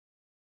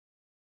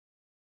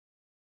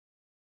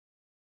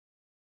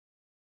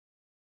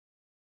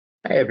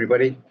Hey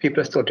everybody, people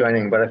are still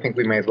joining, but I think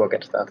we may as well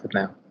get started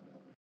now.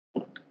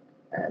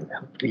 And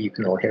hopefully you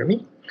can all hear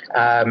me.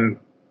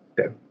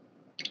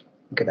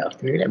 Good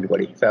afternoon,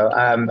 everybody. So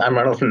I'm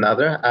Ranil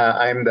Sonnadara.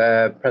 I'm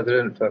the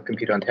president for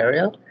Compute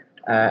Ontario,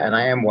 and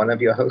I am one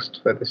of your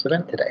hosts for this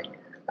event today.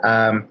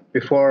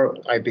 Before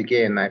I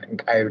begin, I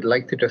think I would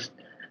like to just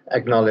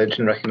acknowledge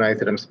and recognize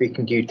that I'm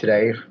speaking to you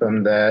today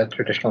from the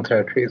traditional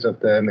territories of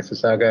the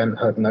Mississauga and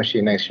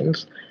Haudenosaunee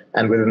Nations,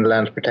 and within the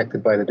lands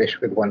protected by the Dish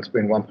with One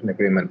Spoon, One Pan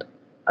Agreement.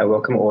 I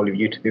welcome all of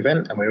you to the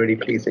event, and we're really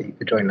pleased that you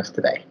could join us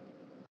today.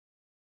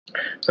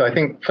 So I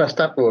think first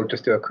up, we'll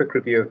just do a quick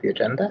review of the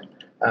agenda.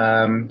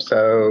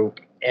 So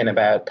in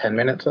about 10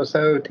 minutes or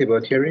so,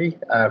 Tibor Turi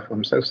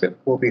from SOSCIP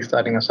will be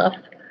starting us off.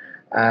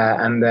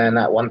 And then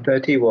at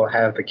 1:30, we'll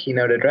have the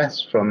keynote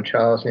address from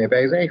Charles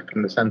Nyabeze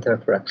from the Center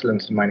for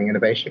Excellence in Mining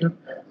Innovation.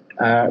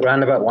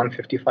 Around about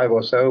 1:55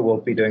 or so, we'll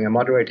be doing a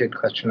moderated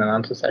question and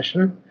answer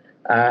session.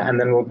 And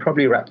then we'll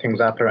probably wrap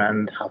things up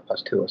around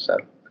 2:30 or so.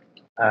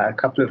 A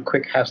couple of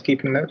quick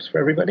housekeeping notes for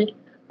everybody.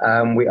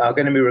 We are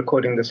going to be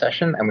recording the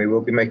session, and we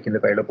will be making it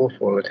available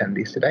for all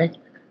attendees today.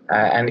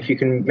 And if you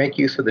can make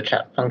use of the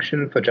chat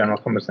function for general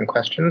comments and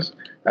questions,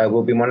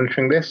 we'll be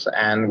monitoring this,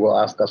 and we'll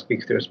ask our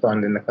speakers to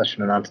respond in the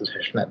question and answer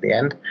session at the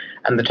end.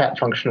 And the chat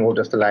function will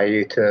just allow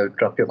you to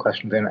drop your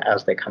questions in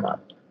as they come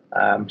up.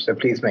 So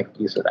please make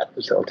use of that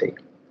facility.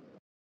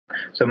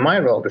 So my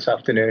role this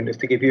afternoon is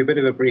to give you a bit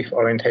of a brief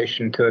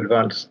orientation to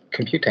advanced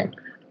computing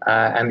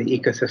and the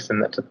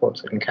ecosystem that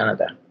supports it in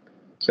Canada.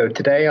 So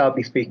today I'll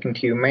be speaking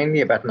to you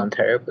mainly about an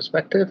Ontario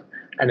perspective,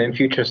 and in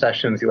future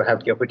sessions you'll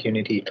have the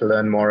opportunity to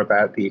learn more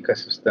about the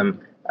ecosystem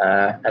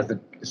as it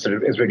sort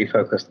of is really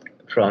focused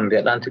from the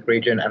Atlantic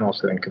region and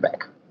also in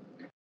Quebec.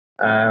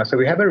 So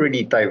we have a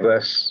really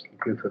diverse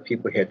group of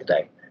people here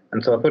today,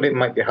 and so I thought it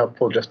might be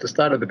helpful just to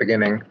start at the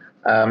beginning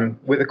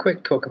with a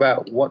quick talk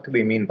about what do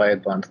we mean by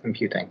advanced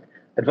computing.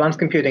 Advanced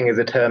computing is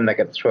a term that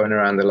gets thrown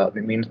around a lot.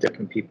 It means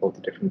different people to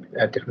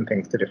different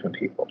things to different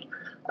people.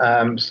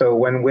 So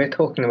when we're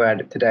talking about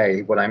it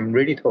today, what I'm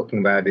really talking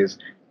about is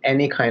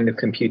any kind of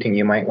computing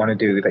you might want to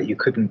do that you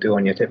couldn't do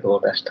on your typical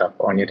desktop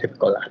or on your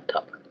typical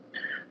laptop.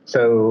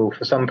 So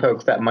for some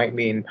folks, that might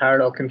mean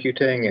parallel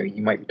computing.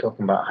 You might be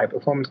talking about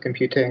high-performance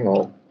computing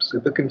or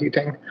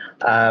supercomputing.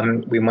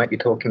 We might be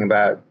talking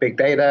about big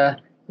data.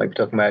 Might be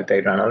talking about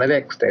data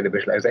analytics, data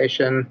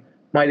visualization.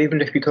 Might even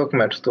just be talking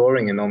about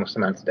storing enormous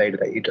amounts of data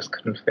that you just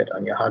couldn't fit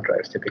on your hard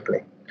drives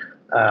typically.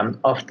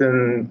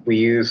 Often we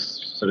use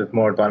sort of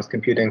more advanced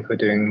computing for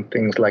doing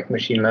things like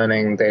machine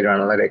learning, data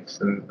analytics,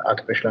 and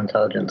artificial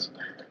intelligence.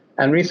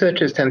 And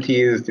researchers tend to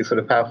use these sort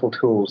of powerful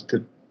tools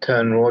to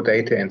turn raw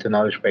data into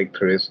knowledge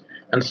breakthroughs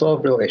and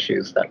solve real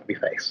issues that we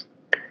face.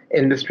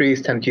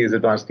 Industries tend to use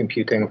advanced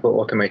computing for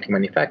automating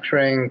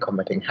manufacturing,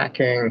 combating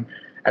hacking,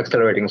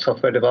 accelerating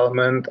software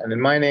development, and in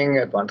mining,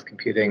 advanced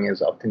computing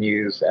is often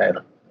used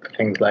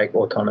things like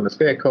autonomous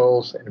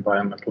vehicles,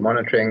 environmental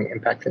monitoring,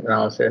 impact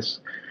analysis,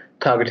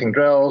 targeting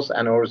drills,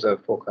 and ore reserve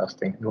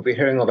forecasting. We'll be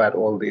hearing about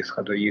all these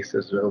other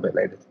uses a little bit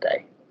later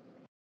today.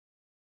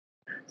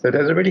 So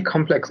there's a really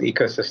complex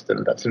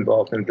ecosystem that's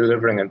involved in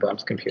delivering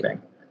advanced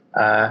computing.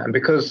 And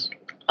because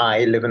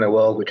I live in a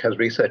world which has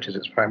research as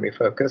its primary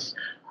focus,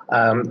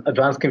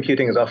 advanced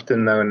computing is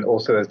often known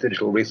also as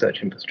digital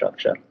research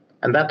infrastructure.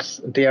 And that's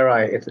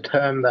DRI. It's a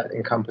term that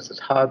encompasses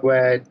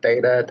hardware,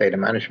 data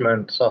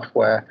management,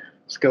 software,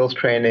 skills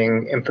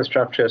training,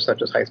 infrastructure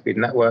such as high-speed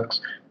networks,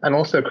 and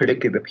also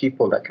critically the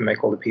people that can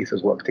make all the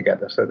pieces work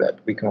together so that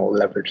we can all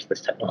leverage this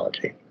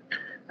technology.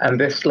 And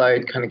this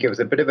slide kind of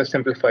gives a bit of a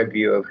simplified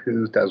view of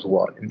who does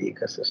what in the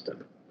ecosystem.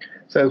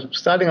 So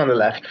starting on the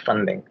left,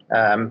 funding.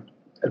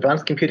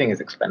 Advanced computing is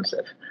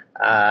expensive.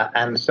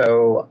 And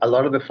so a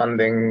lot of the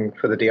funding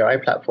for the DRI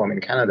platform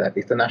in Canada, at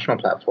least the national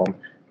platform,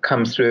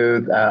 comes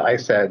through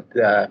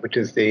ISED, which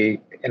is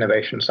the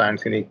Innovation,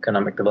 Science and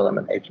Economic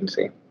Development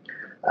Agency.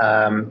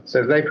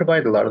 So they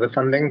provide a lot of the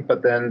funding,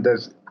 but then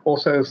there's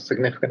also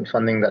significant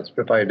funding that's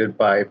provided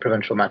by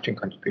provincial matching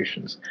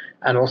contributions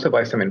and also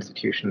by some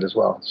institutions as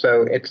well.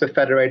 So it's a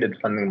federated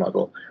funding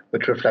model,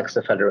 which reflects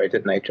the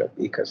federated nature of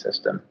the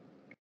ecosystem.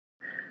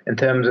 In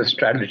terms of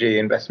strategy,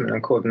 investment,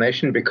 and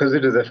coordination, because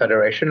it is a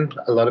federation,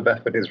 a lot of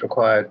effort is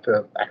required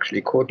for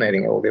actually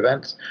coordinating all the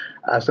events.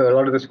 So a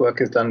lot of this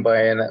work is done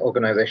by an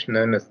organization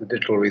known as the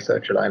Digital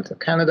Research Alliance of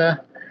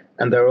Canada,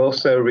 and there are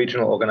also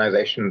regional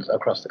organizations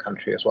across the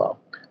country as well.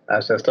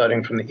 So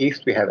starting from the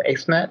east, we have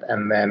AceNet,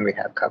 and then we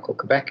have CACO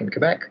Quebec in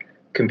Quebec,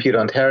 Compute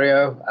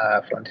Ontario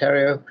for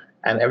Ontario,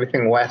 and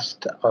everything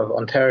west of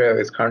Ontario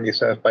is currently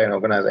served by an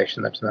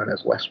organization that's known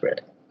as WestGrid.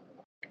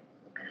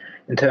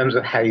 In terms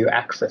of how you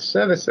access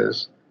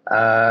services,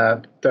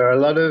 there are a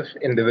lot of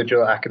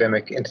individual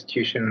academic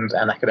institutions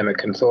and academic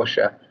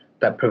consortia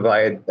that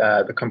provide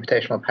the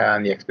computational power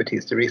and the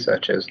expertise to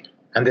researchers,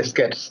 and this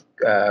gets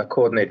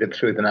coordinated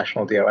through the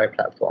National DRI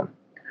platform.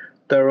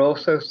 There are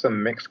also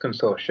some mixed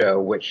consortia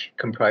which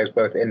comprise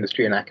both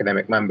industry and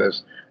academic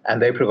members,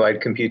 and they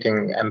provide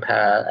computing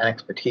power and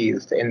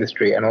expertise to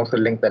industry and also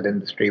link that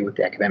industry with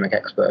the academic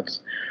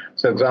experts.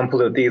 So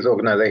examples of these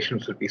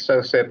organizations would be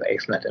SOSCIP,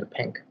 ACENET, and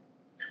PINC.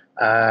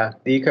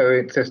 The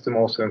ecosystem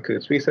also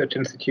includes research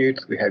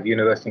institutes. We have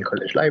university and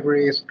college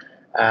libraries,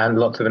 and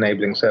lots of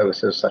enabling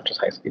services such as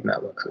high-speed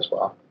networks as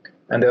well.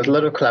 And there's a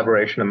lot of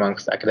collaboration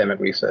amongst academic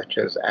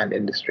researchers and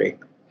industry,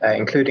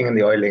 including in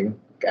the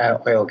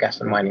oil,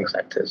 gas, and mining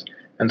sectors.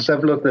 And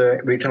several of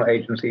the regional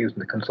agencies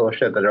and the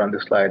consortia that are on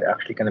this slide are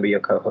actually going to be your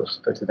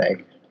co-hosts for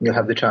today. You'll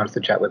have the chance to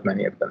chat with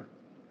many of them.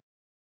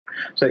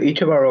 So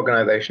each of our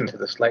organizations has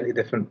a slightly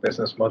different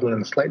business model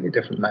and a slightly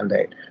different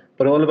mandate,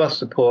 but all of us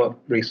support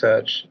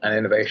research and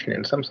innovation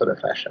in some sort of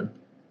fashion.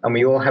 And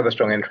we all have a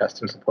strong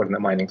interest in supporting the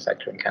mining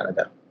sector in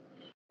Canada.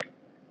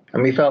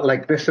 And we felt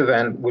like this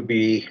event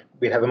we'd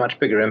have a much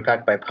bigger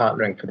impact by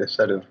partnering for this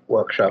set of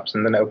workshops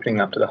and then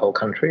opening up to the whole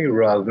country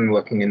rather than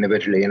working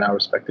individually in our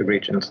respective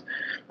regions.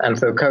 And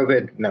so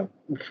COVID,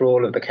 for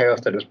all of the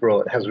chaos that it's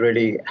brought, has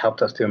really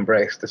helped us to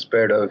embrace the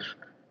spirit of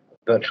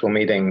virtual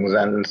meetings.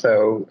 And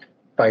so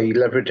by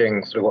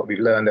leveraging sort of what we've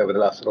learned over the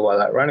last little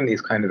while at running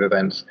these kind of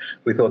events,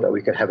 we thought that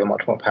we could have a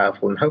much more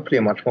powerful and hopefully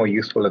a much more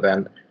useful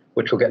event,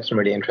 which will get some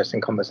really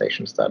interesting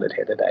conversations started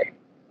here today.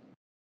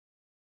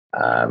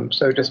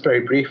 So just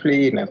very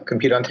briefly,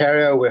 Compute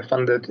Ontario, we're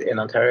funded in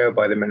Ontario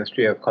by the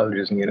Ministry of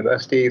Colleges and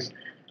Universities,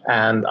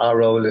 and our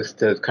role is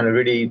to kind of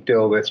really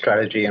deal with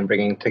strategy and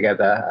bringing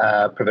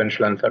together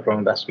provincial and federal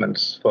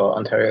investments for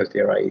Ontario's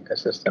DRI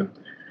ecosystem.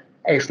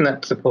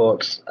 ACENET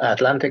supports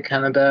Atlantic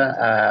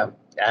Canada,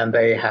 and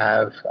they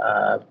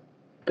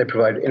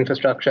provide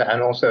infrastructure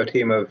and also a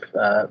team of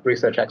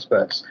research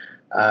experts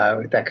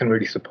that can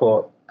really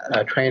support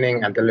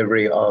training and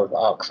delivery of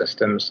ARC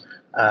systems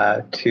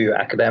to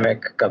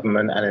academic,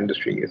 government, and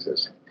industry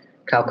users.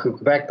 Calcul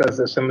Quebec does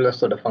a similar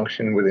sort of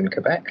function within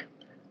Quebec.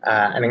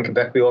 And in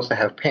Quebec, we also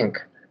have PINC,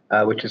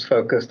 which is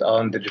focused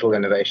on digital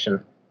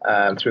innovation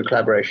through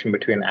collaboration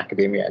between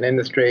academia and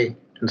industry.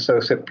 And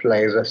SOSCIP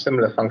plays a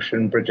similar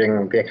function,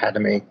 bridging the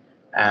academy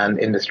and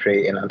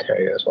industry in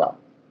Ontario as well.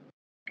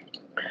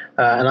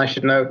 And I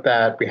should note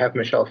that we have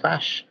Michelle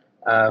Fash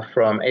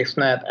from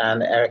ACENET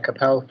and Eric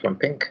Capel from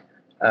PINC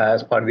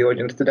as part of the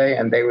audience today,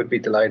 and they would be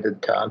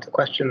delighted to answer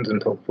questions and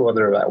talk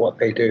further about what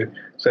they do.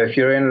 So if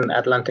you're in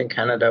Atlantic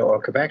Canada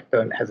or Quebec,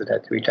 don't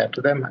hesitate to reach out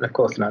to them. And of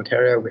course, in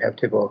Ontario, we have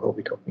Tibor, who will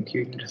be talking to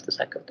you in just a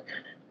second.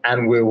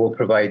 And we will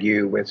provide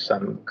you with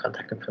some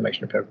contact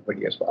information for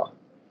everybody as well.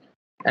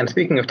 And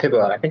speaking of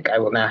Tibor, I think I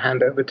will now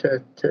hand over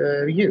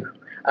to you.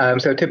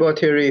 So Tibor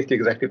Turi is the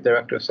Executive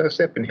Director of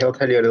SOSCIP, and he'll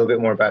tell you a little bit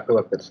more about the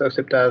work that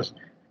SOSCIP does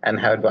and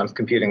how advanced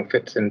computing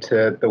fits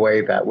into the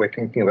way that we're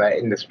thinking about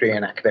industry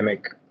and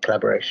academic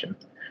collaboration.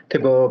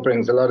 Tibor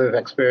brings a lot of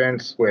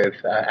experience with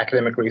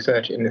academic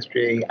research,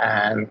 industry,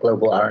 and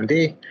global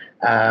R&D,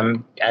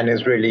 and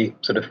is really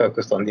sort of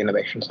focused on the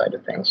innovation side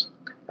of things.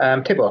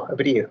 Tibor,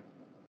 over to you.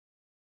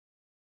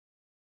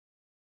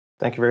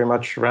 Thank you very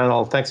much,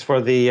 Ranil. Thanks for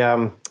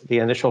the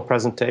initial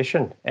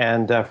presentation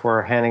and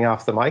for handing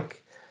off the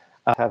mic.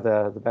 I have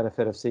the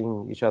benefit of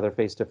seeing each other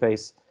face to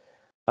face.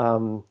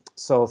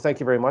 So thank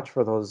you very much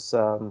for those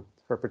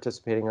for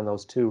participating in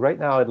those two. Right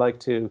now, I'd like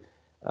to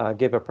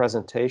give a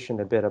presentation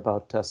a bit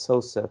about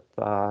SOSCIP.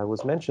 I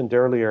was mentioned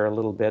earlier a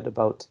little bit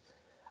about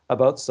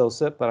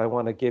SOSCIP, but I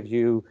want to give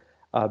you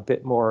a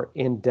bit more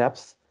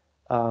in-depth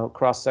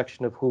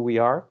cross-section of who we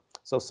are.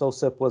 So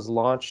SOSCIP was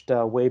launched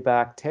way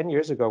back 10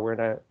 years ago.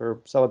 We're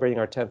celebrating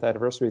our 10th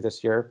anniversary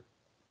this year.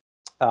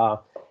 It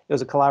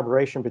was a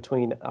collaboration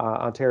between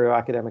Ontario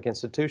academic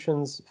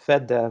institutions,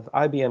 FedDev,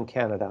 IBM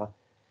Canada,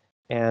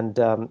 and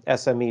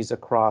SMEs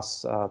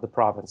across the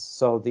province.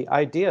 So the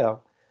idea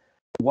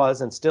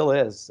was and still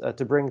is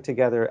to bring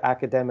together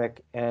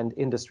academic and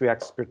industry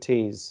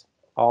expertise,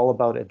 all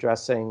about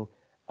addressing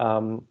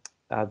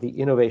the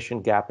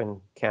innovation gap in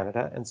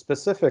Canada, and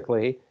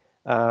specifically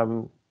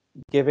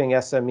giving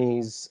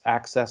SMEs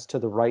access to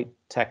the right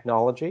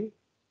technology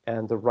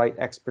and the right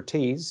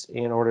expertise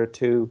in order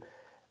to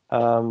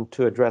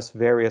address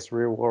various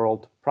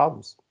real-world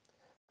problems.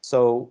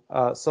 So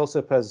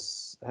SOSCIP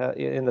has,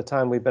 in the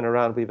time we've been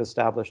around, we've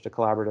established a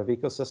collaborative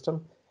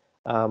ecosystem,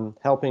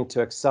 helping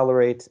to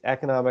accelerate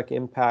economic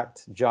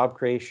impact, job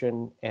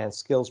creation, and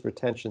skills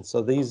retention.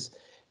 So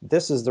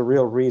this is the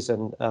real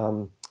reason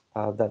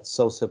that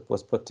SOSCIP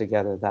was put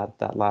together,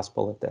 that last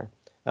bullet there.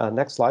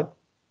 Next slide.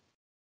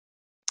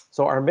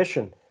 So our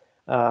mission,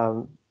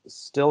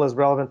 still as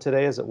relevant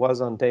today as it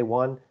was on day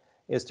one,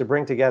 is to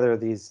bring together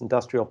these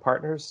industrial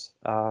partners,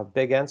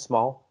 big and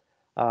small,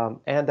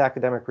 and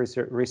academic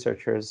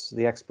researchers,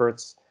 the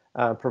experts,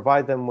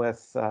 provide them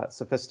with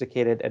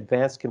sophisticated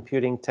advanced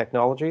computing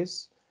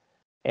technologies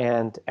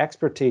and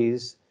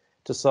expertise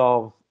to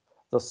solve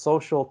the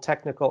social,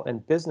 technical,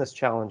 and business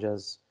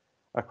challenges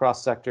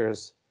across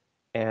sectors.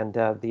 And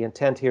the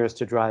intent here is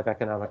to drive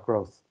economic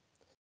growth.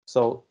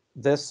 So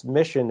this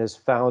mission is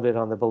founded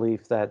on the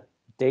belief that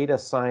data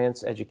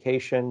science,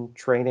 education,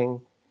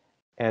 training,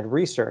 and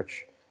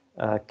research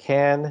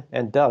can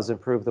and does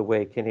improve the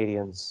way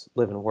Canadians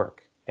live and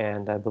work.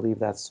 And I believe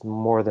that's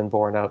more than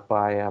borne out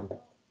by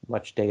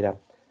much data.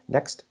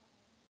 Next.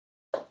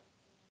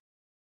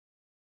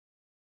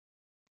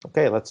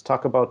 Okay, let's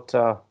talk about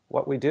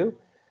what we do.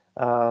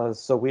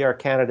 So we are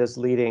Canada's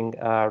leading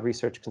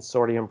research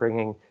consortium,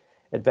 bringing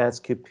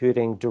advanced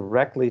computing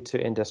directly to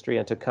industry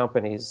and to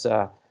companies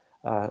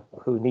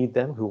who need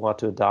them, who want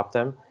to adopt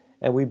them.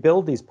 And we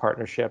build these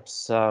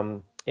partnerships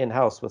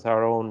in-house with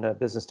our own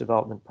business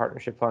development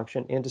partnership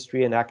function,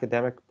 industry and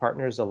academic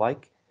partners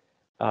alike,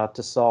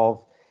 to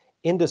solve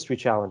industry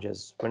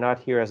challenges. We're not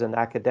here as an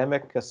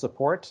academic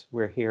support,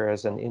 we're here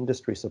as an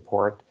industry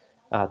support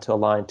to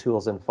align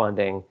tools and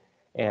funding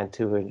and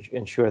to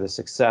ensure the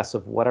success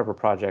of whatever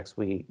projects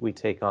we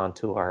take on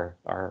to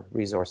our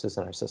resources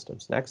and our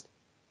systems. Next.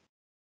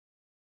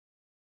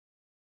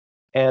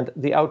 And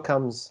the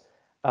outcomes,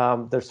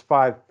 there's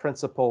 5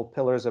 principal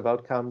pillars of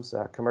outcomes: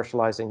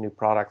 commercializing new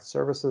products,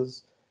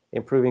 services,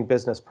 improving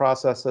business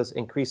processes,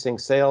 increasing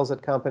sales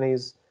at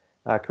companies,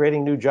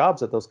 creating new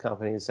jobs at those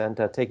companies, and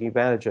taking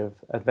advantage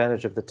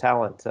of the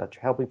talent,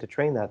 helping to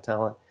train that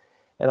talent,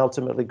 and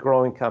ultimately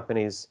growing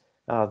companies.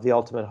 The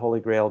ultimate holy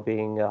grail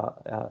being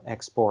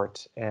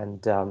export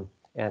and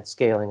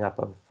scaling up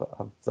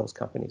of those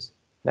companies.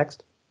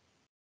 Next.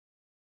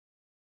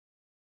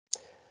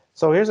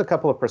 So here's a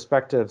couple of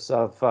perspectives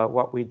of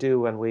what we do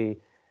when we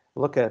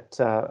look at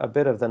a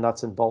bit of the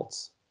nuts and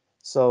bolts.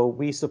 So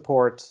we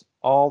support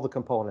all the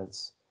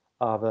components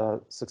of a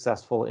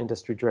successful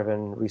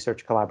industry-driven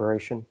research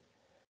collaboration,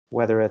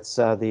 whether it's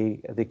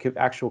the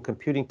actual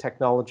computing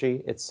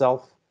technology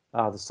itself,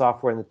 the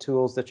software and the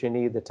tools that you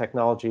need, the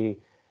technology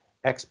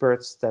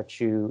experts that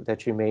you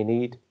may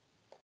need.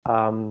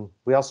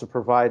 We also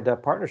provide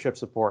partnership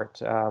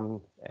support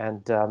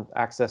and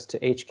access to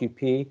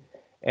HQP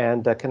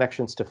and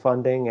connections to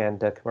funding and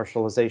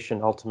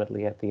commercialization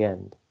ultimately at the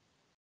end.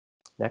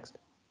 Next.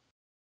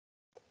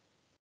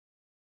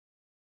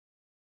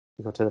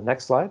 We go to the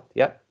next slide.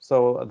 Yep.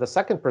 So the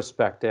second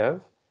perspective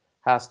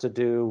has to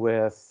do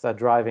with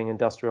driving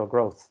industrial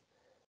growth.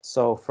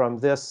 So from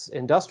this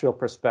industrial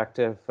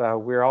perspective,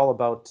 we're all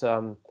about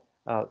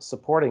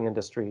supporting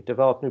industry,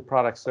 develop new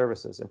product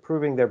services,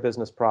 improving their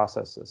business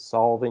processes,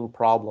 solving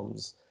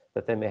problems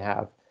that they may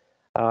have,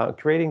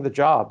 creating the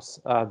jobs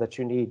that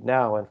you need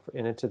now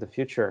and into the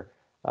future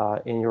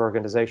in your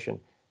organization,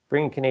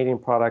 bringing Canadian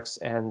products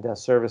and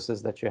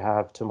services that you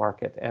have to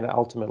market, and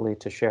ultimately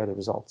to share the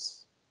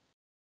results.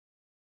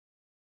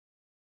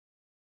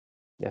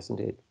 Yes,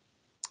 indeed.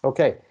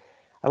 Okay,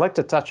 I'd like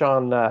to touch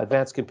on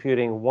advanced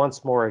computing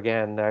once more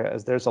again,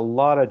 as there's a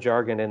lot of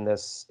jargon in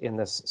this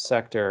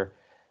sector,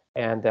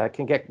 and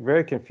can get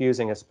very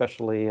confusing,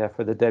 especially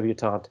for the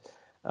debutante.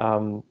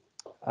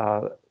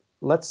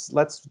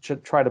 Let's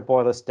try to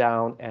boil this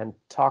down and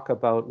talk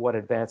about what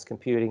advanced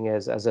computing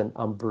is as an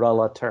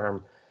umbrella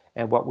term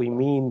and what we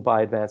mean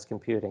by advanced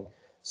computing.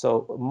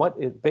 So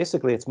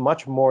basically, it's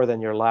much more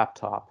than your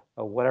laptop,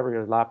 whatever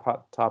your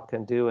laptop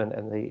can do, and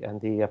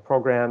the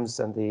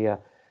programs and the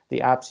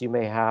apps you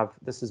may have.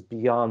 This is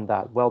beyond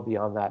that, well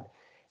beyond that.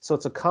 So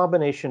it's a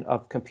combination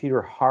of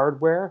computer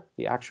hardware,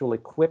 the actual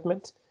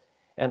equipment,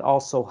 and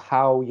also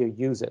how you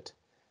use it.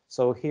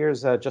 So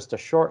here's just a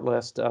short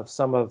list of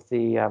some of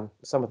the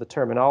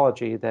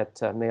terminology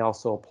that may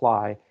also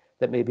apply,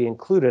 that may be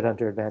included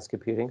under advanced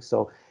computing.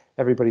 So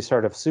everybody's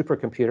heard of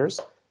supercomputers.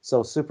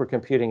 So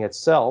supercomputing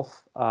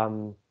itself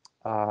can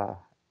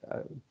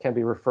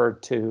be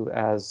referred to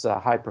as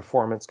high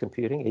performance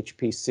computing,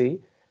 HPC.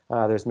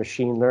 There's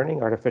machine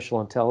learning,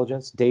 artificial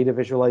intelligence, data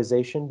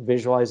visualization,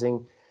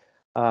 visualizing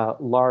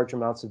large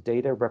amounts of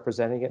data,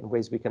 representing it in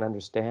ways we can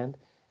understand.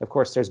 Of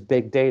course, there's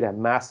big data,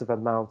 massive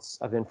amounts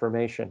of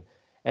information,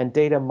 and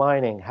data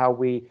mining, how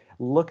we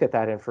look at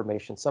that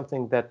information,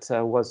 something that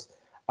was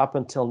up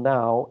until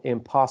now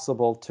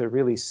impossible to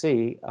really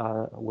see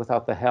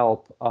without the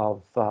help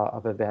of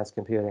advanced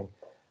computing.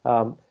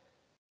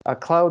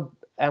 Cloud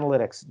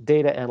analytics,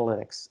 data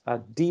analytics,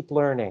 deep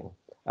learning,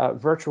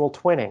 virtual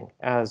twinning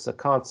as a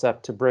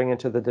concept to bring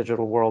into the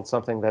digital world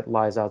something that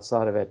lies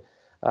outside of it.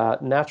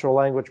 Natural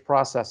language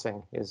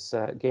processing is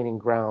gaining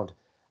ground.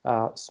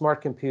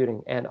 Smart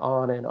computing, and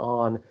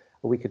on.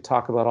 We could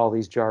talk about all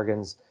these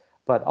jargons,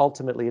 but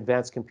ultimately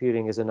advanced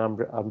computing is an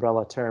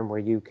umbrella term where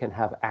you can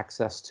have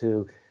access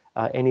to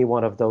any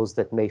one of those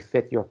that may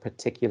fit your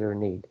particular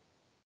need.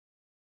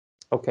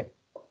 Okay.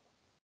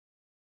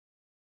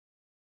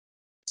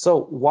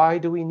 So why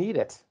do we need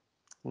it?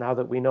 Now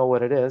that we know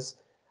what it is,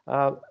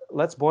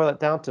 let's boil it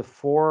down to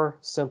 4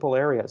 simple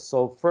areas.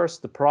 So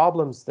first, the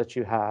problems that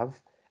you have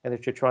and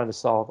that you're trying to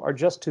solve are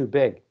just too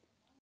big.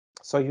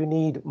 So you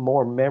need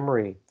more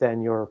memory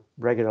than your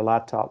regular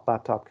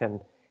laptop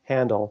can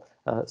handle,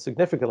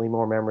 significantly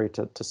more memory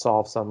to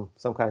solve some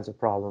kinds of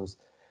problems.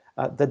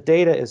 The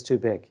data is too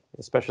big,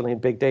 especially in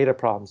big data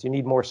problems. You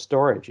need more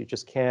storage. You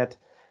just can't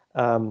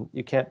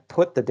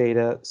put the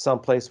data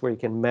someplace where you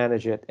can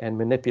manage it and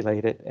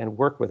manipulate it and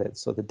work with it.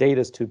 So the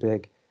data is too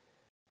big.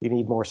 You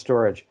need more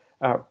storage.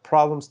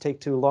 Problems take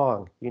too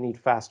long. You need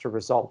faster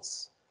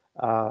results.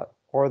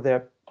 or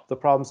the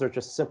problems are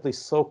just simply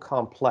so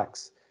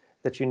complex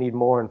that you need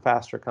more and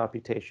faster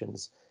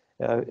computations.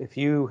 If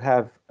you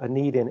have a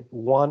need in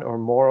one or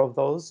more of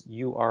those,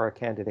 you are a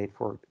candidate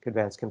for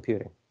advanced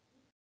computing.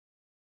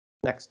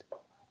 Next.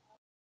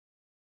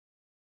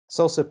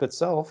 SOSCIP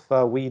itself,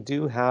 we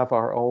do have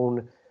our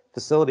own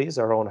facilities,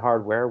 our own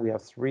hardware. We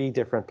have 3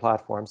 different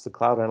platforms. The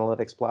Cloud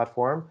Analytics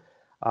platform,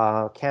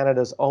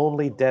 Canada's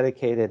only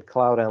dedicated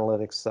cloud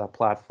analytics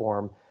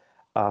platform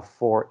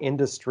for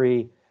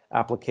industry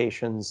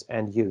applications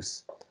and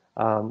use.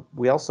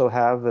 We also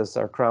have, as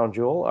our crown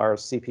jewel, our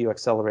CPU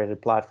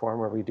accelerated platform,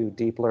 where we do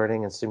deep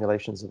learning and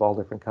simulations of all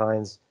different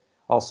kinds.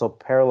 Also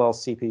parallel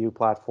CPU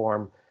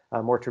platform,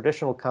 a more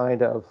traditional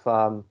kind of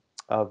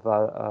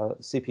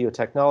CPU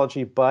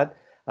technology, but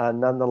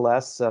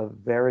nonetheless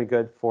very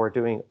good for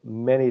doing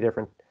many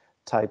different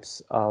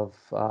types of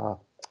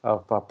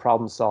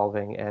problem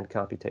solving and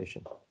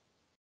computation.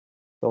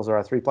 Those are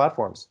our 3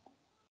 platforms.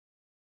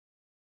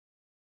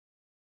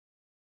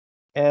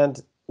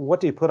 And what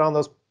do you put on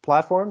those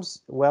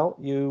platforms? Well,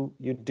 you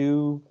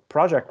do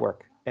project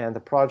work, and the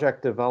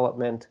project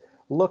development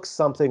looks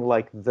something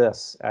like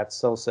this at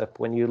SOSCIP.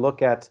 When you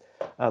look at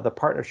the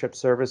partnership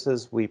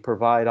services we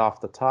provide off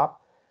the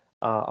top,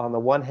 on the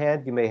one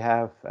hand, you may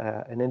have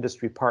an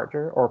industry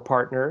partner or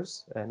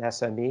partners, an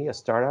SME, a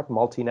startup,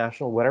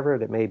 multinational, whatever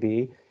it may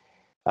be,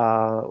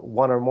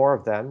 one or more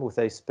of them with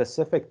a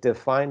specific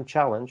defined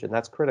challenge, and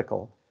that's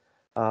critical.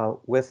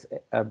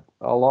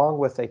 Along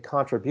with a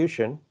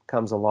contribution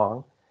comes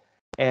along.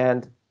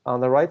 And on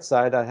the right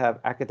side, I have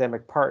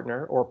academic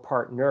partner or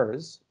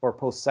partners or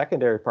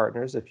post-secondary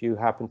partners, if you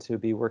happen to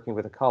be working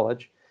with a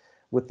college,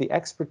 with the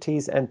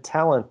expertise and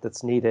talent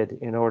that's needed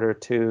in order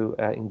to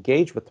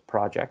engage with the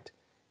project.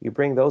 You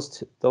bring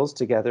those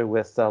together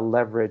with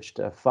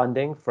leveraged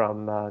funding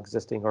from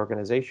existing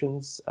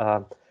organizations,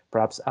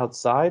 perhaps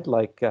outside,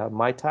 like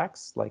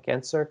MyTax, like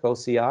NSERC,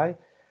 OCI,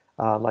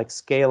 like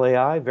Scale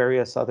AI,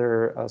 various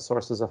other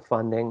sources of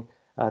funding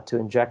to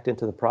inject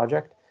into the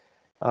project.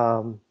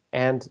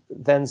 And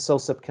then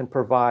SOSCIP can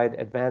provide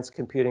advanced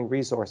computing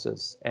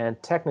resources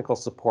and technical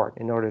support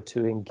in order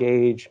to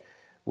engage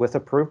with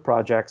approved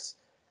projects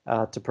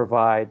to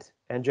provide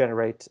and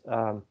generate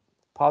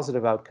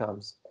positive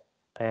outcomes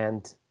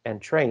and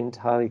trained,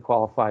 highly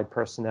qualified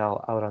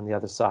personnel out on the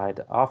other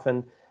side,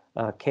 often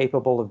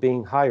capable of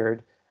being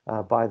hired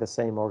by the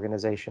same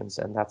organizations.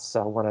 And that's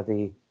one of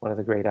the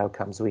great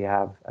outcomes we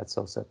have at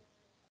SOSCIP.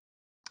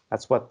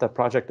 That's what the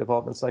project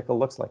development cycle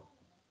looks like.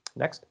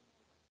 Next.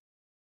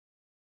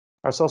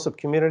 Our SOSCIP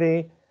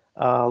community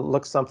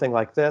looks something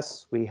like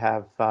this. We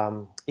have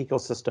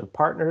ecosystem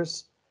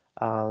partners,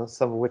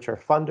 some of which are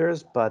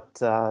funders, but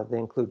they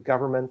include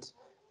government.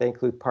 They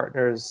include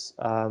partners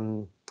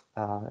that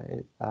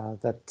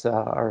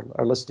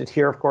are listed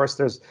here. Of course,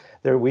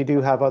 we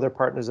do have other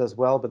partners as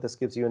well, but this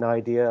gives you an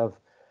idea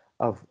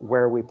of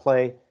where we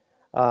play.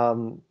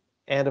 And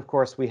of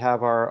course, we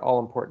have our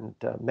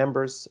all-important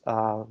members.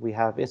 We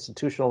have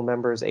institutional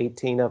members,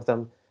 18 of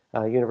them,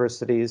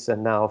 universities,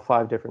 and now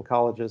 5 different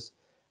colleges,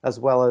 as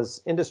well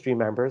as industry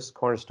members,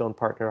 cornerstone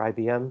partner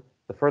IBM,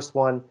 the first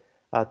one.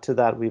 To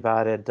that, we've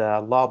added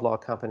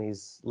Loblaw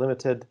Companies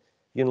Limited,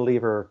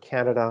 Unilever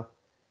Canada,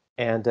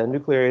 and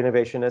Nuclear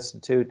Innovation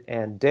Institute,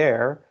 and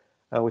DARE,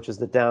 which is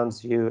the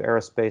Downsview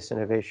Aerospace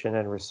Innovation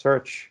and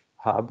Research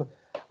Hub,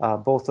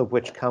 both of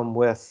which come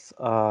with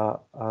a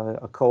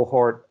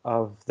cohort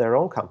of their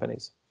own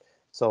companies.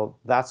 So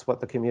that's what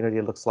the community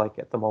looks like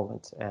at the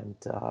moment. And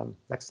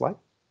next slide.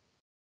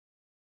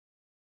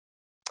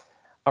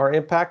 Our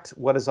impact,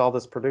 what has all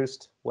this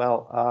produced?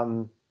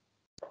 Well,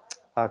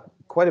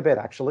 quite a bit,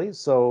 actually.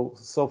 So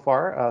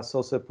far,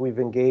 SOSCIP, we've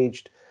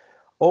engaged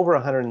over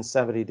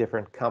 170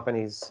 different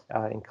companies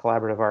in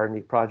collaborative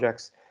R&D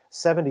projects.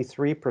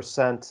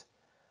 73%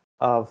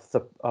 of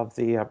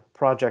the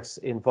projects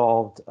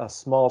involved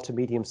small to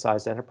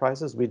medium-sized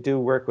enterprises. We do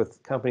work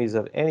with companies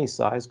of any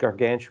size,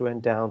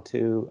 gargantuan down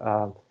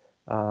to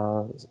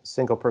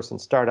single-person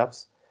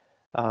startups.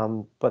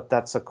 But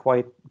that's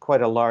quite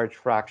a large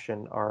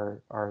fraction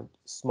are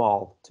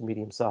small to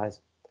medium size.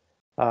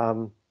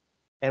 And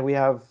we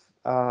have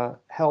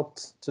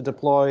helped to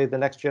deploy the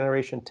next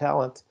generation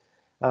talent.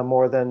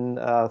 More than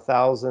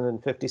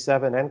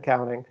 1,057 and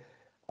counting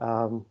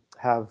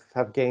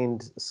have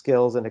gained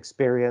skills and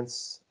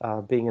experience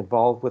being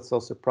involved with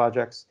SOSCIP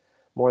projects.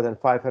 More than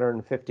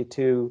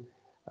 552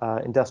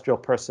 industrial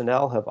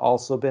personnel have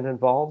also been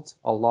involved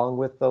along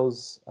with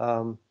those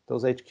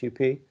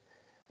HQP.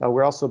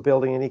 We're also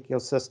building an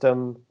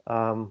ecosystem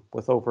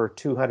with over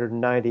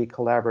 290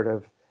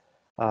 collaborative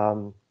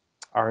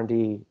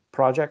R&D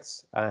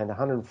projects, and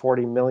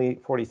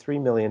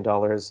 $43 million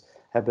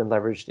have been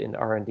leveraged in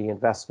R&D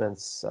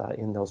investments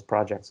in those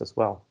projects as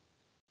well.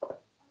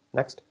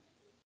 Next.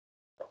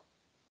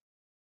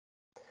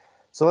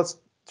 So let's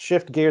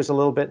shift gears a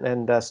little bit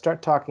and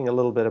start talking a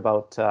little bit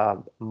about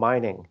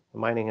mining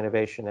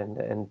innovation,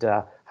 and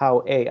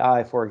how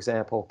AI, for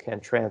example, can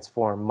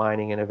transform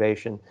mining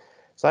innovation.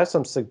 So I have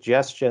some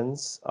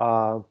suggestions,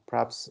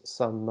 perhaps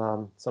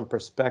some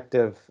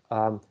perspective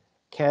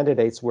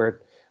candidates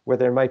where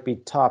there might be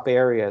top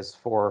areas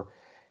for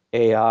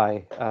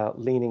AI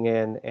leaning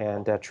in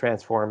and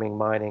transforming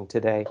mining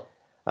today.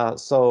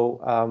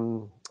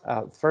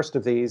 First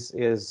of these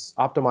is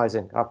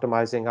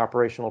optimizing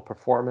operational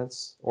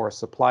performance or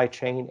supply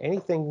chain,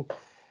 anything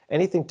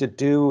to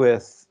do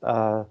with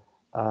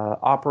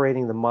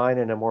operating the mine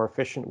in a more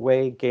efficient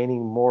way,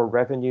 gaining more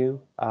revenue,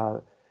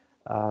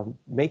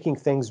 making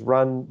things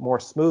run more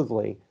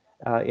smoothly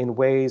in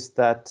ways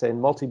that, in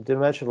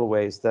multidimensional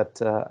ways that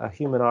a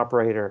human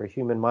operator, a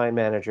human mine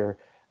manager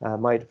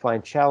might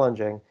find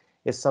challenging,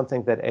 is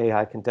something that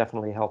AI can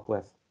definitely help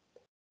with.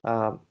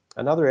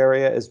 Another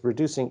area is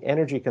reducing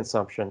energy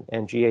consumption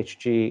and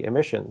GHG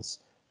emissions.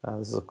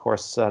 This is, of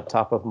course,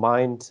 top of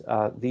mind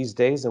these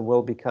days and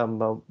will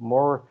become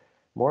more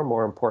and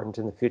more important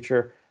in the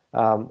future.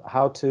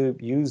 How to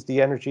use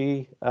the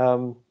energy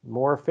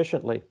more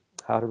efficiently,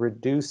 how to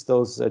reduce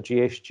those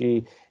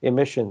GHG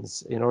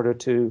emissions. In order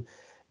to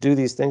do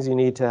these things, you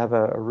need to have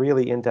a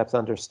really in-depth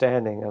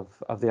understanding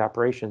of the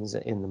operations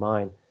in the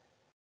mine.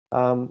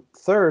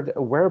 Third,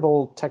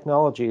 wearable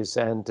technologies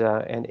and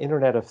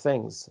Internet of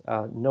Things,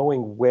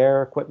 knowing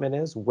where equipment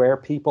is, where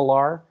people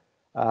are,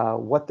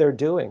 what they're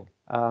doing,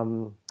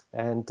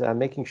 and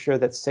making sure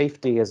that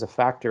safety is a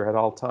factor at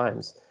all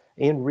times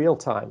in real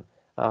time.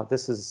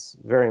 This is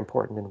very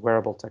important in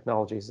wearable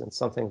technologies and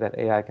something that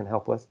AI can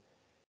help with.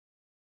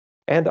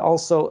 And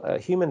also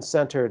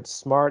human-centered,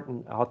 smart,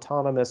 and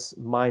autonomous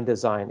mine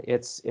design.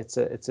 It's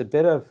a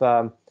bit of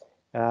a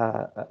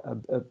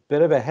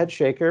head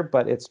shaker,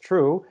 but it's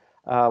true.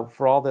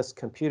 For all this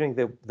computing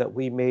that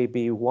we may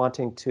be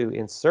wanting to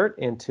insert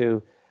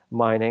into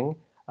mining,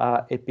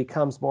 it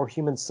becomes more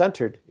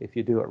human-centered if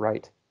you do it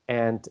right,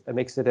 and it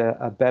makes it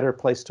a better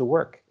place to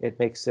work. It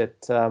makes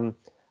it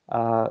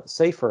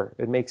safer.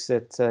 It makes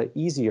it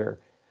easier.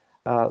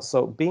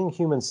 So being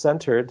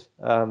human-centered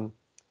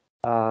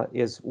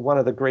is one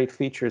of the great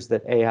features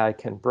that AI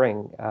can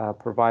bring,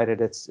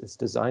 provided it's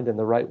designed in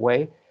the right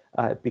way.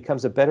 It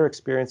becomes a better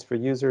experience for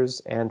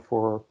users and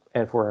for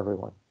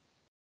everyone.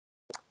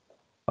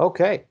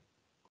 Okay,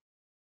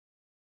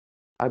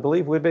 I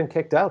believe we've been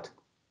kicked out,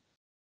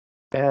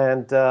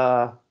 and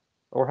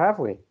or have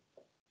we?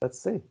 Let's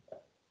see.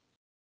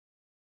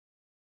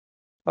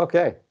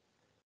 Okay,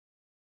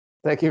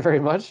 thank you very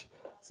much.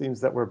 Seems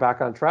that we're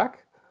back on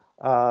track.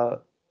 And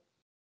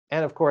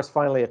of course,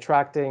 finally,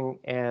 attracting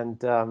and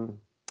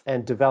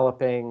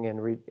developing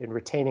and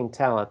retaining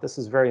talent. This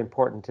is very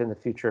important in the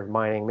future of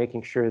mining,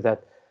 making sure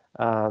that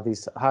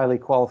these highly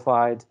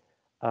qualified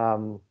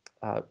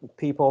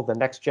people, the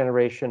next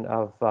generation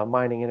of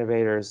mining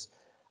innovators,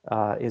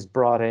 is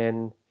brought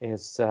in,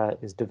 is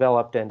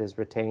developed, and is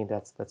retained.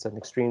 That's an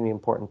extremely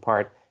important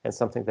part, and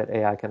something that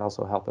AI can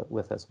also help it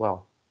with as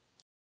well.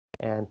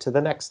 And to the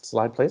next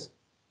slide, please.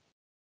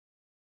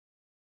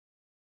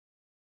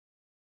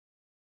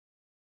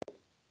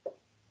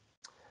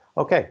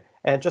 Okay,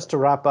 and just to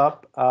wrap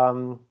up,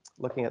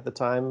 looking at the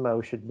time,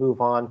 we should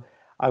move on.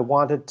 I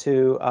wanted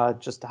to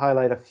just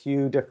highlight a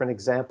few different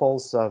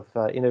examples of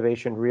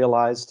innovation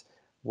realized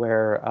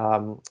where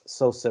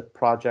SOSCIP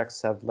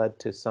projects have led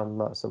to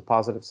some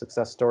positive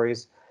success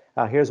stories.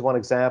 Here's one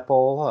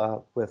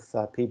example with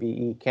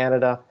PBE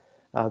Canada.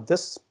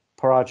 This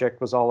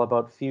project was all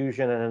about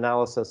fusion and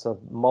analysis of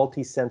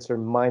multi-sensor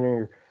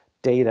miner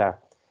data,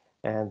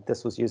 and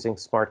this was using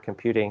smart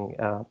computing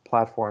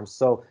platforms.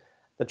 So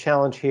the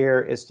challenge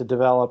here is to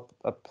develop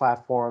a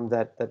platform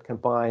that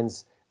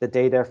combines the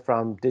data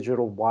from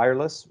digital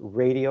wireless,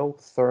 radio,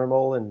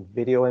 thermal, and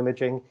video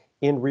imaging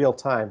in real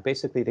time,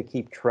 basically to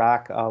keep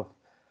track of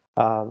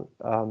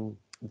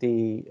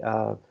the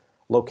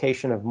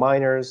location of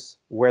miners,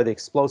 where the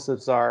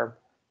explosives are,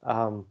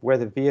 where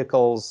the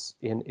vehicles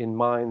in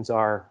mines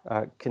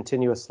are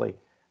continuously.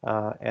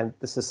 And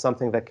this is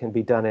something that can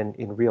be done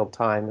in real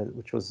time,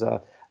 which was a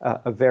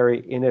very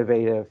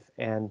innovative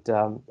and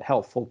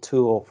helpful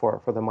tool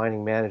for the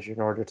mining manager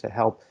in order to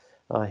help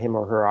him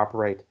or her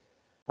operate.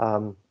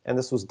 And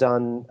this was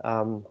done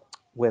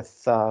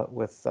with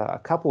a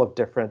couple of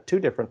two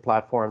different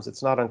platforms.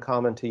 It's not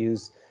uncommon to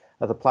use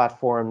the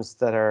platforms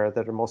that are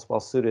most well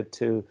suited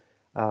to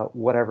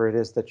whatever it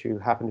is that you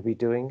happen to be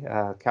doing,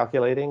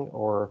 calculating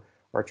or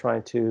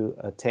trying to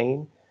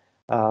attain.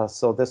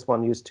 So this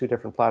one used two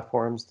different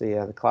platforms,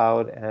 the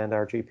cloud and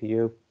our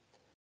GPU.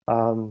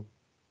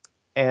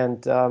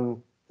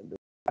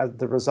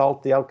 The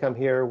result, the outcome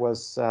here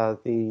was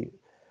the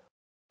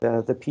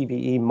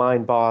PBE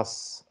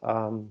MineBoss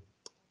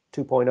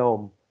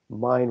 2.0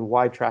 mine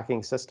wide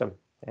tracking system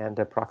and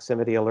a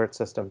proximity alert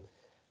system,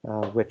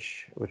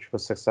 which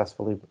was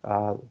successfully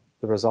the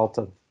result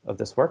of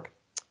this work.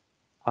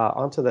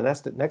 On to the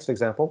next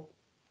example.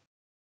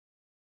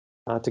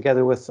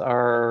 Together with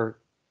our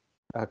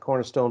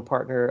cornerstone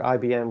partner,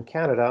 IBM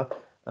Canada,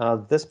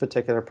 this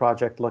particular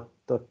project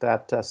looked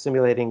at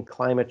simulating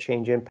climate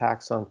change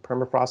impacts on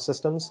permafrost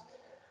systems.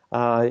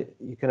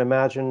 You can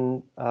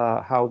imagine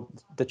how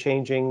the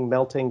changing,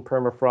 melting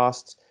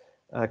permafrost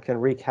can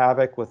wreak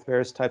havoc with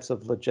various types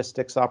of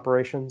logistics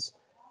operations.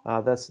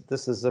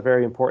 This is a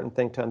very important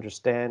thing to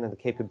understand, and the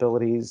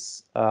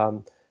capabilities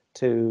to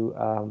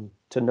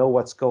know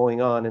what's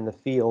going on in the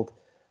field,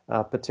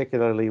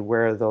 particularly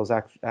where those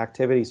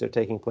activities are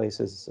taking place,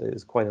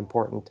 is quite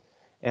important.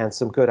 And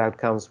some good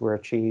outcomes were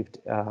achieved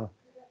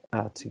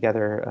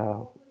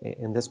together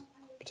in this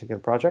particular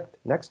project.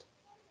 Next.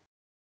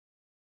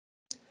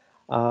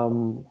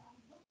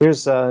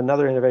 Here's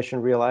another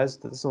innovation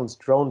realized. This one's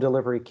Drone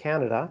Delivery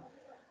Canada,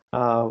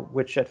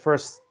 which at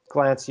first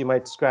glance you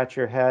might scratch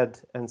your head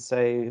and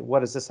say,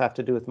 what does this have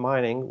to do with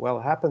mining? Well,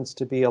 it happens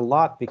to be a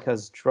lot,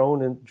 because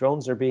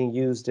drones are being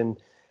used in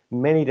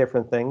many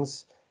different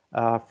things,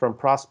 from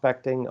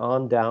prospecting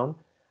on down.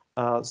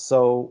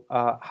 So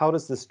how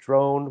does this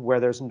drone, where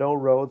there's no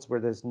roads, where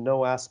there's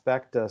no a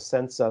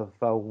sense of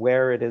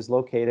where it is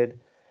located,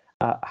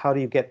 how do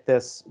you get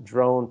this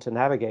drone to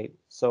navigate?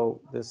 So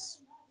this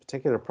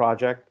particular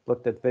project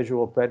looked at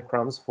visual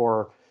breadcrumbs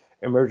for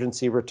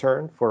emergency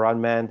return for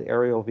unmanned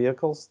aerial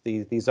vehicles.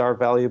 These are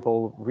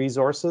valuable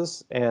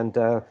resources, and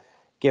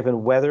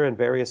given weather and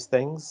various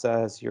things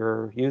as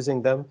you're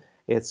using them,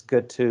 it's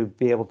good to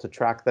be able to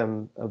track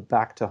them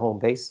back to home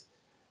base.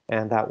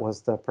 And that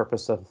was the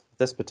purpose of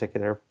this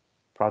particular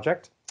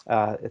project.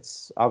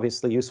 It's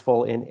obviously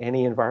useful in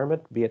any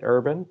environment, be it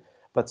urban,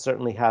 but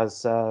certainly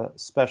has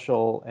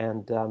special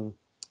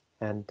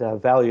and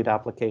valued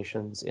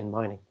applications in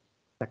mining.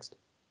 Next.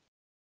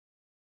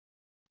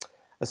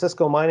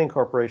 Cisco Mining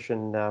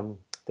Corporation,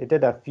 they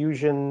did a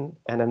fusion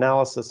and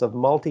analysis of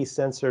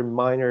multi-sensor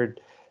miner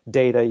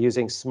data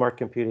using smart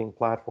computing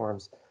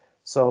platforms.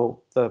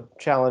 So the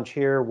challenge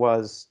here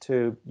was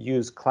to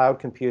use cloud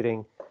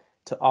computing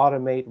to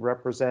automate,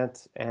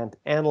 represent, and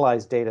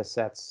analyze data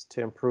sets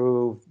to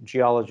improve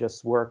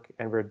geologists' work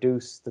and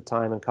reduce the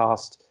time and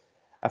cost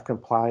of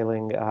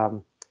compiling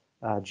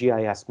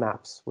GIS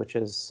maps, which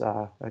is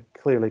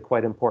clearly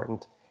quite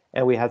important.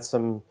 And we had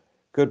some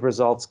good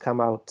results come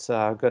out,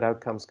 good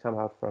outcomes come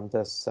out from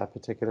this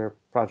particular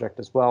project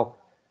as well,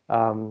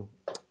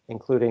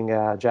 including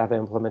Java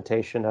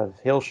implementation of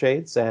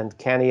hillshades and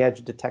canny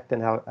edge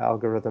detection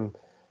algorithm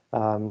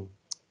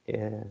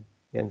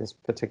in this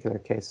particular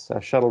case,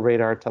 shuttle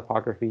radar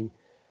topography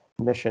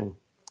mission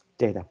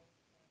data.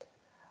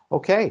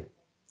 Okay,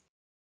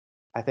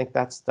 I think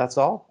that's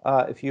all.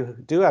 If you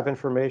do have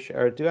information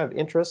or do have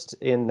interest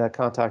in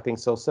contacting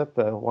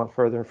SOSCIP, want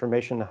further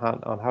information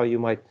on how you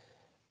might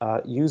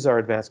use our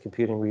advanced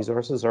computing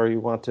resources, or you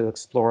want to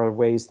explore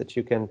ways that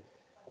you can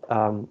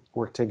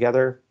work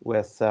together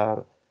with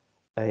a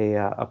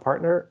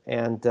partner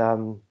and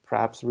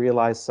perhaps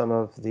realize some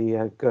of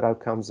the good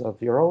outcomes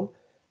of your own,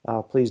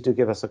 please do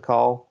give us a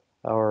call,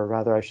 or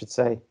rather I should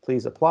say,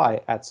 please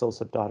apply at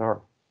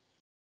soscip.org.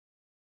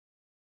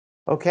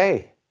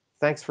 Okay,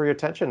 thanks for your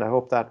attention. I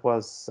hope that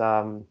was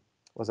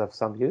of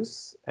some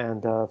use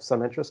and of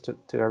some interest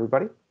to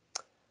everybody.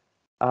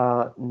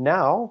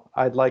 Now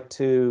I'd like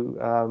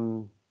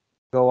to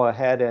go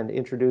ahead and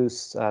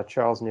introduce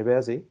Charles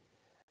Nyabeze.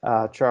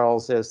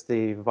 Charles is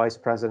the Vice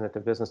President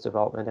of Business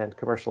Development and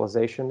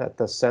Commercialization at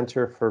the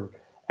Center for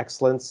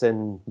Excellence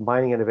in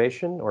Mining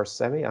Innovation, or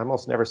CEMI. I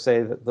almost never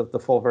say the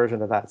full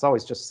version of that. It's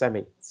always just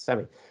CEMI.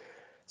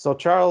 So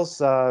Charles,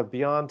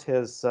 beyond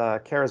his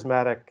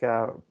charismatic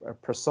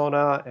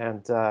persona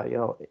and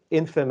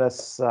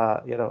infamous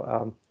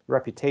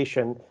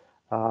reputation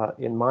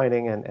in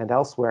mining and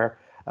elsewhere,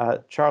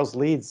 Charles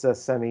leads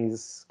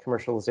CEMI's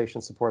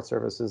Commercialization Support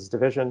Services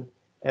division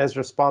and is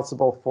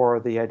responsible for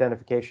the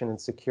identification and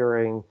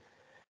securing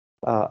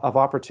of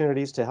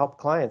opportunities to help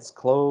clients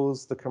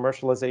close the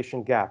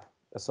commercialization gap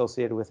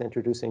associated with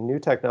introducing new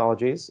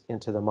technologies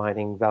into the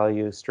mining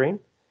value stream.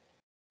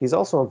 He's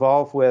also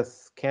involved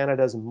with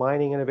Canada's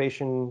Mining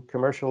Innovation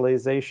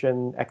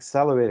Commercialization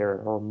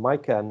Accelerator, or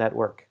MICA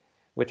network,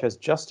 which has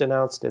just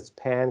announced its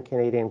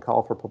pan-Canadian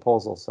call for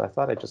proposals. So I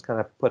thought I'd just kind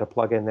of put a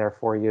plug in there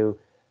for you,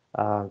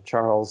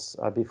 Charles,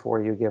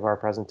 before you give our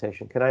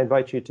presentation. Can I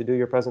invite you to do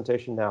your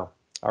presentation now,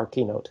 our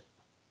keynote?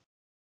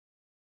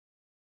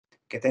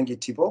 Okay, thank you,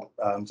 Tibor.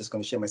 I'm just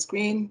going to share my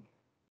screen.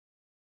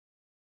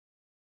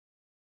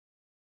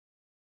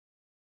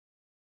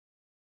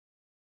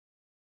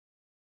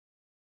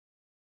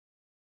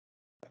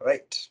 All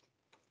right.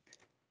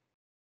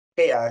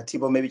 Hey,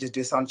 Tibor, maybe just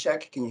do a sound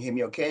check. Can you hear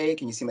me okay?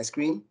 Can you see my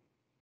screen?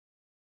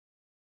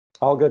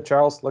 All good,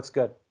 Charles. Looks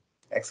good.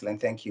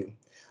 Excellent. Thank you.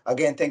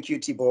 Again, thank you,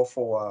 Tibor,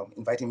 for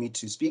inviting me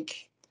to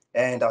speak.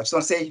 And I just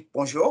want to say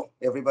bonjour,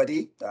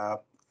 everybody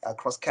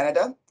across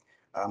Canada.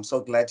 I'm so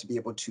glad to be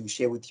able to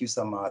share with you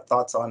some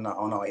thoughts on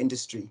our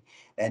industry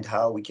and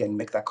how we can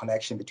make that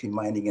connection between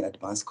mining and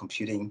advanced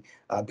computing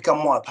become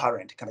more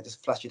apparent, kind of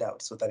just flush it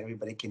out so that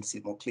everybody can see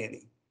it more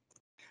clearly.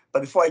 But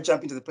before I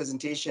jump into the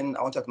presentation,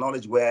 I want to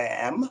acknowledge where I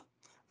am.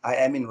 I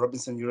am in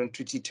Robinson-Huron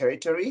Treaty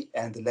Territory,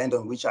 and the land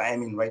on which I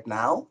am in right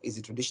now is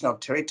the traditional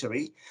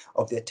territory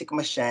of the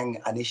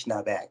Tikmashang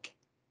Anishinaabe.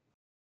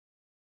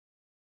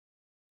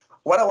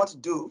 What I want to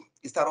do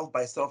is start off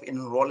by sort of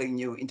enrolling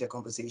you into a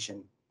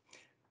conversation.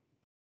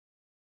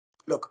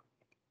 Look,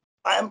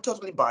 I am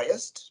totally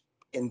biased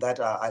in that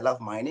I love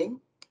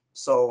mining,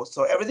 So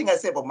everything I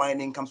say about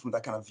mining comes from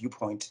that kind of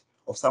viewpoint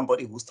of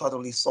somebody who's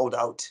totally sold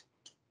out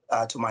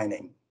to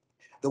mining.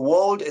 The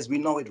world as we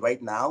know it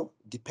right now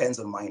depends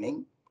on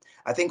mining.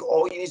 I think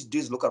all you need to do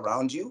is look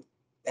around you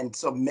and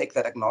sort of make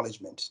that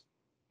acknowledgement.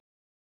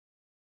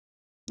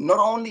 Not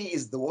only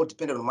is the world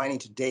dependent on mining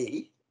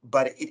today,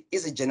 but it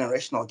is a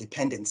generational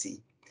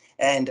dependency.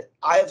 And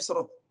I've sort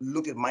of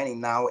looked at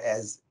mining now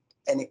as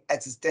an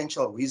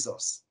existential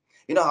resource.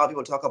 You know how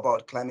people talk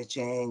about climate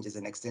change as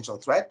an existential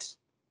threat?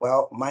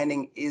 Well,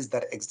 mining is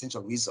that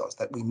existential resource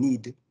that we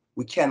need.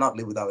 We cannot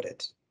live without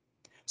it.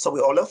 So we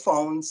all have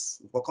phones,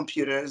 we've got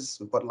computers,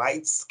 we've got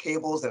lights,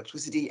 cables,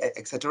 electricity,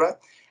 etc.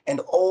 And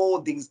all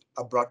these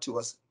are brought to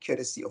us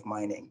courtesy of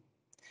mining.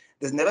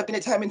 There's never been a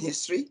time in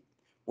history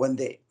when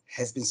there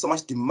has been so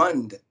much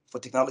demand for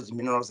technology,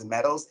 minerals, and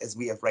metals as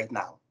we have right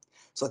now.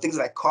 So things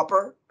like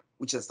copper,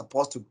 which is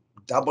supposed to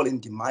double in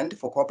demand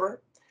for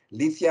copper,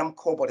 lithium,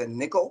 cobalt, and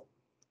nickel.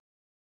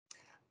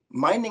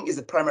 Mining is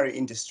a primary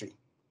industry.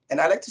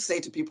 And I like to say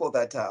to people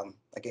that,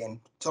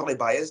 again, totally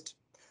biased,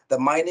 that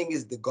mining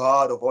is the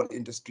god of all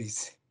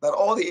industries, that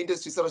all the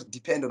industries sort of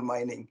depend on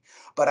mining.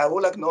 But I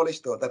will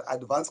acknowledge, though, that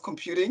advanced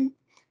computing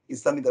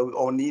is something that we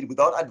all need.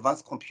 Without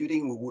advanced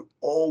computing, we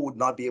would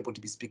not be able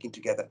to be speaking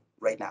together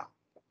right now.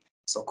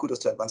 So kudos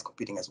to advanced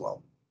computing as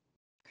well.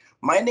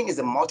 Mining is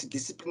a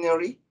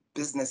multidisciplinary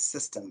business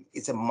system.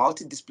 It's a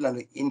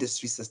multidisciplinary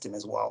industry system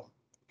as well.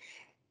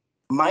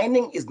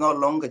 Mining is no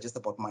longer just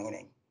about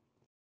mining.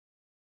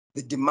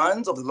 The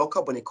demands of the low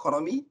carbon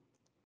economy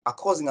are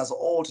causing us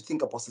all to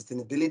think about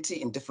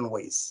sustainability in different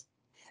ways.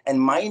 And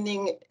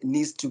mining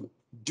needs to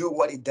do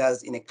what it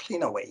does in a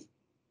cleaner way.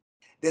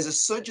 There's a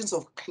surgence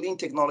of clean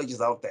technologies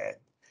out there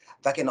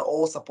that can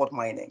all support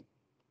mining.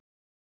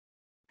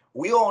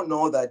 We all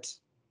know that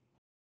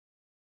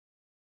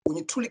when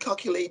you truly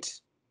calculate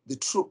the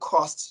true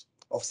cost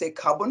of, say,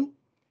 carbon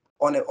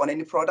on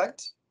any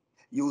product,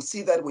 you'll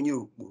see that when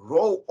you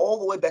roll all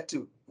the way back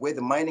to where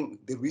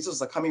the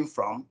resources are coming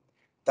from,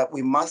 that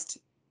we must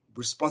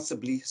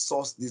responsibly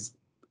source these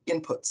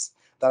inputs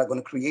that are going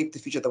to create the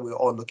future that we're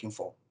all looking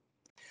for.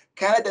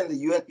 Canada and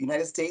the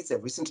United States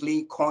have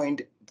recently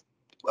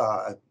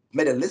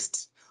made a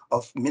list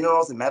of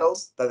minerals and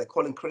metals that they're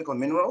calling critical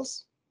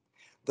minerals.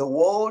 The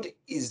world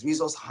is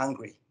resource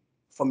hungry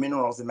for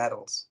minerals and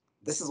metals.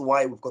 This is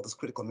why we've got those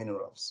critical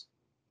minerals.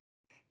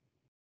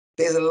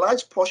 There's a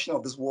large portion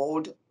of this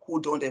world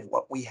who don't have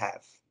what we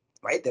have,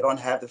 right? They don't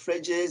have the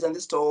fridges and the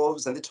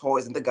stoves and the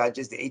toys and the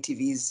gadgets, the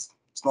ATVs,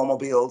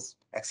 snowmobiles,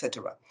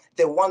 etc.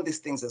 They want these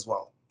things as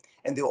well.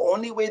 And the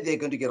only way they're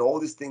going to get all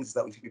these things is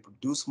that if we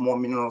produce more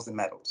minerals and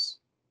metals.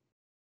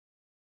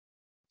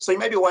 So you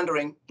may be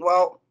wondering,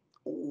 well,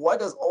 what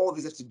does all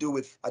this have to do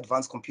with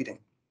advanced computing?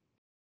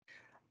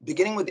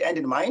 Beginning with the end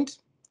in mind,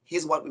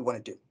 here's what we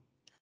want to do.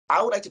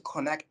 I would like to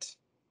connect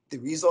the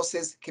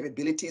resources,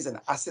 capabilities, and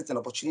assets and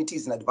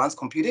opportunities in advanced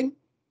computing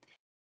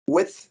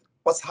with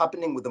what's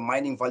happening with the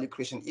mining value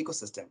creation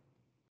ecosystem.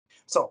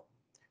 So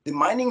the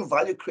mining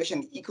value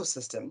creation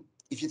ecosystem,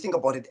 if you think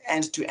about it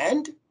end to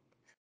end,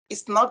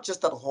 it's not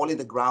just that hole in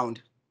the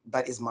ground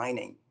that is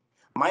mining.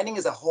 Mining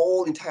is a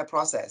whole entire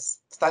process,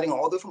 starting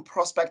all the way from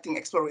prospecting,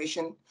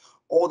 exploration,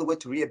 all the way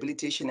to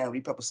rehabilitation and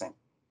repurposing.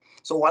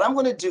 So what I'm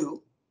going to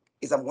do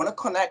is I'm going to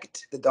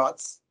connect the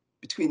dots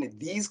between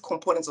these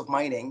components of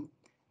mining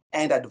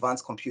and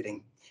advanced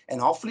computing.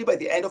 And hopefully by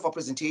the end of our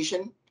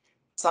presentation,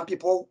 some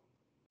people,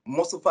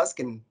 most of us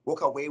can walk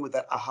away with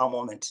that aha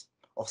moment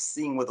of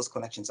seeing where those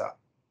connections are.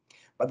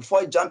 But before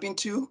I jump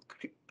into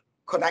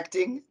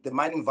connecting the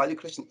mining value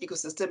creation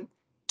ecosystem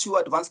to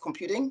advanced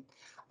computing,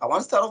 I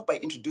want to start off by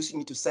introducing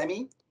you to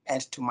CEMI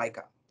and to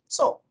Micah.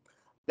 So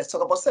let's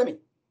talk about CEMI.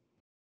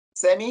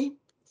 CEMI,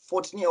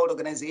 14-year-old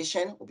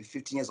organization, will be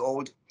 15 years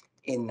old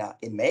in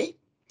May.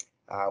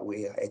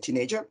 We're a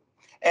teenager.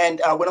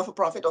 And we're a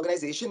not-for-profit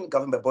organization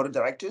governed by board of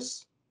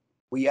directors.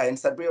 We are in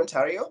Sudbury,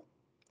 Ontario.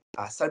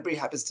 Sudbury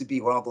happens to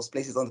be one of those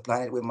places on the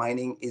planet where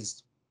mining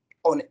is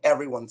on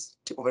everyone's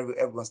tip of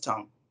everyone's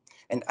tongue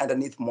and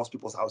underneath most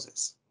people's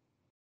houses.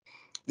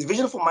 The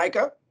vision for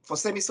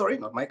CEMI, sorry,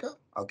 not Micah,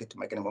 I'll get to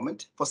Micah in a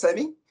moment. For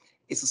CEMI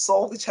is to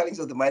solve the challenge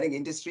of the mining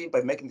industry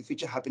by making the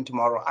future happen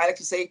tomorrow. I like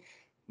to say,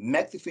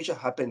 make the future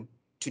happen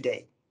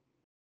today.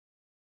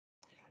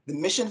 The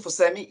mission for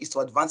CEMI is to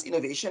advance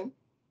innovation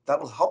that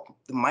will help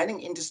the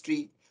mining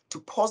industry to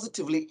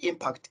positively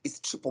impact its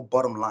triple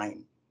bottom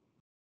line.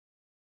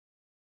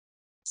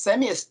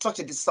 CEMI has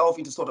structured itself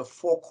into sort of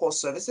 4 core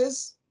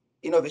services: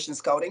 innovation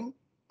scouting,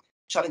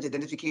 challenge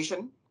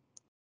identification,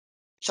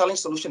 challenge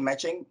solution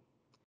matching,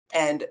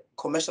 and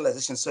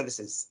commercialization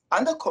services.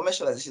 Under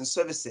commercialization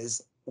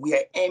services, we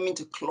are aiming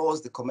to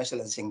close the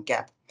commercialization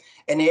gap,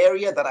 an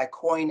area that I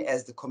coin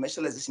as the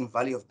commercialization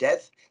valley of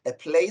death, a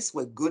place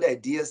where good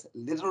ideas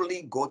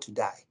literally go to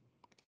die.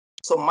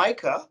 So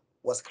Micah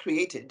was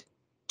created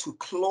to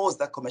close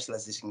that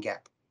commercialization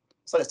gap.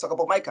 So let's talk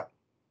about Micah.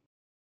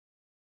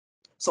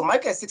 So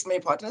Micah has 6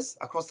 main partners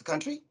across the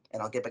country,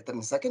 and I'll get back to that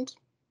in a second.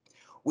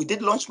 We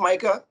did launch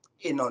Micah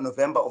in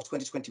November of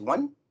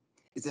 2021.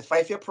 It's a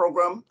 5-year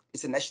program.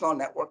 It's a national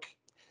network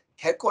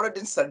headquartered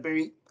in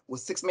Sudbury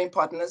with 6 main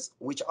partners,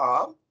 which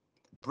are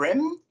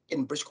BRIM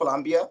in British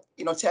Columbia,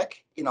 Innotech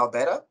in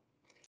Alberta,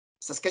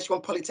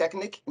 Saskatchewan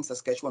Polytechnic in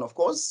Saskatchewan, of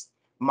course,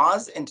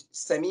 Mars and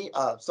CEMI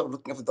sort of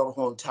looking after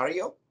Toronto,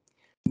 Ontario,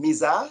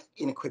 MISA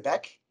in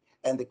Quebec,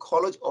 and the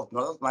College of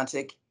North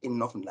Atlantic in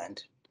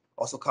Newfoundland,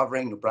 also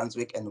covering New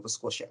Brunswick and Nova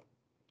Scotia.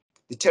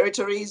 The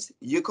territories,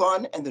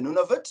 Yukon and the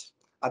Nunavut,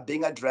 are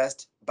being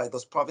addressed by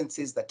those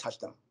provinces that touch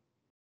them.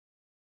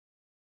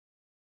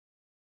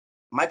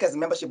 MICA is a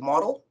membership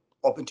model,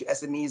 open to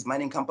SMEs,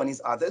 mining companies,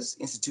 others,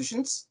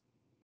 institutions.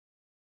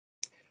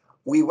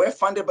 We were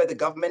funded by the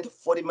government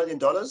 $40 million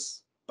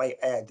by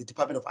the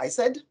Department of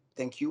ISED.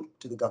 Thank you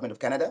to the Government of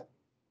Canada.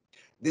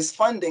 This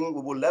funding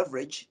we will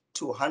leverage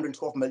to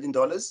 $112 million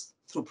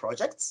through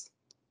projects.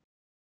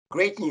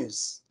 Great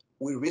news.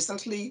 We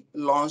recently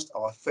launched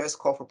our first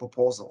call for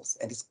proposals,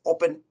 and it's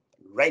open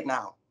right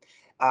now.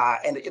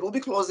 And it will be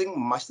closing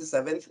March the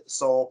 7th.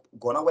 So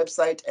go on our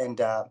website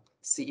and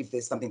see if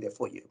there's something there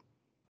for you.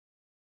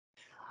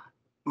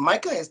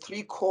 MICA has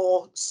 3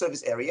 core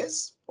service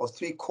areas or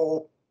 3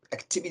 core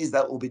activities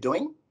that we'll be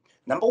doing.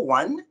 Number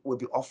 1, we'll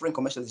be offering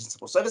commercialization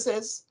support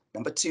services.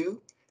 Number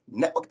 2,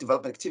 network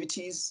development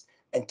activities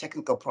and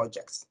technical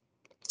projects.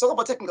 Let's talk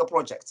about technical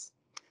projects.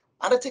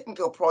 Under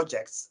technical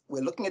projects,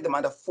 we're looking at them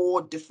under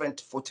 4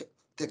 different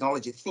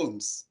technology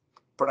themes.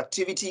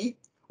 Productivity,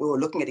 we were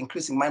looking at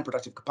increasing mine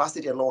productive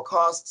capacity at lower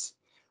costs.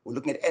 We're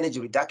looking at energy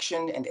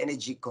reduction and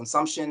energy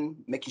consumption,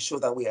 making sure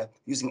that we are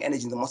using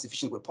energy in the most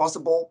efficient way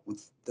possible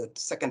with the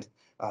second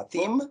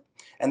theme.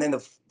 And then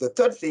the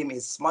third theme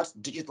is smart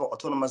digital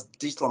autonomous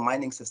digital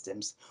mining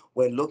systems.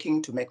 We're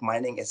looking to make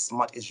mining as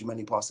smart as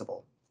humanly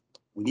possible.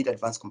 We need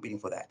advanced computing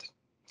for that.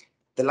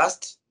 The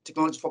last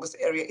technology focused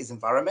area is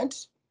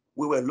environment.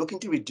 We were looking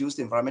to reduce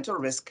the environmental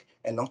risk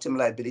and long-term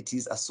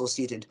liabilities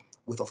associated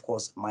with, of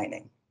course,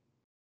 mining.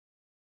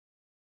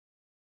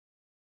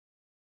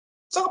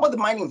 Let's talk about the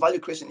mining value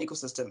creation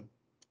ecosystem.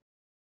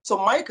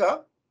 So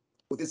MICA,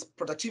 with its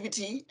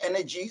productivity,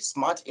 energy,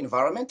 smart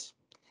environment,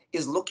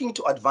 is looking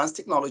to advance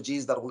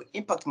technologies that will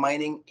impact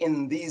mining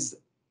in these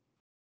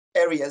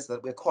areas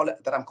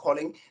that I'm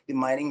calling the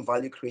mining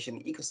value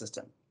creation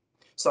ecosystem.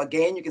 So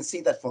again, you can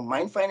see that from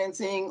mine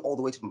financing all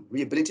the way to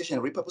rehabilitation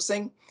and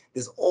repurposing,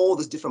 there's all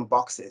these different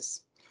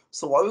boxes.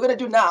 So what we're going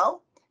to do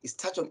now is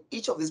touch on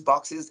each of these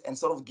boxes and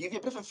sort of give you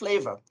a bit of a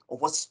flavor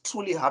of what's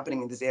truly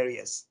happening in these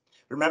areas.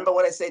 Remember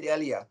what I said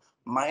earlier,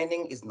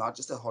 mining is not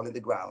just a hole in the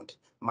ground.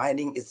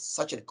 Mining is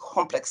such a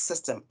complex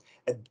system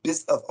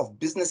of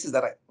businesses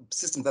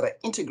systems that are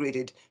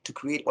integrated to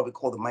create what we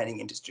call the mining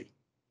industry.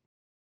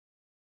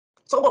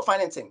 Let's talk about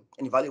financing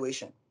and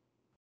evaluation.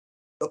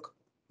 Look,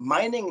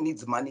 mining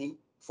needs money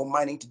for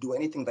mining to do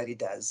anything that it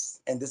does.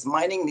 And this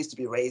money needs to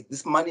be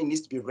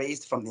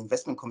raised from the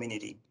investment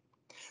community.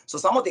 So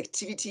some of the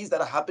activities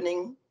that are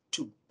happening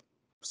to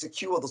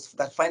secure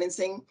that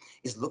financing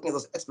is looking at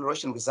those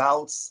exploration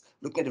results,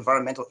 looking at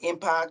environmental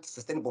impact,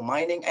 sustainable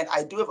mining. And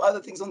I do have other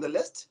things on the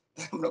list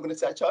that I'm not going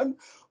to touch on,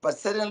 but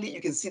certainly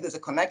you can see there's a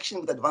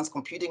connection with advanced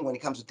computing when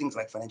it comes to things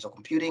like financial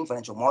computing,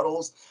 financial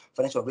models,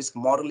 financial risk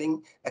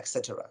modeling,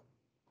 etc.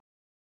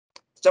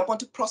 Jump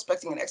onto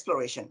prospecting and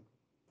exploration.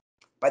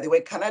 By the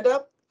way,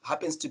 Canada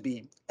happens to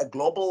be a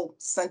global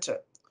center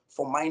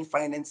for mine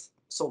finance.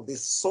 So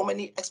there's so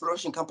many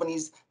exploration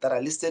companies that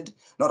are listed,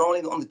 not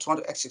only on the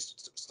Toronto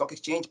Stock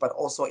Exchange, but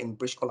also in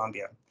British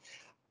Columbia.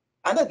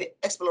 Under the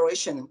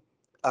exploration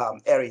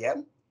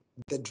area,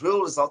 the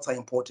drill results are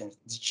important.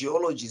 The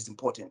geology is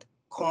important.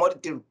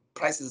 Commodity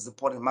prices is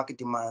important, market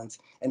demands,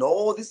 and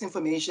all this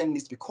information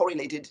needs to be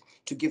correlated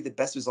to give the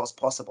best results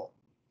possible.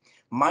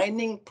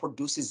 Mining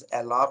produces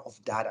a lot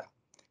of data.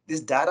 This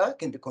data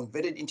can be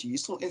converted into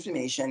useful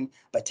information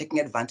by taking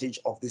advantage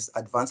of these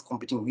advanced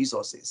computing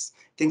resources.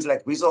 Things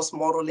like resource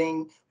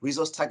modeling,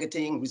 resource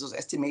targeting, resource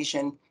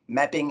estimation,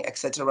 mapping,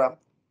 etc.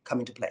 come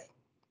into play.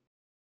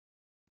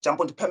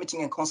 Jump onto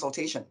permitting and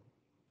consultation.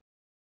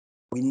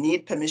 We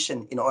need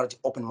permission in order to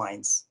open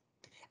mines.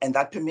 And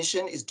that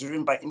permission is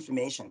driven by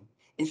information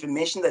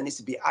that needs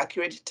to be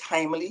accurate,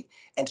 timely,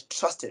 and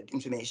trusted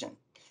information.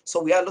 So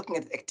we are looking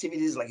at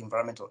activities like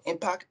environmental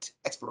impact,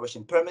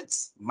 exploration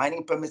permits,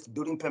 mining permits,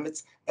 building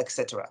permits,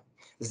 etc.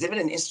 There's even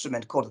an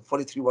instrument called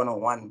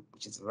 43101,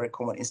 which is a very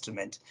common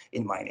instrument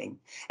in mining.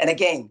 And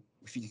again,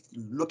 if you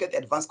look at the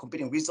advanced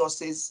computing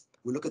resources,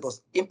 we look at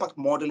those impact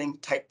modeling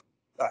type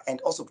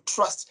and also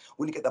trust.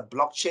 We look at the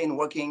blockchain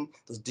working,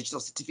 those digital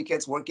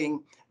certificates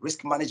working,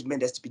 risk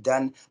management has to be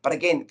done. But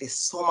again, there's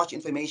so much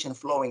information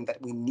flowing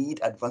that we need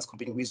advanced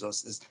computing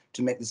resources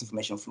to make this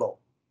information flow.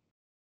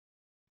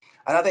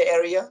 Another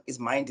area is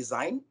mine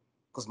design,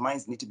 because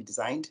mines need to be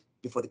designed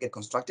before they get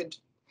constructed.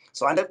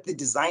 So under the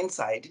design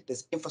side,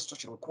 there's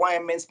infrastructure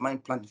requirements, mine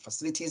plant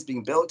facilities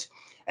being built.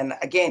 And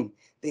again,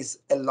 there's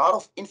a lot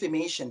of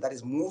information that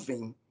is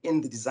moving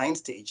in the design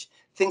stage.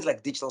 Things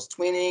like digital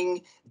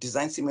twinning,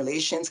 design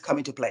simulations come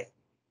into play.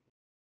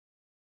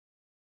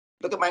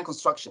 Look at mine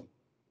construction.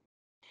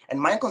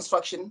 And mine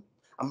construction,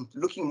 I'm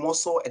looking more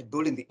so at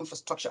building the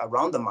infrastructure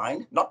around the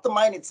mine, not the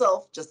mine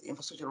itself, just the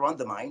infrastructure around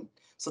the mine.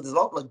 So there's a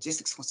lot of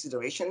logistics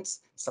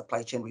considerations,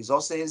 supply chain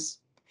resources,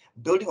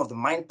 building of the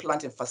mine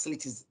plant and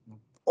facilities.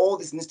 All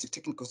this needs to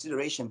take into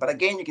consideration. But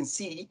again, you can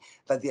see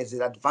that there's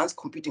an advanced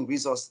computing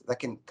resource that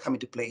can come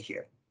into play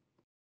here.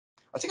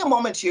 I'll take a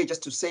moment here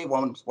just to say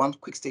one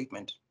quick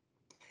statement.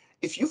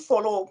 If you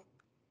follow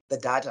the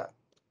data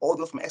all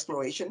the way from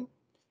exploration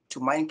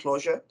to mine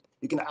closure,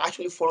 you can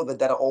actually follow the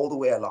data all the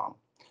way along.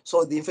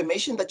 So the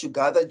information that you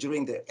gather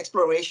during the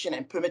exploration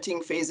and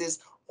permitting phases,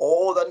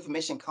 all that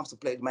information comes to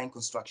play in mine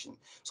construction.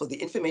 So the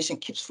information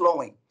keeps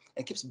flowing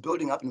and keeps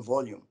building up in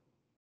volume.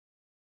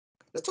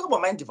 Let's talk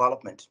about mine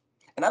development.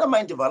 Another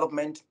mine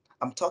development,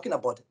 I'm talking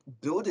about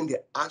building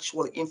the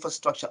actual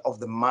infrastructure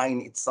of the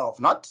mine itself,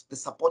 not the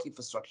support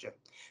infrastructure.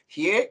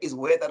 Here is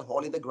where that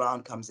hole in the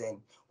ground comes in,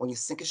 when you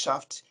sink a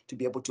shaft to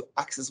be able to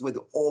access where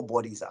the ore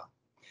bodies are.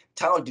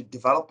 Tunnel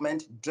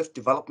development, drift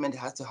development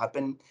has to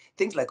happen.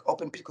 Things like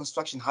open pit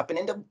construction happen,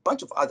 and a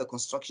bunch of other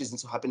constructions need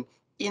to happen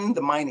in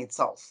the mine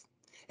itself.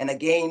 And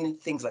again,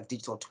 things like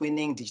digital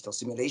twinning, digital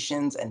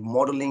simulations, and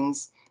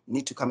modelings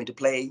need to come into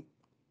play.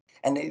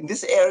 And in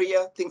this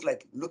area, things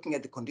like looking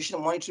at the condition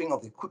monitoring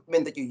of the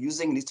equipment that you're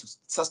using needs to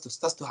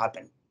starts to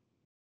happen.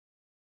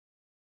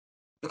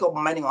 Look at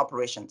mining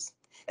operations.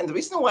 And the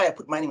reason why I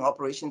put mining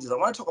operations is I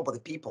want to talk about the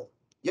people.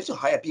 You have to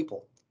hire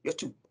people. You have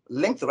to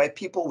link the right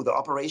people with the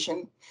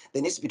operation.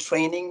 There needs to be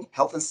training.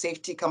 Health and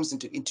safety comes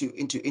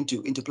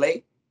into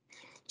play.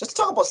 Just to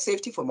talk about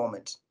safety for a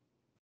moment.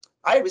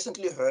 I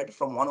recently heard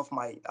from one of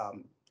my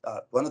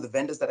one of the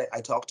vendors that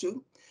I talked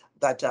to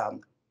that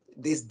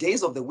there's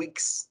days of the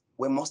weeks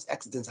where most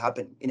accidents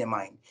happen in a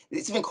mine.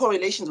 It's even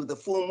correlations with the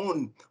full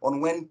moon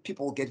on when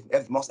people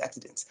have most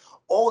accidents.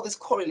 All these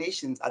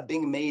correlations are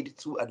being made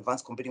through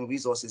advanced computing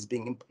resources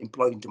being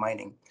employed into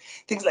mining.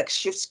 Things like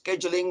shift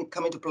scheduling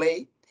come into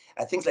play.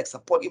 Things like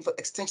support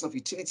extension of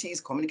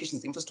utilities,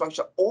 communications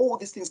infrastructure, all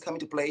these things come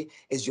into play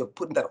as you're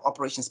putting that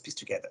operations piece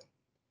together.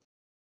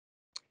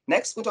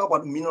 Next, we talk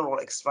about mineral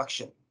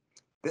extraction.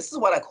 This is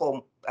what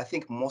I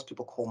think most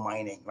people call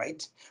mining,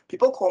 right?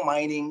 People call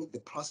mining the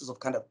process of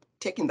kind of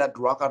taking that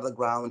rock out of the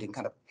ground and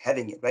kind of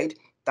having it, right?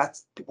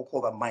 That's, people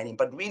call that mining,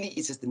 but really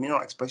it's just the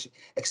mineral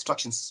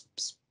extraction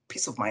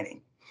piece of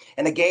mining.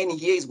 And again,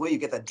 here is where you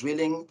get the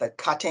drilling, the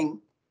cutting,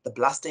 the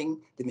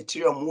blasting, the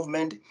material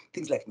movement,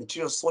 things like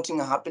material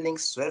sorting are happening,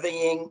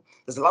 surveying.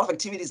 There's a lot of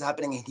activities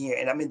happening in here.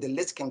 And I mean, the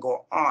list can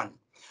go on.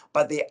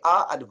 But there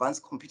are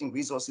advanced computing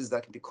resources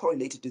that can be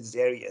correlated to these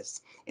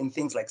areas in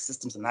things like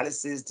systems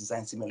analysis,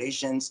 design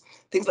simulations,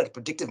 things like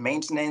predictive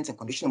maintenance and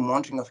condition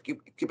monitoring of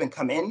equipment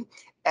come in.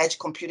 Edge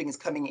computing is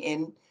coming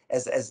in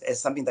as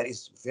something that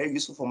is very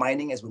useful for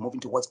mining as we're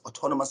moving towards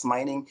autonomous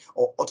mining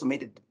or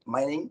automated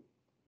mining.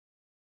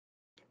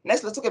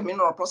 Next, let's look at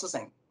mineral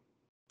processing.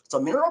 So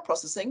mineral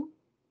processing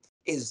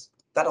is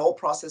that whole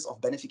process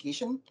of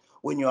beneficiation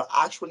when you're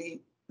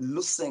actually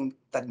loosening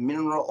that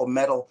mineral or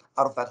metal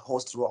out of that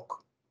host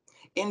rock.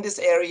 In this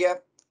area,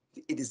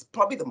 it is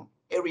probably the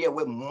area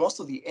where most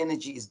of the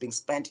energy is being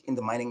spent in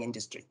the mining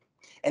industry.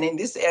 And in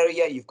this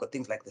area, you've got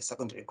things like the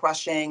secondary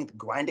crushing, the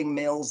grinding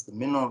mills, the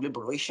mineral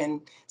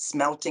liberation,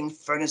 smelting,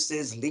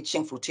 furnaces,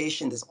 leaching,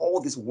 flotation. There's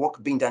all this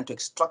work being done to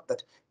extract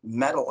that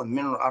metal or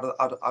mineral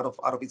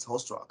out of its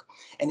host rock.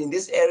 And in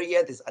this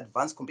area, there's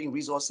advanced computing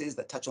resources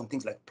that touch on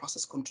things like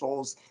process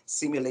controls,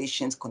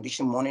 simulations,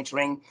 condition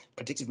monitoring,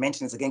 predictive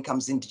maintenance again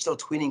comes in, digital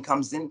twinning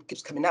comes in,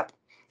 keeps coming up.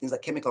 Things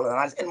like chemical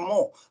analysis and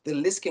more. The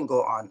list can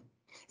go on.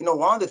 You know,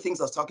 one of the things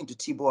I was talking to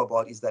Tibor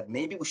about is that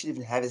maybe we should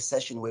even have a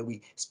session where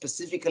we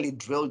specifically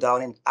drill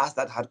down and ask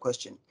that hard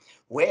question.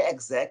 Where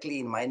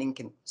exactly in mining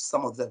can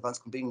some of the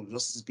advanced computing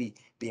resources be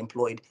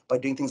employed by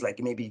doing things like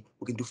maybe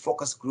we can do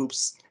focus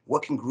groups,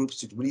 working groups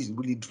to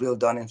really drill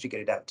down and figure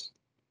it out.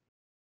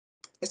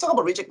 Let's talk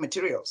about reject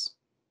materials.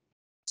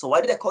 So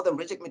why did I call them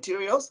reject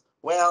materials?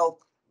 Well,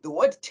 the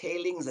word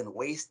tailings and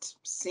waste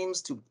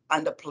seems to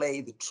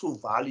underplay the true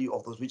value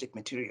of those reject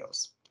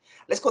materials.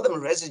 Let's call them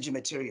residue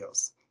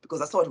materials because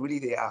that's what really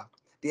they are.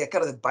 They are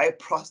kind of the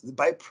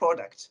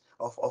byproduct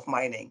of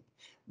mining.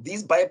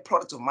 These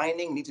byproducts of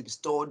mining need to be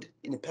stored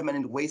in a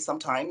permanent way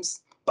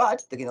sometimes,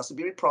 but they can also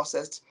be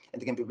reprocessed and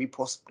they can be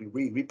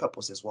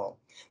repurposed as well.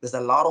 There's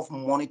a lot of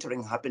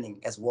monitoring happening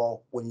as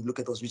well when you look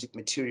at those reject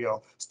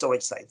material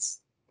storage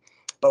sites.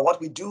 But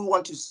what we do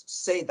want to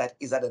say that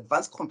is that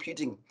advanced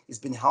computing has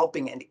been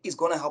helping and is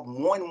going to help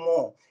more and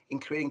more in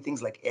creating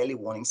things like early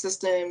warning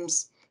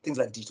systems, things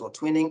like digital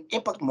twinning,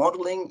 impact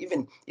modeling,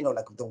 even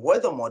like the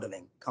weather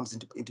modeling comes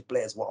into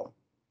play as well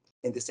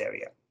in this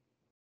area.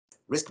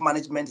 Risk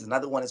management is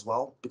another one as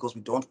well, because we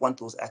don't want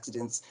those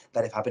accidents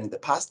that have happened in the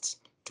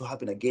past to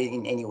happen again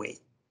in any way.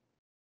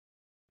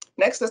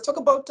 Next, let's talk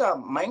about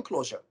mine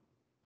closure.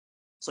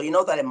 So you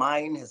know that a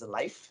mine has a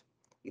life.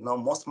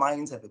 Most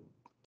mines have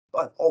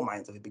but all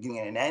mines have a beginning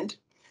and an end.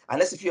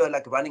 Unless if you're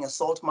like running a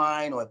salt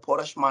mine or a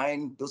potash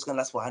mine, those can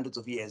last for hundreds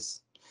of years.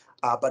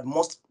 But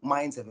most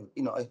mines have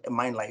a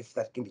mine life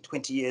that can be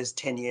 20 years,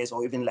 10 years,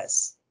 or even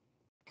less.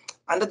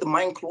 Under the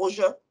mine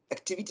closure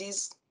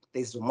activities,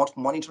 there's remote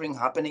monitoring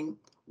happening,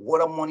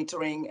 water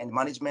monitoring and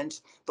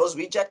management. Those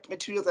reject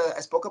materials that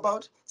I spoke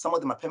about, some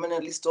of them are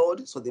permanently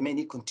stored, so they may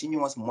need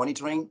continuous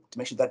monitoring to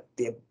make sure that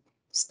they're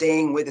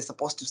staying where they're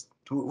supposed to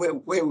where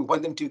we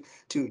want them to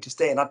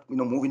stay and not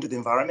move into the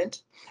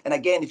environment. And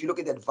again, if you look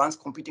at the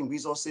advanced computing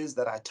resources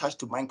that are attached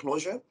to mine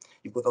closure,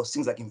 you've got those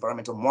things like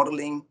environmental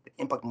modeling,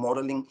 impact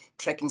modeling,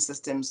 tracking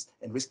systems,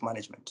 and risk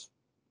management.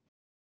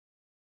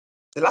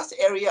 The last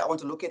area I want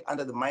to look at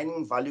under the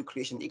mining value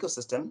creation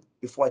ecosystem,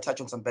 before I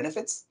touch on some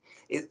benefits,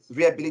 is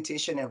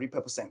rehabilitation and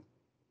repurposing.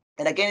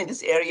 And again, in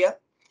this area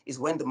is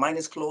when the mine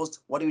is closed,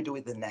 what do we do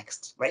with the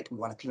next, right? We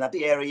want to clean up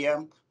the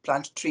area,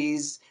 plant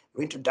trees,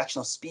 reintroduction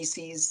of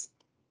species,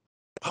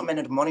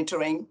 permanent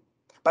monitoring.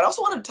 But I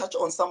also want to touch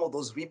on some of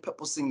those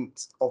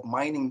repurposing of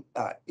mining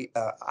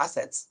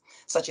assets,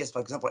 such as, for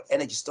example,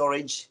 energy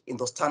storage in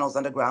those tunnels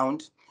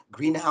underground,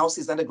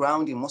 greenhouses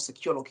underground in more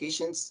secure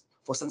locations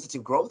for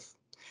sensitive growth,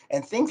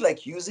 and things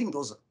like using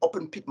those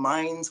open pit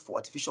mines for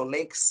artificial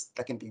lakes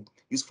that can be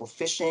used for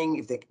fishing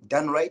if they're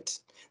done right.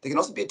 They can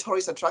also be a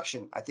tourist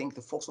attraction. I think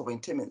the folks over in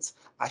Timmins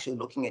are actually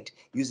looking at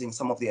using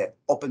some of their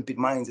open pit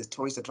mines as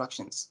tourist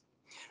attractions.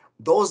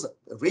 Those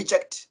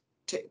reject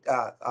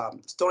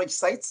storage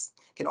sites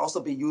can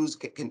also be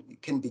used,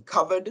 can be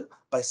covered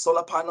by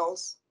solar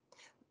panels.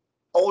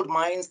 Old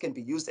mines can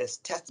be used as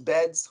test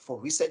beds for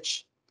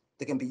research.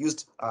 They can be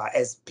used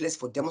as place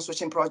for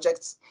demonstration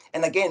projects.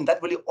 And again,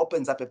 that really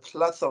opens up a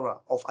plethora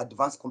of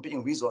advanced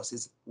computing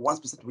resources once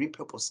we start to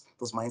repurpose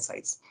those mine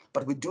sites.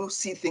 But we do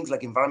see things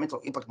like environmental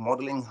impact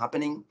modeling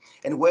happening,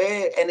 and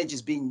where energy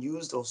is being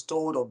used or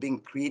stored or being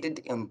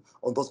created on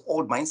those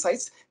old mine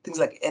sites, things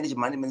like energy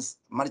management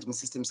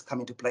systems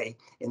come into play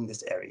in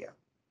this area.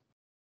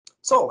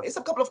 So it's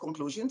a couple of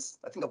conclusions.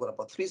 I think I've got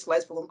about 3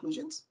 slides for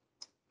conclusions.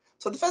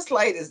 So the first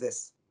slide is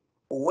this: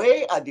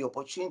 where are the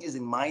opportunities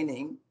in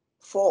mining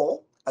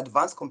for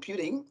advanced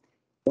computing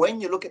when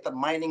you look at the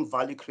mining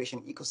value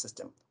creation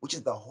ecosystem, which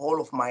is the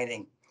whole of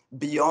mining,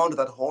 beyond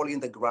that hole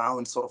in the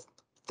ground sort of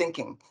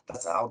thinking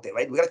that's out there,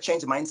 right? We got to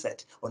change the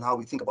mindset on how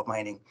we think about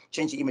mining,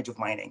 change the image of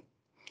mining.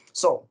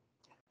 So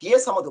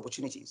here's some of the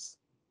opportunities.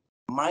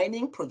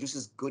 Mining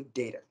produces good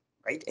data,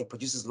 right? It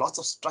produces lots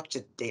of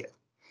structured data.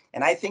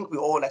 And I think we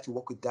all like to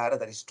work with data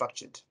that is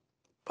structured,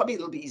 probably a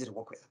little bit easier to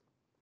work with.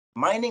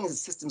 Mining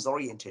is systems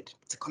oriented.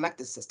 It's a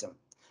connected system.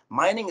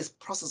 Mining is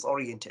process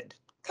oriented.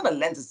 Kind of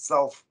lends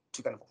itself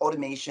to kind of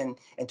automation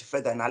and to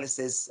further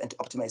analysis and to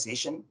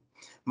optimization.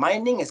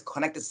 Mining is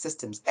connected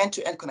systems,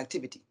 end-to-end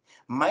connectivity.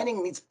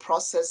 Mining needs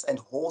process and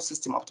whole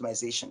system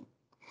optimization.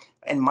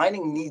 And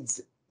mining needs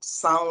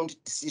sound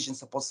decision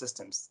support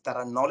systems that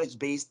are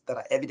knowledge-based, that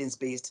are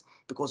evidence-based,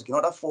 because you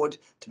cannot afford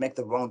to make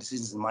the wrong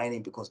decisions in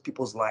mining because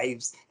people's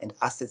lives and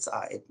assets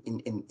are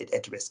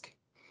at risk.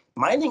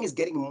 Mining is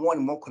getting more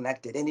and more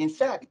connected. And in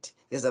fact,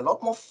 there's a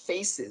lot more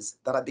faces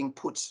that are being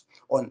put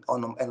on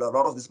a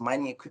lot of this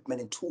mining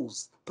equipment and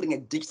tools, putting a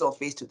digital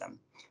face to them.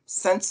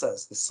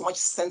 Sensors, there's so much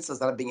sensors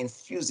that are being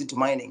infused into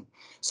mining.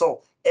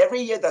 So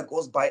every year that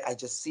goes by, I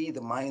just see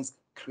the mines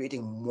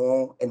creating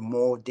more and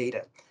more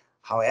data.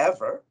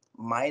 However,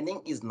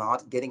 mining is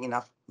not getting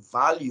enough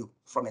value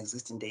from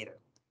existing data.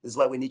 This is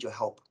why we need your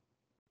help,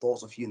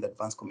 those of you in the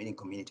advanced computing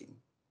community.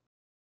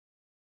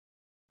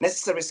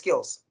 Necessary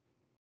skills.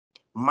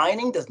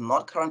 Mining does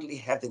not currently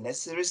have the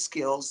necessary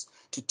skills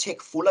to take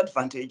full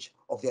advantage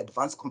of the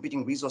advanced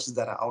computing resources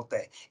that are out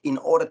there in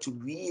order to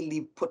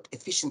really put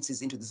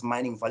efficiencies into this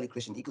mining value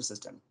creation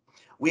ecosystem.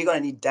 We're going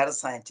to need data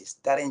scientists,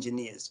 data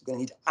engineers, we're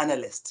going to need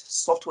analysts,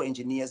 software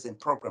engineers and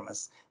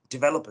programmers,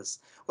 developers.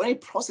 We're going to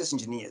need process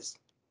engineers.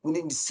 We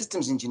need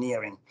systems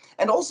engineering.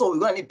 And also we're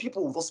going to need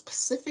people with those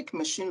specific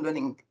machine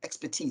learning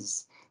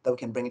expertise that we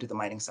can bring into the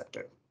mining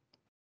sector.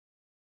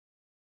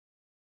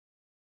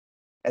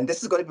 And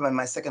this is going to be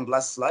my second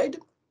last slide.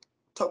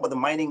 Talk about the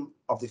mining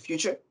of the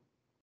future.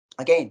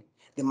 Again,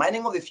 the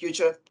mining of the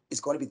future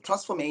is going to be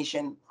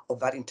transformation of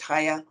that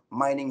entire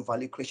mining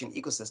value creation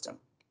ecosystem.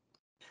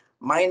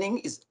 Mining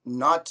is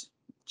not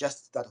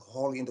just that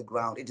hole in the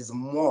ground. It is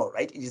more,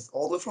 right? It is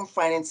all the way from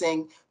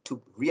financing to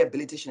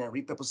rehabilitation and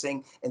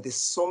repurposing. And there's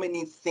so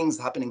many things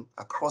happening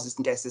across this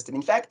entire system.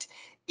 In fact,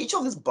 each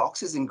of these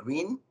boxes in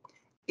green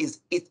is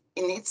in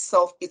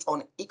itself its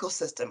own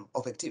ecosystem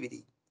of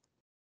activity.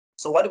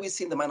 So what do we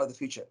see in the mine of the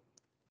future?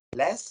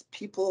 Less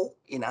people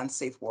in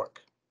unsafe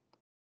work.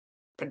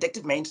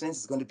 Predictive maintenance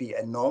is going to be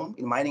a norm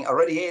in mining.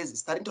 Already is, it's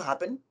starting to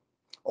happen,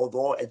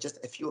 although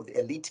just a few of the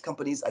elite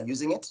companies are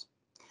using it.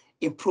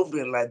 Improved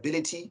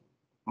reliability.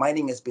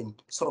 Mining has been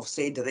sort of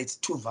said that it's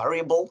too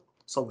variable,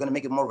 so we're going to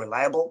make it more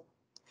reliable.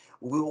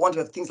 We want to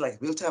have things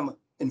like real-time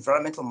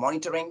environmental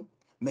monitoring,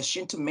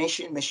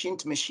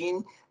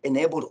 machine-to-machine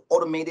enabled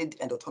automated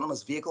and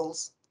autonomous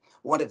vehicles.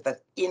 We want to have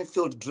that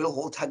in-field drill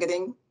hole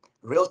targeting,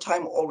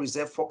 real-time ore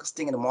reserve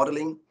forecasting and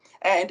modeling,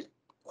 and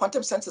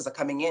quantum sensors are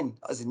coming in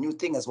as a new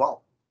thing as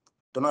well.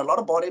 Don't know a lot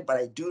about it, but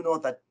I do know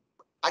that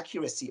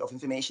accuracy of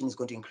information is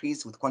going to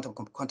increase with quantum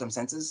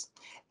sensors.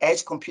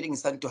 Edge computing is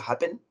starting to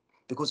happen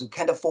because we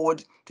can't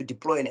afford to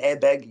deploy an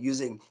airbag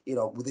using,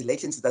 with the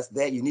latency that's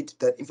there. You need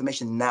that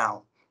information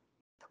now.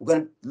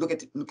 We're going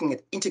to looking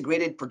at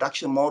integrated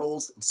production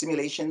models,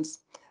 simulations,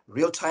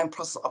 real-time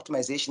process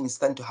optimization is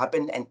starting to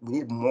happen, and we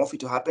need more of it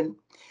to happen.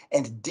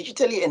 And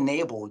digitally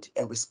enabled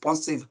and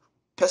responsive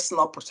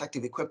personal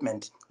protective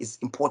equipment is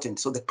important.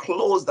 So the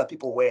clothes that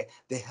people wear,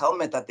 the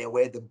helmet that they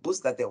wear, the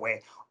boots that they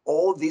wear,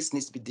 all this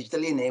needs to be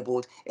digitally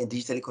enabled and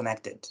digitally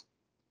connected.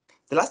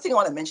 The last thing I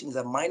want to mention is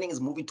that mining is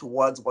moving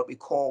towards what we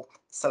call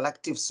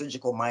selective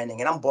surgical mining.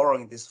 And I'm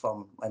borrowing this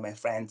from my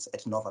friends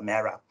at Nova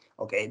Mera,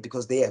 okay,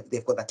 because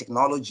they've got that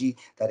technology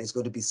that is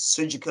going to be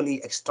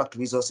surgically extract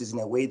resources in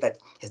a way that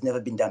has never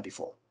been done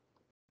before.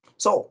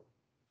 So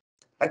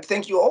I'd like to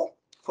thank you all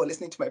for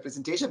listening to my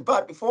presentation.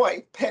 But before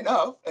I pen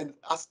off and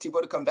ask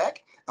Tibor to come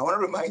back, I want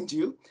to remind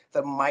you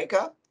that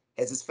MICA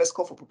has its first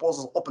call for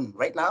proposals open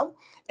right now,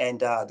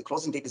 and the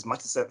closing date is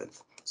March the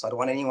 7th. So I don't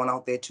want anyone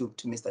out there to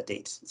miss that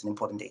date. It's an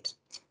important date.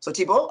 So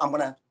Tibor, I'm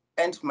going to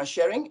end my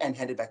sharing and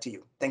hand it back to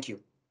you. Thank you.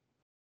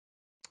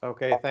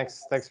 Okay,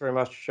 thanks very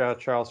much,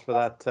 Charles, for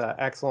that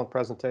excellent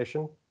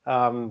presentation.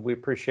 We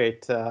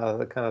appreciate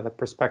the kind of the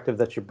perspective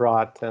that you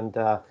brought and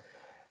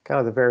kind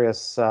of the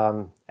various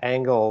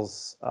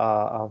angles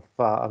of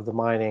the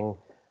mining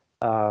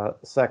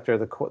sector,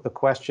 the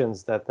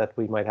questions that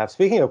we might have.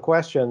 Speaking of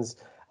questions,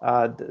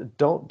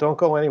 don't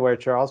go anywhere,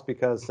 Charles,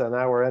 because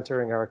now we're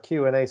entering our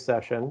Q&A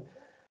session,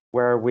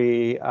 where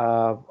we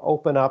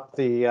open up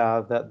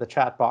the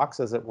chat box,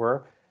 as it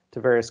were, to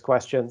various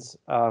questions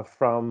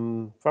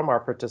from our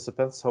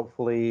participants.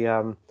 Hopefully,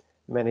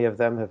 many of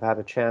them have had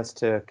a chance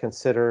to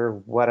consider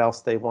what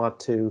else they want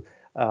to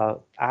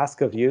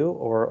ask of you,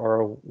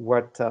 or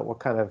what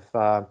kind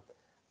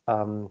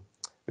of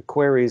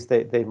queries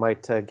they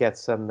might get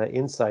some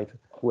insight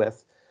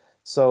with.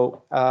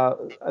 So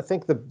I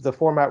think the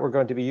format we're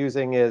going to be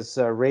using is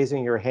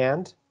raising your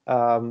hand,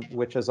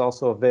 which is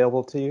also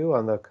available to you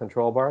on the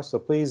control bar. So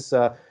please,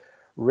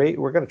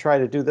 we're going to try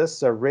to do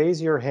this.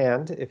 Raise your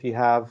hand if you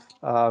have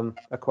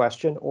a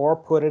question, or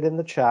put it in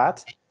the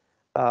chat.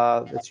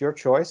 It's your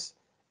choice.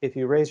 If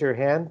you raise your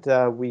hand,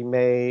 we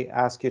may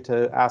ask you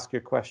to ask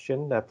your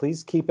question.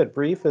 Please keep it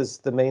brief is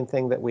the main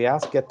thing that we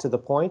ask. Get to the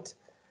point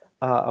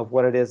of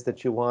what it is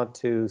that you want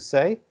to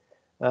say,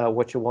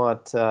 what you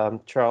want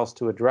Charles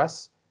to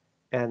address,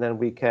 and then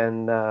we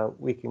can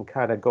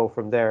kind of go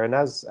from there. And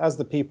as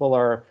the people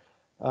are,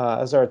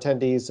 as our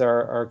attendees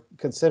are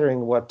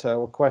considering what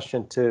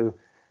question to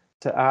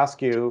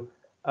ask you,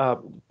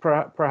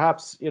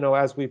 perhaps,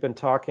 as we've been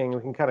talking,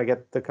 we can kind of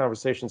get the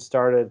conversation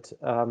started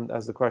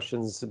as the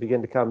questions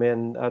begin to come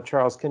in.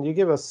 Charles, can you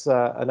give us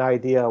an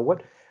idea?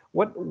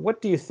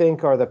 What do you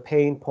think are the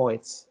pain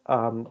points,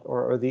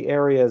 or the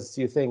areas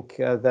you think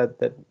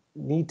that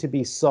need to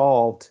be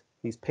solved,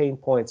 these pain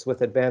points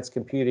with advanced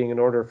computing, in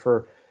order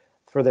for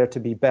there to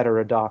be better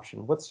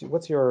adoption? What's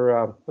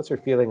your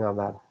feeling on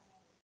that?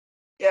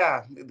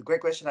 Yeah,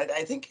 great question.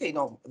 I think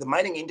the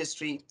mining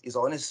industry is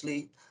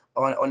honestly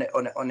on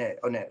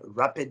a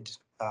rapid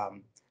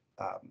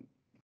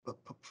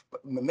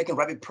making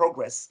rapid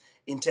progress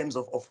in terms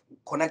of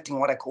connecting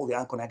what I call the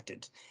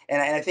unconnected.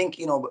 And I think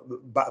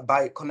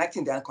by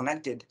connecting the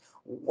unconnected,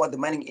 what the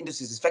mining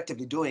industry is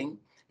effectively doing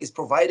is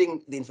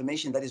providing the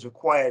information that is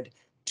required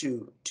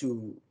to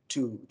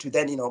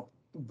then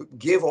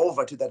give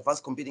over to the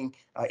advanced computing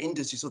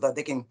industry, so that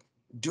they can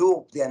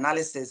do the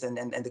analysis and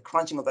the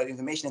crunching of that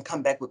information and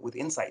come back with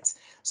insights.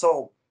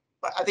 So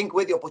I think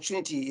where the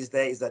opportunity is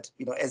there is that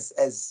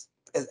as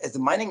the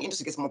mining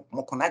industry gets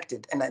more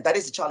connected, and that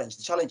is the challenge.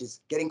 The challenge is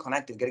getting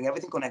connected, getting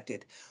everything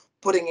connected,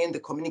 putting in the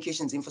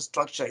communications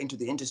infrastructure into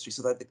the industry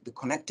so that the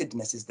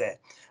connectedness is there.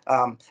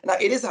 Now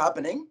it is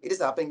happening. It's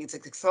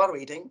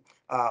accelerating.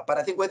 But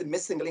I think where the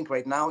missing link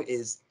right now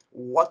is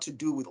what to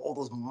do with all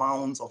those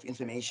mounds of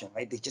information,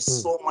 right? There's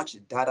just so much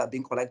data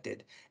being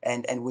collected,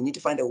 and we need to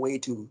find a way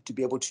to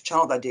be able to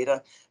channel that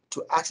data,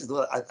 to access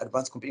those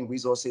advanced computing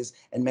resources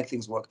and make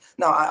things work.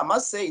 Now, I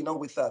must say,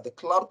 with the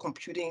cloud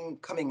computing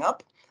coming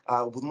up,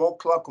 with more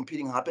cloud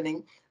computing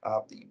happening,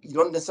 you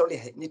don't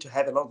necessarily need to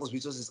have a lot of those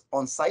resources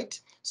on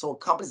site. So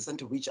companies tend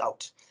to reach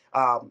out.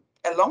 A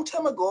long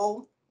time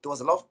ago, there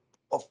was a lot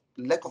of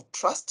lack of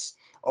trust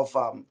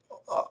from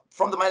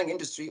the mining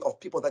industry, of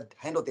people that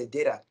handle their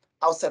data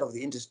outside of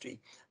the industry.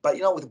 But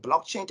with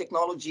blockchain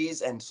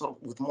technologies and sort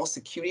of with more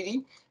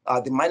security,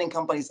 the mining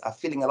companies are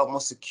feeling a lot more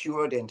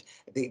secured, and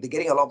they're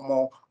getting a lot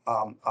more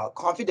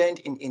confident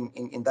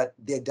in that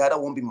their data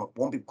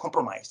won't be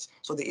compromised.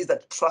 So there is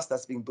that trust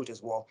that's being built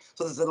as well.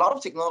 So there's a lot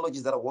of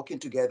technologies that are working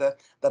together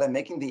that are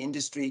making the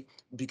industry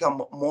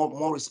become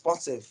more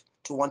responsive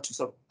to want to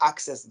sort of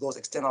access those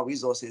external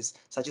resources,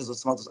 such as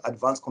some of those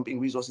advanced computing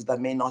resources that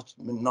may not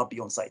be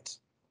on site.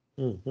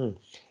 Mm-hmm.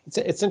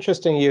 It's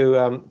interesting.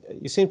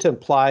 You seem to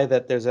imply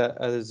that there's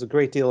a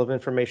great deal of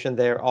information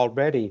there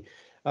already.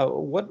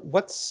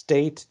 What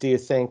state do you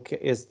think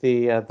is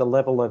the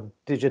level of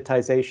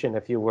digitization,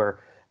 if you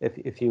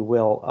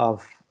will,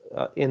 of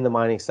in the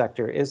mining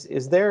sector?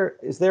 Is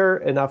there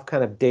enough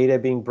kind of data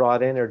being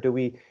brought in, or do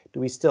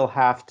we still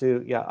have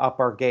to up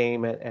our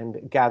game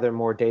and gather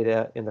more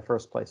data in the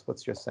first place?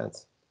 What's your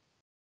sense?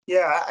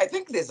 Yeah, I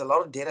think there's a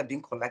lot of data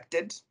being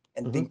collected.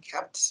 and being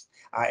kept.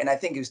 And I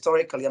think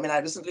historically, I mean, I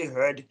recently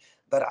heard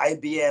that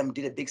IBM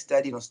did a big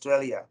study in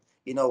Australia,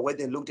 where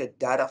they looked at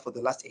data for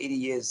the last 80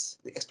 years,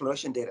 the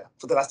exploration data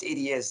for the last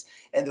 80 years,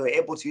 and they were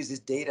able to use this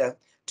data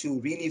to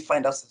really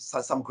find out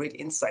some great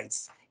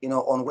insights,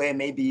 on where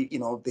maybe,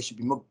 there should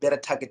be better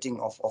targeting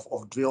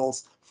of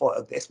drills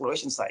for the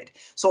exploration side.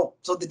 So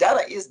the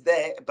data is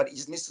there, but it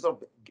just needs to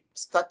sort of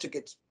start to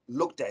get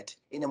looked at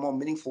in a more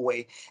meaningful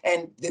way.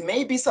 And there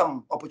may be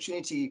some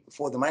opportunity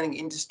for the mining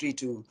industry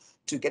to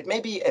get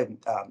maybe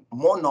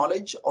more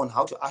knowledge on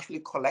how to actually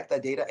collect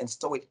that data and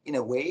store it in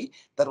a way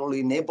that will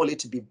enable it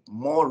to be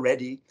more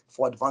ready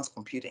for advanced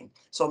computing.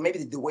 So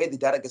maybe the way the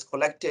data gets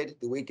collected,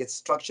 the way it gets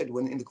structured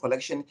when in the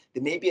collection,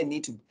 there may be a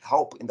need to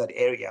help in that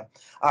area.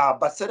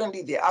 But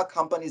certainly there are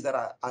companies that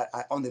are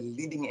on the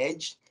leading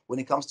edge when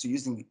it comes to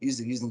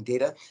using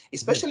data,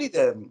 especially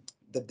the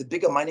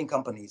bigger mining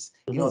companies,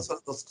 sort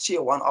of those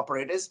tier one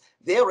operators.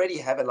 They already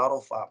have a lot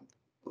of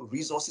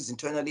resources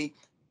internally,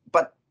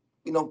 but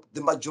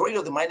the majority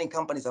of the mining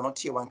companies are not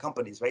tier one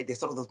companies, right? They're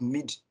sort of those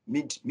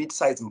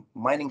mid-sized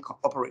mining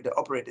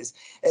operators.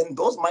 And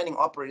those mining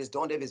operators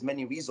don't have as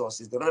many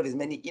resources. They don't have as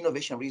many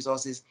innovation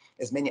resources,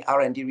 as many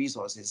R&D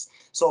resources.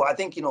 So I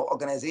think,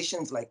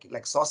 organizations like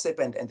SOSCIP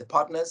and the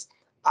partners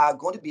are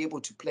going to be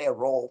able to play a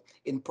role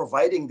in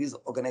providing these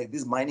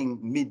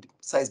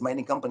mid-sized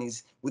mining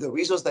companies with a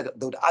resource that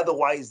they would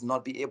otherwise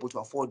not be able to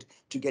afford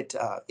to get,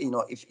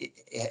 if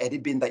had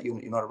it been that you're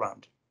not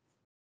around.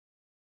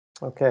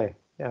 Okay.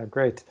 Yeah,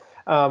 great.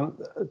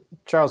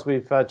 Charles,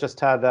 we've just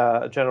had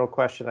a general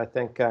question. I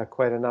think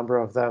quite a number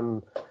of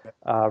them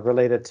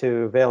related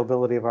to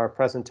availability of our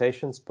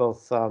presentations,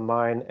 both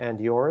mine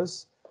and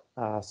yours.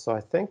 So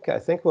I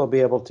think we'll be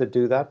able to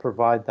do that,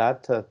 provide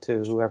that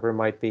to whoever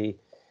might be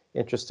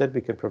interested.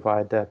 We could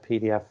provide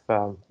PDF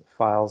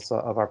files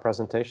of our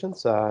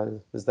presentations.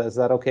 Is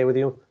that okay with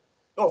you?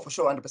 Oh, for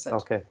sure,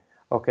 100%.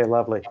 Okay,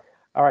 lovely.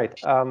 All right.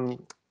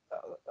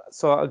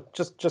 So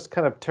just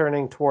kind of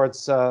turning towards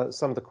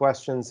some of the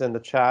questions in the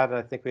chat.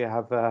 I think we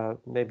have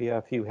maybe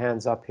a few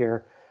hands up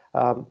here.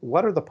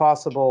 What are the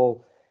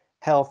possible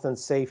health and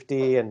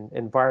safety and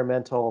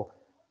environmental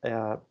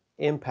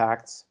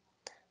impacts?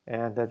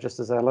 And just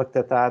as I looked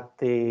at that,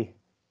 the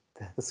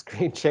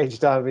screen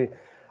changed on me.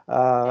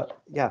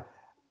 Yeah.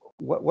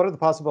 What are the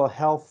possible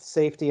health,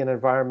 safety, and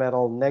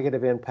environmental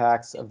negative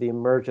impacts of the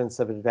emergence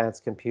of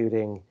advanced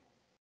computing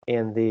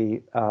in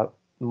the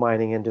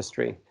mining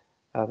industry?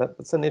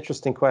 That's an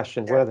interesting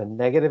question. What are the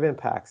negative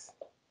impacts?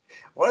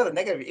 What are the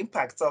negative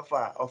impacts of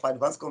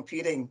advanced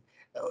computing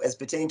as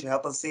pertaining to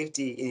health and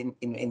safety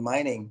in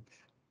mining?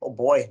 Oh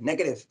boy,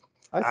 negative.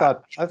 I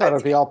thought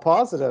it'd be all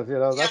positive.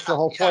 That's the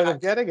whole point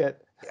of getting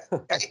it.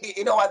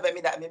 You know what? I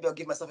mean, maybe I'll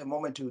give myself a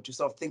moment to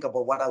sort of think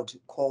about what I would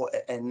call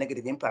a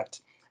negative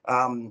impact.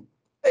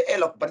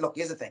 Look,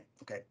 here's the thing.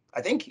 Okay,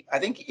 I think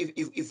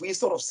if we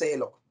sort of say,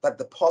 look, that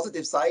the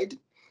positive side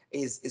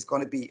is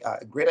going to be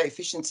greater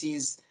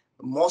efficiencies,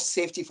 more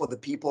safety for the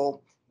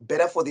people,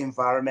 better for the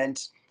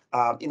environment,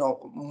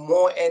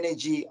 more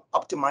energy,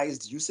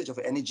 optimized usage of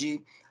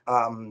energy.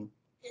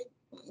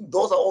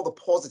 Those are all the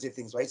positive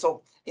things, right?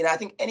 So, I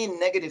think any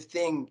negative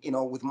thing,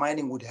 with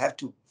mining would have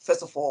to,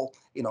 first of all,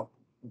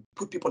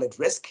 put people at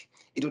risk.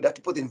 It would have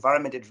to put the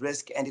environment at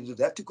risk, and it would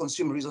have to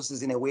consume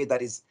resources in a way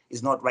that is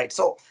not right.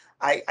 So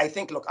I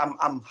think, look,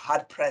 I'm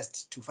hard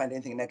pressed to find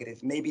anything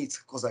negative. Maybe it's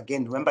because,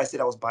 again, remember I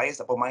said I was biased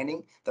about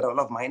mining, that I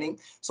love mining.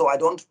 So I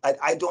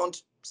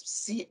don't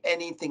see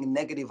anything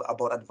negative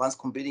about advanced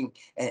computing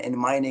and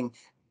mining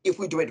if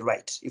we do it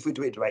right.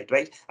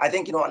 Right? I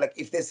think, like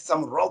if there's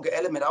some rogue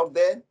element out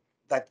there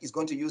that is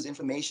going to use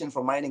information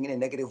for mining in a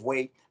negative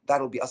way, that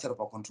will be outside of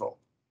our control.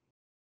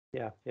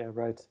 Yeah,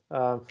 right.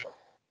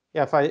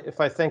 Yeah, if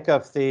I think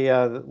of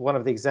the one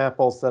of the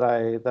examples that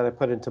I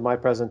put into my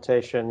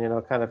presentation,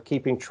 kind of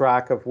keeping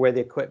track of where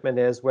the equipment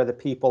is, where the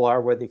people are,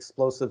 where the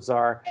explosives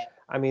are.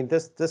 I mean,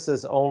 this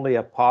is only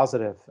a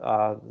positive.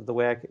 The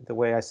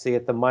way I see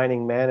it, the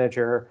mining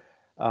manager,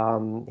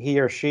 he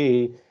or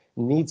she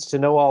needs to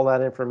know all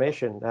that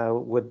information.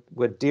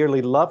 Would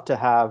dearly love to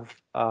have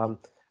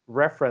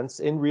reference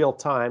in real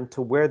time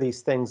to where these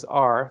things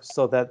are,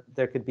 so that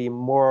there could be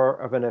more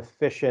of an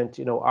efficient,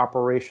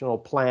 operational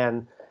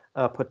plan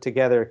put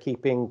together,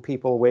 keeping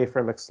people away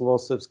from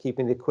explosives,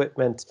 keeping the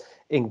equipment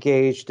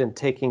engaged, and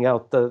taking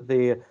out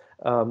the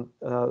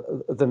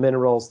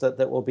minerals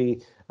that will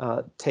be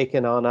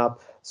taken on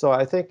up. So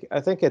I think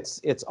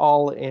it's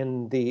all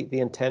in the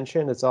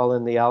intention. It's all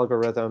in the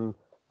algorithm.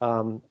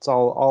 It's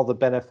all the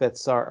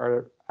benefits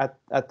are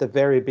at the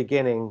very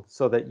beginning,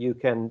 so that you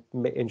can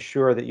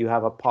ensure that you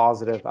have a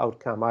positive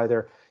outcome,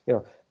 either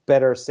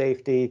better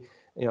safety,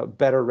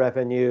 better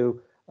revenue,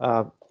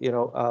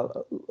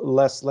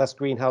 less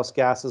greenhouse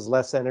gases,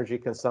 less energy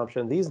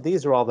consumption.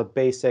 These are all the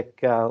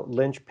basic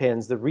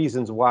linchpins, the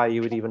reasons why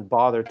you would even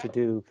bother to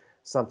do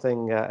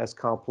something as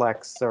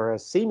complex or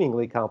as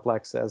seemingly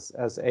complex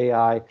as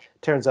AI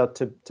turns out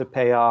to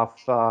pay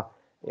off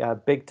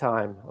big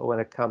time when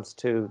it comes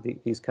to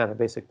these kind of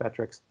basic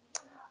metrics.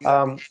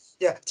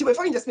 Yeah, Tibor, if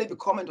I can just maybe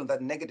comment on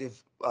that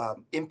negative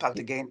impact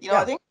again.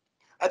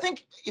 I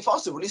think if I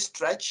was to really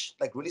stretch,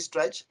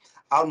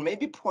 I'll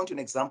maybe point to an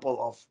example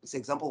of,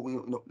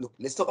 look,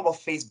 let's talk about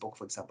Facebook,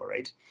 for example,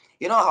 right?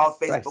 You know how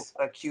Facebook was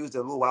accused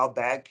a little while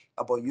back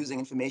about using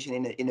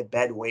information in a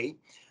bad way.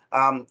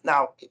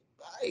 Now,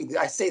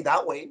 I say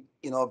that way,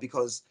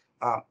 because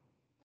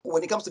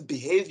when it comes to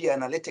behavior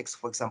analytics,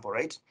 for example,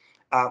 right?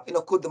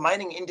 Could the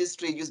mining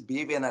industry use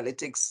behavior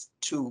analytics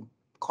to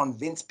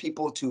convince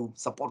people to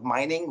support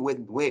mining where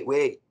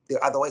they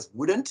otherwise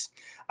wouldn't?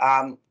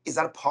 Is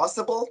that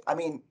possible? I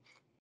mean,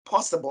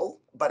 possible,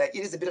 but it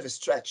is a bit of a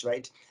stretch,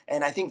 right?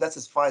 And I think that's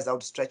as far as I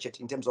would stretch it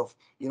in terms of,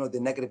 the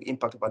negative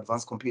impact of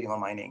advanced computing on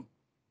mining.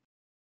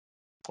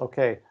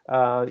 Okay,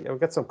 we've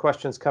got some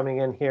questions coming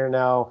in here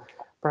now.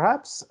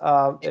 Perhaps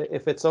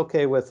if it's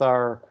okay with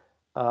our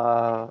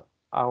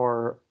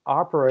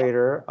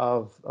operator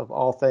of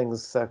all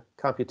things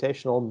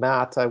computational,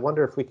 Matt, I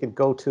wonder if we could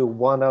go to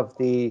one of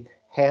the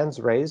hands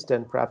raised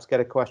and perhaps get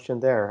a question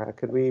there.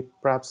 Could we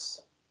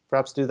perhaps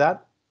do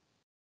that?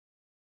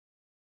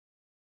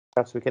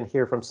 Perhaps we can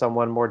hear from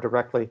someone more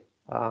directly,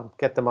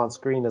 get them on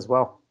screen as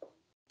well.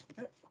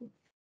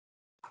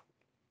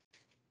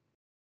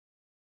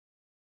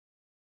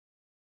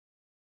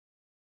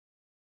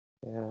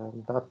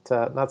 And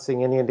not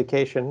seeing any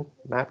indication.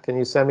 Matt, can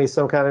you send me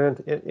some kind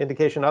of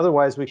indication?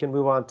 Otherwise, we can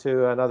move on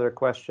to another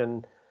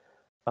question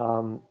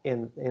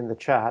in the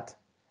chat.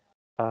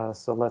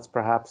 So let's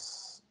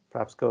perhaps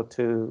go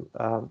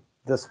to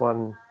this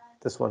one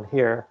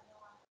here.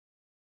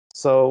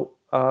 So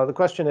the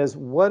question is,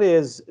 what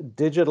is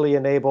digitally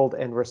enabled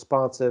and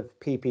responsive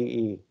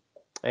PPE,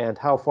 and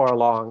how far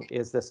along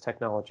is this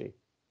technology?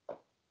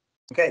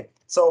 Okay,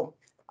 so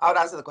I would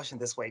answer the question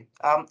this way.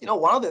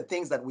 One of the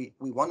things that we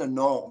want to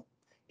know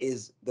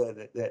is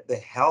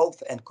the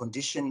health and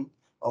condition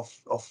of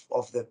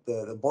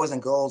the boys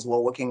and girls who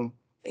are working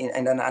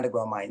in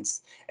underground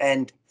mines,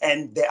 and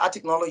there are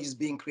technologies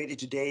being created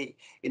today,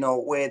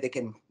 where they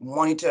can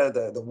monitor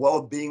the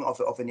well-being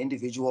of an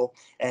individual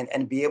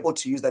and be able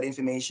to use that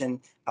information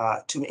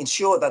to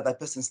ensure that that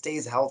person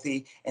stays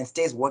healthy and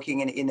stays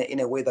working in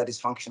a way that is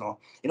functional.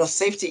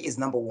 Safety is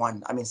number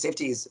one.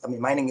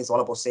 Mining is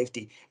all about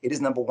safety. It is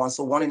number one.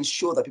 So we want to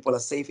ensure that people are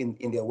safe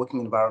in their working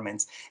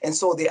environments. And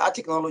so there are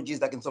technologies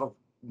that can sort of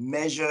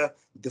measure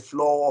the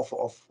flow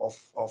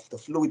of the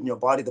fluid in your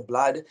body, the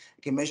blood. It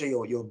can measure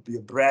your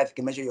breath, it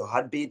can measure your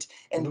heartbeat,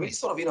 and really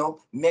sort of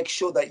make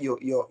sure that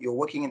you're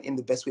working in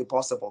the best way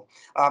possible.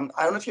 I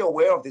don't know if you're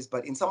aware of this,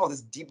 but in some of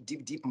these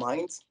deep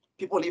mines,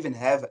 people even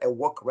have a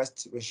work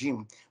rest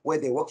regime where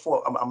they work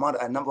for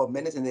a number of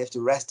minutes and they have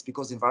to rest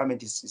because the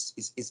environment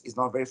is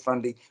not very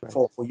friendly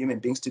for human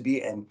beings to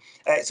be in.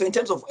 So in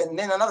terms of, and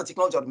then another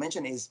technology I'd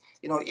mention is,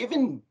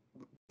 even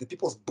the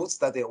people's boots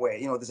that they wear.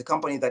 There's a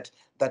company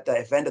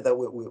a vendor that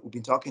we've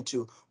been talking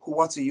to who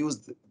wants to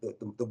use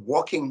the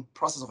walking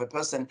process of a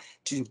person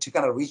to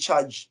kind of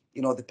recharge,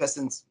 the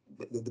person's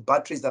the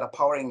batteries that are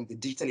powering the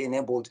digitally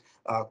enabled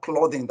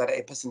clothing that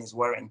a person is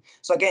wearing.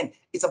 So again,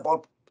 it's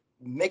about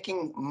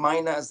making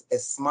miners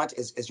as smart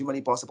as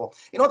humanly possible.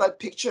 That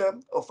picture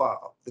of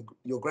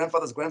your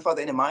grandfather's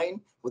grandfather in a mine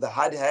with a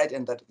hard hat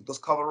and those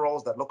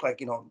coveralls that look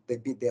like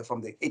they're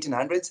from the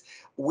 1800s.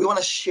 We want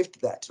to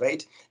shift that,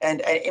 right?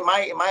 And in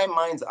my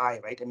mind's eye,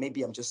 right? And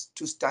maybe I'm just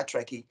too Star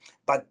Trek-y,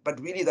 but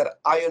really that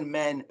Iron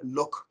Man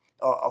look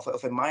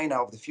of a miner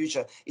of the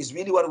future is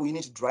really what we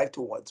need to drive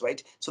towards,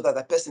 right? So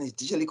that person is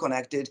digitally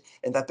connected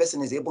and that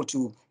person is able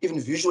to even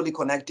visually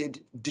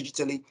connected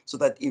digitally, so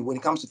that when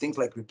it comes to things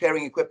like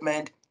repairing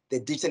equipment,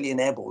 they're digitally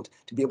enabled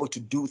to be able to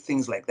do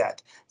things like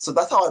that. So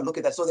that's how I look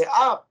at that. So there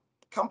are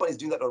companies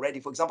doing that already.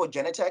 For example,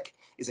 Genetech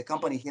is a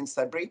company here in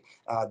Sudbury.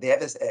 They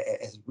have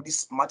a really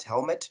smart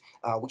helmet,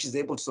 which is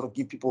able to sort of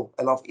give people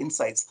a lot of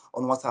insights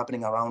on what's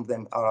happening around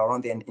them,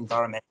 around their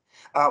environment.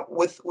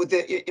 With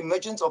the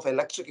emergence of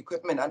electric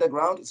equipment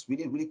underground, it's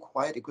really, really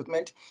quiet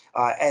equipment.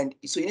 And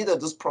so you need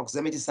those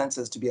proximity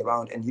sensors to be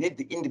around, and you need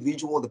the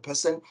individual, the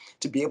person,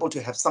 to be able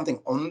to have something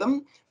on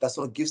them that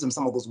sort of gives them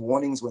some of those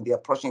warnings when they're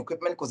approaching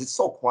equipment, because it's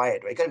so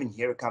quiet, right? You can't even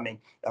hear it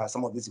coming,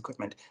 some of this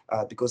equipment,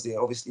 because they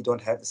obviously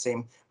don't have the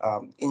same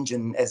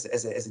engine as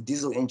a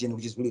diesel engine,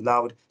 which is really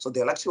loud. So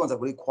the electric ones are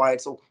really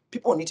quiet. So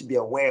people need to be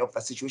aware of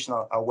that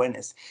situational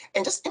awareness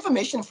and just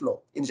information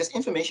flow,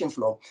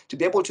 to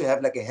be able to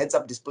have like a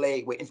heads-up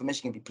display where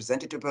information can be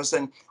presented to a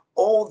person.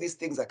 All these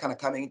things are kind of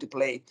coming into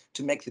play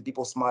to make the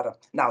people smarter.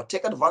 Now,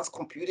 take advanced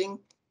computing,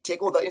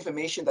 take all the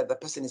information that the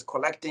person is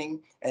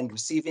collecting and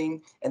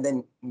receiving, and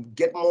then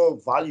get more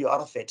value out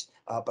of it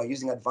by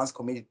using advanced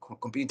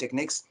computing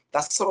techniques.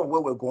 That's sort of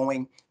where we're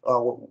going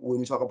when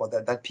we talk about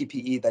that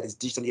PPE that is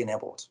digitally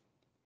enabled.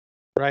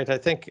 Right. I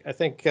think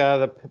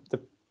the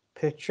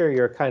picture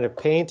you're kind of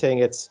painting,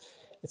 it's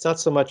not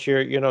so much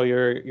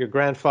your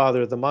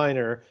grandfather, the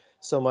miner,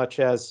 so much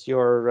as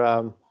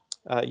your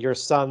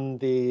son,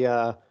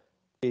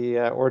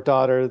 or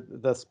daughter,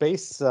 the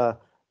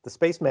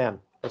spaceman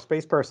or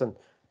space person,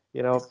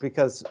 You know,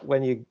 because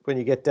when you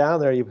get down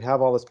there, you have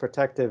all this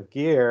protective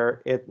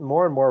gear. It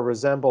more and more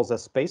resembles a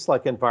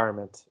space-like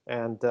environment.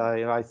 And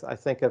you know, I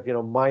think of, you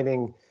know,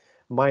 mining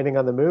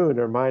on the moon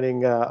or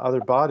mining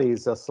other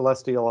bodies,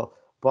 celestial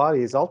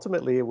bodies.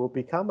 Ultimately, it will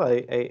become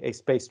a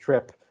space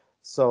trip.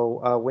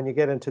 So when you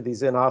get into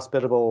these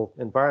inhospitable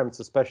environments,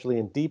 especially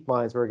in deep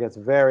mines where it gets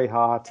very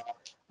hot,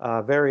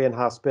 very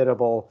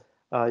inhospitable,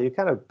 you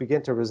kind of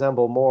begin to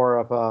resemble more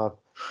of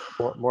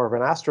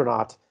an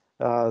astronaut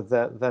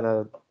than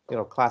a, you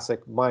know,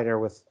 classic miner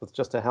with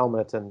just a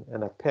helmet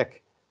and a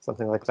pick,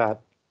 something like that.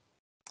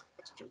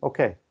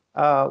 Okay,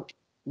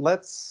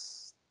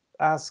 let's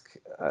ask,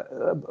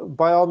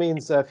 by all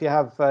means, if you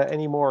have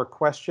any more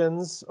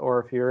questions,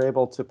 or if you're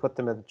able to put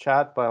them in the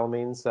chat, by all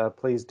means,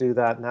 please do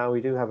that now. We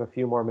do have a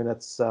few more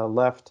minutes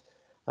left.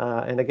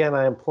 And again,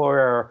 I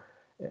implore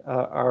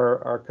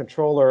our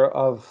controller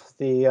of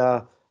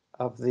the,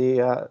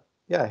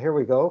 yeah, here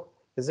we go.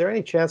 Is there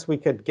any chance we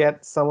could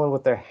get someone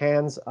with their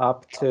hands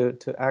up to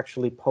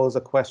actually pose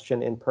a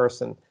question in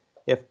person?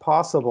 If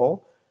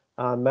possible,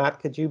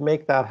 Matt, could you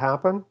make that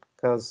happen?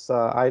 Because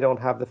I don't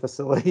have the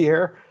facility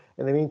here.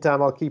 In the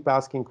meantime, I'll keep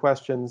asking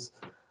questions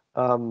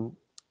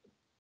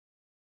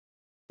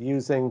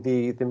using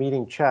the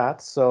meeting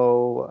chat.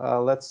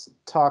 So let's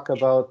talk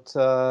about,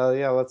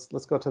 yeah,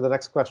 let's go to the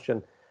next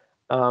question.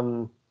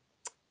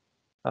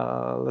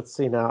 Let's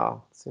see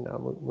now.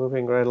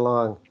 Moving right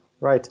along.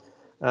 Right.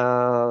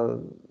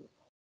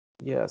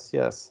 Yes.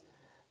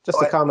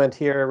 Just a comment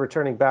here,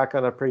 returning back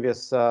on a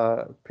previous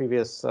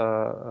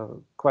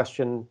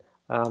question,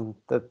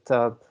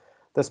 that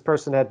this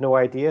person had no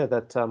idea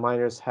that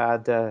miners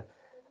had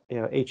you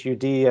know,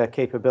 HUD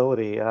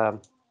capability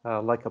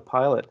like a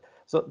pilot.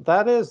 So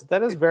that is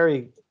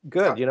very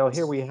good. You know,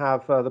 here we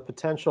have the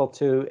potential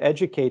to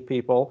educate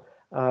people,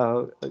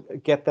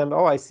 get them.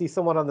 Oh, I see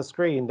someone on the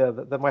screen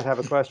that might have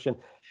a question.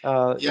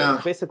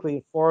 Basically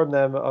inform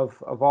them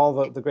of all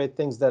the great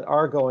things that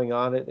are going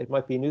on. It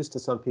might be news to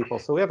some people.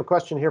 So we have a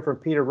question here from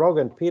Peter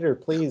Rogan. Peter,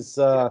 please,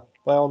 by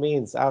all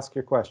means, ask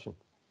your question.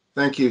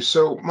 Thank you.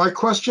 So my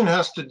question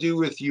has to do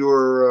with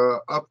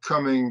your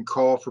upcoming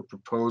call for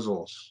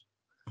proposals.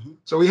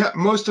 So we have,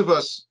 most of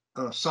us,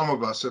 some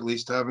of us at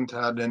least, haven't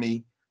had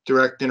any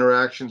direct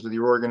interactions with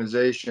your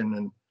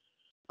organization,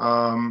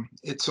 and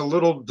it's a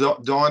little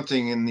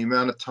daunting in the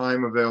amount of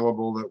time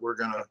available that we're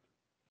going to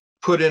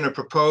put in a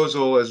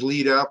proposal as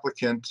lead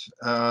applicant,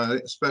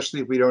 especially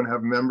if we don't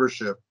have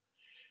membership.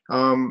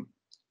 Can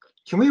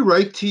we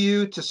write to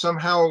you to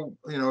somehow,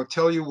 you know,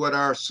 tell you what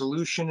our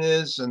solution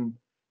is, and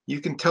you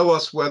can tell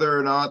us whether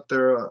or not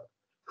there are,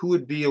 who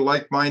would be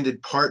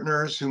like-minded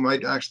partners who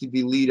might actually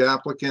be lead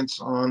applicants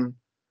on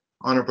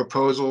a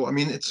proposal? I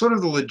mean, it's sort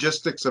of the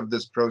logistics of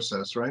this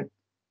process, right?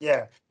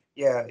 Yeah,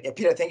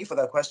 Peter, thank you for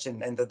that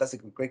question, and that's a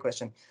great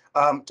question.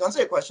 To answer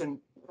your question,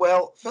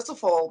 well, first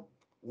of all,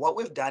 what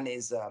we've done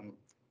is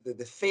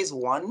the phase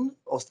one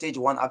or stage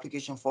one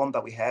application form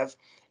that we have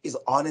is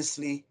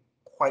honestly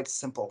quite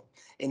simple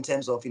in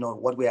terms of, you know,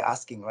 what we're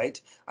asking, right?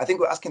 I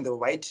think we're asking the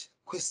right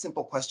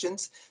simple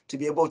questions to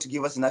be able to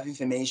give us enough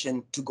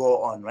information to go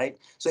on, right?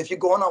 So if you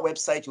go on our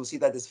website, you'll see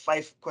that there's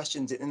 5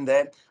 questions in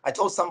there. I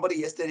told somebody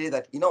yesterday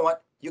that, you know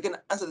what, you can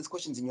answer these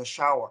questions in your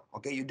shower,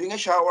 okay? You're doing a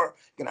shower,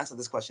 you can answer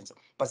these questions.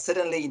 But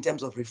certainly in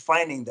terms of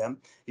refining them,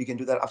 you can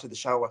do that after the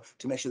shower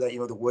to make sure that, you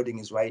know, the wording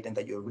is right and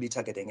that you're really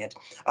targeting it.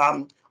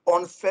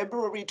 On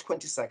February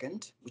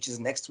 22nd, which is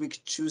next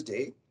week,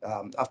 Tuesday,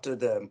 after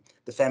the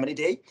Family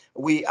Day,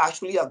 we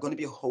actually are going to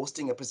be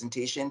hosting a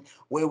presentation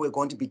where we're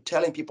going to be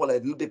telling people a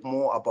little bit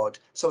more about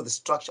sort of the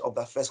structure of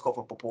that first call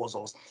for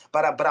proposals.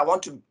 But I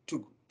want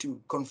to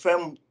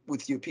confirm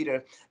with you,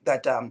 Peter,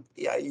 that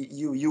yeah,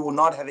 you will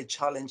not have a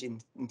challenge in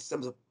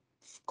terms of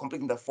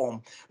completing the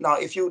form. Now,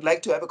 if you would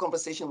like to have a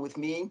conversation with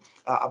me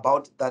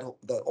about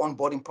the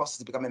onboarding process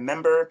to become a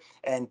member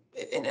and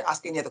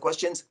ask any other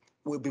questions,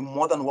 we'll be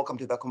more than welcome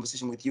to that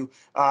conversation with you.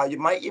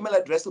 My email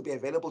address will be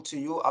available to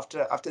you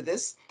after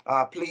this.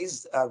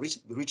 Please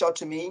reach out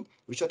to me,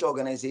 reach out to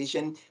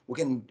organization. We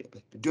can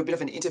do a bit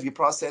of an interview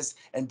process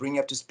and bring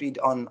you up to speed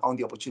on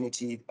the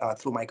opportunity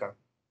through Micah.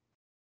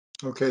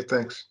 Okay,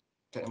 thanks.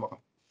 Okay, welcome.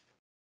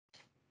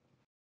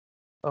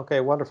 Okay,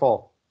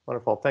 wonderful.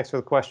 Thanks for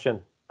the question.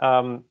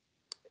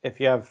 If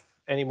you have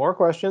any more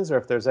questions, or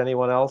if there's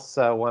anyone else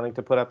wanting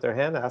to put up their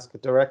hand, ask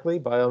it directly.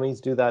 By all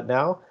means, do that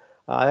now.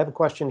 I have a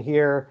question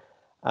here.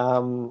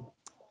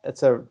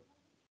 It's a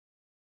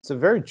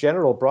very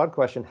general, broad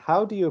question.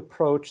 How do you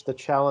approach the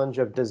challenge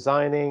of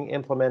designing,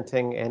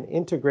 implementing, and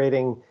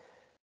integrating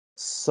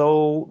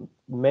so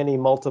many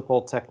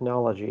multiple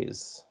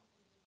technologies?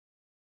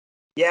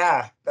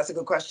 Yeah, that's a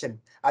good question.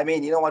 I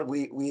mean, you know what,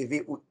 we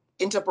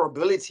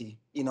interoperability,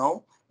 you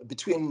know,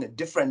 between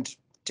different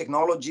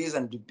technologies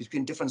and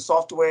between different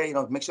software,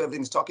 make sure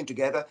everything's talking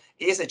together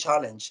is a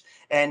challenge.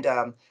 And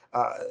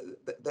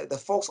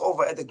the folks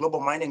over at the Global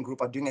Mining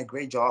Group are doing a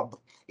great job,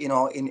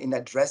 in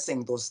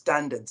addressing those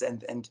standards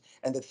and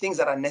the things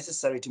that are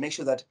necessary to make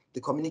sure that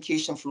the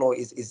communication flow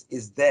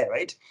is there,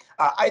 right?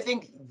 I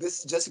think this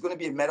is just going to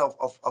be a matter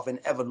of an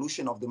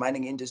evolution of the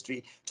mining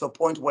industry to a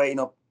point where,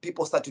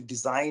 people start to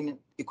design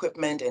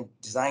equipment and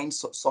design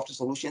software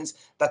solutions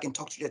that can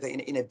talk to each other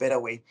in a better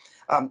way.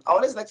 I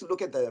always like to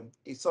look at the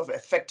sort of a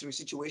factory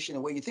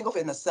situation where you think of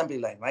an assembly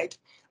line, right?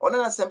 On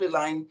an assembly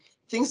line,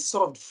 things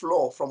sort of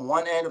flow from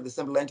one end of the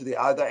assembly line to the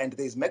other, and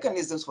there's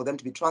mechanisms for them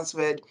to be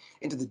transferred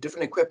into the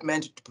different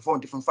equipment to perform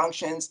different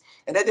functions.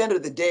 And at the end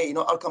of the day,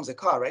 out comes a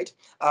car, right?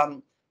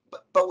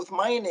 But with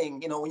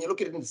mining, when you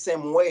look at it in the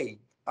same way,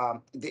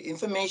 the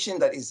information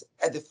that is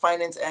at the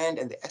finance end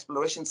and the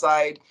exploration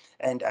side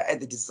and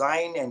at the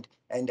design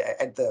and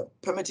at the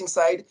permitting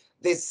side,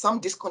 there's some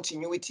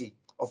discontinuity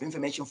of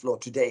information flow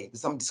today.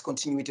 There's some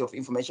discontinuity of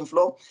information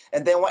flow.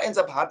 And then what ends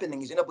up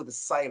happening is you end up with the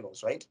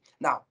silos, right?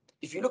 Now,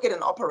 if you look at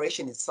an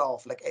operation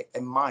itself, like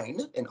a mine,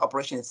 an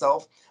operation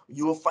itself,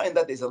 you will find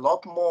that there's a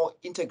lot more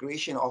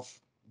integration of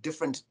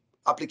different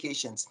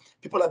applications.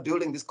 People are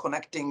building these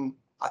connecting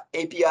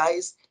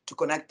APIs to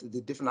connect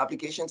the different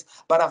applications.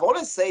 But I've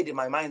always said in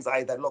my mind's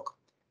eye that, look,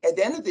 at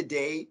the end of the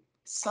day,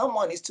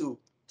 someone needs to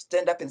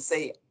stand up and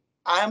say,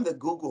 I'm the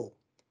Google,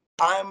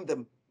 I'm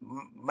the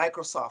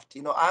Microsoft,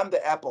 I'm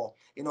the Apple,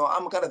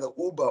 I'm kind of the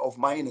Uber of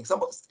mining.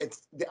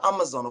 It's the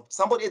Amazon of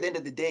somebody. At the end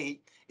of the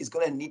day is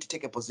going to need to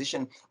take a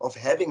position of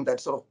having that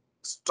sort of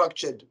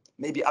structured,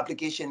 maybe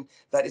application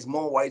that is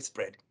more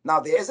widespread. Now,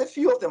 there's a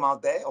few of them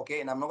out there, okay,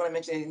 and I'm not going to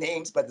mention any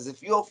names, but there's a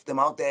few of them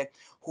out there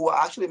who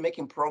are actually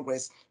making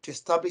progress to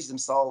establish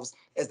themselves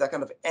as that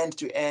kind of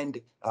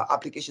end-to-end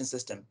application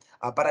system.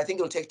 But I think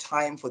it'll take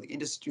time for the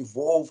industry to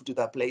evolve to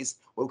that place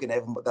where we can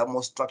have that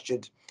more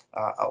structured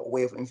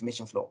way of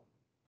information flow.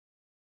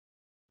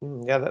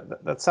 Yeah,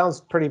 that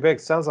sounds pretty big.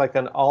 Sounds like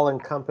an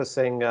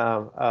all-encompassing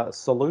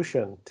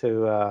solution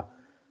to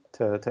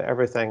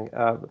everything.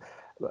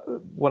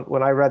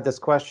 When I read this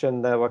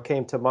question, what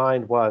came to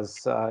mind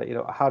was,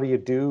 how do you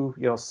do,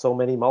 so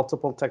many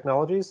multiple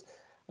technologies?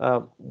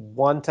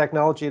 One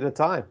technology at a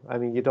time. I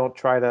mean, you don't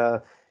try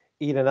to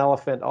eat an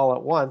elephant all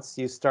at once.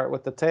 You start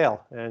with the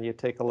tail, and you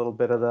take a little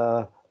bit of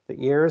the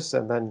ears,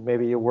 and then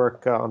maybe you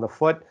work on the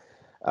foot.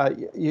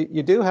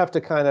 You do have to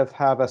kind of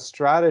have a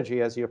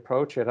strategy as you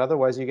approach it.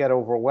 Otherwise, you get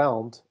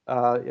overwhelmed.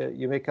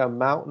 You make a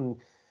mountain.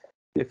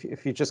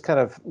 If you just kind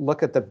of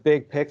look at the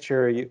big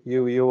picture,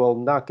 you will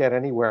not get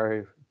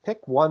anywhere.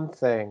 Pick one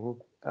thing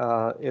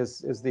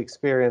is the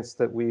experience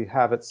that we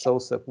have at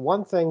SOSCIP.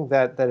 One thing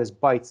that is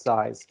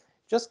bite-sized.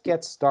 Just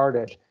get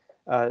started.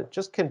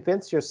 Just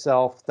convince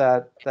yourself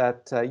that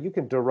you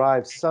can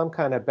derive some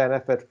kind of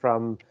benefit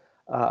from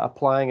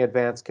applying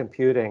advanced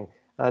computing.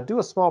 Do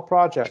a small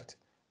project.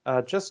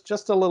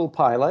 Just a little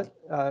pilot.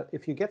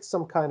 If you get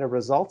some kind of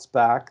results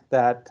back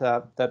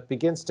that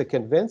begins to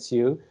convince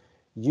you,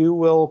 you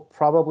will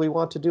probably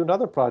want to do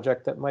another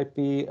project that might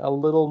be a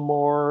little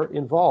more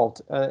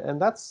involved. And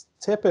that's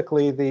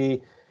typically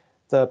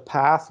the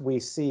path we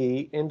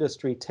see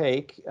industry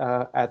take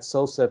at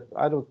SOSCIP.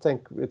 I don't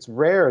think it's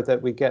rare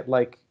that we get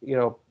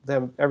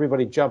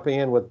everybody jumping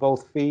in with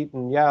both feet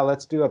and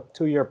let's do a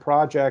 2-year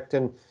project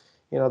and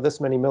this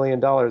many $1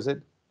 million.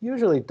 It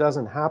usually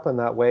doesn't happen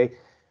that way.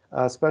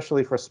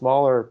 Especially for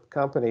smaller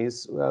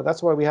companies.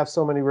 That's why we have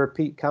so many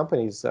repeat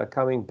companies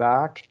coming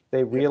back.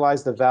 They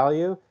realize the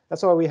value.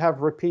 That's why we have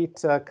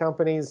repeat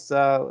companies.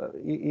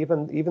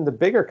 Even the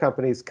bigger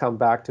companies come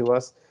back to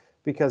us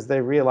because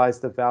they realize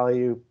the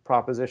value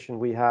proposition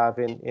we have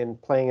in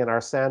playing in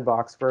our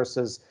sandbox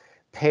versus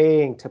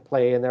paying to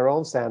play in their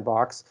own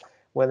sandbox.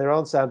 When their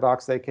own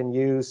sandbox they can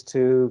use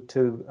to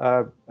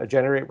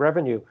generate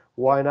revenue.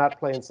 Why not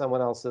play in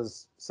someone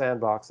else's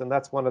sandbox? And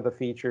that's one of the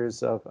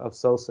features of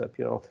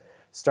SOSCIP.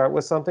 Start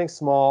with something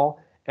small,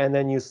 and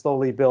then you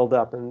slowly build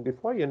up. And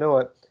before you know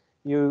it,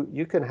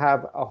 you can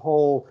have a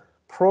whole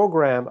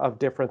program of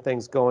different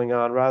things going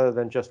on rather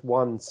than just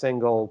one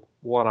single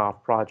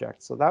one-off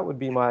project. So that would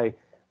be my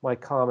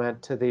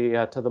comment to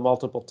the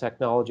multiple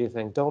technology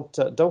thing.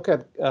 Don't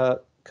get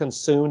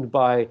consumed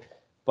by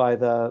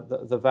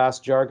the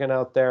vast jargon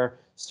out there.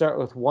 Start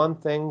with one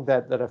thing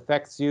that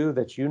affects you,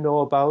 that you know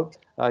about.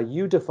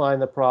 You define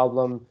the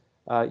problem.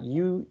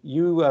 You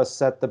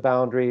set the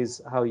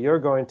boundaries, how you're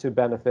going to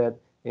benefit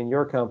in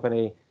your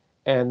company,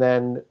 and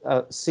then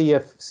see how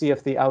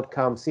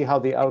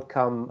the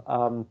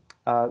outcome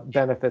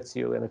benefits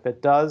you. And if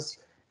it does,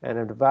 and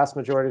in the vast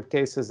majority of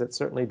cases, it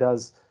certainly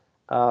does.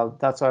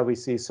 That's why we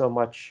see so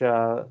much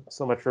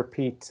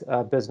repeat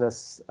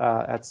business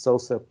at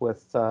SOSCIP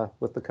with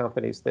the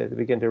companies. They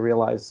begin to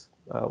realize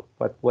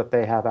what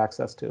they have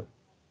access to.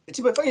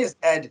 Tibor, if I just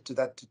add to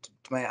that, to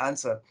my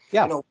answer,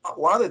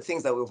 one of the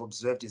things that we've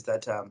observed is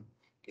that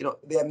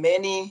there are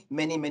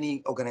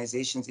many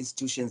organizations,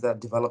 institutions that are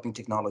developing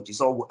technology.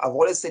 So I've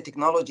always said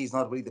technology is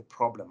not really the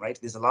problem, right?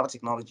 There's a lot of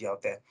technology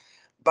out there.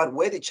 But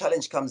where the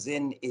challenge comes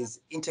in is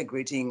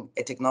integrating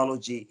a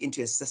technology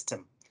into a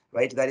system,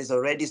 right, that is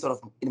already sort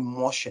of in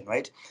motion,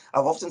 right?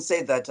 I've often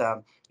said that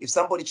if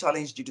somebody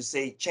challenged you to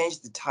say,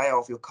 change the tire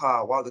of your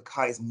car while the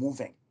car is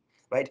moving,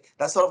 right?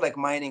 That's sort of like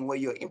mining, where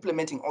you're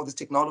implementing all these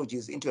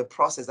technologies into a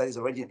process that is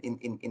already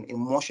in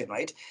motion,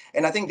 right?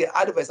 And I think the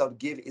advice I would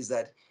give is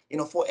that,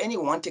 for any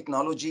one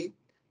technology,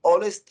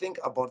 always think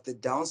about the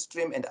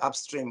downstream and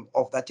upstream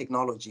of that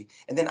technology,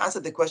 and then answer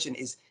the question,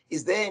 is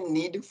there a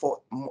need for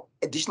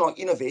additional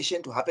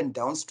innovation to happen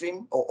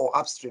downstream or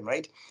upstream,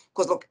 right?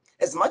 Because look,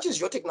 as much as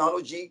your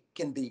technology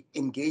can be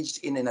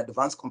engaged in an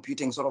advanced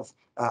computing sort of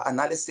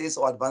analysis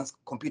or advanced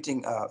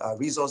computing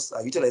resource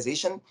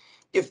utilization,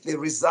 if the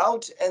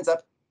result ends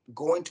up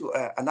going to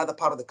another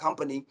part of the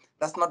company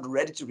that's not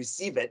ready to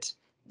receive it,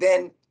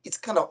 then it's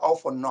kind of all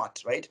for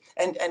naught, right?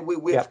 And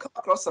we've come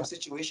across some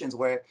situations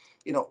where,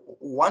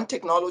 one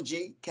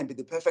technology can be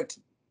the perfect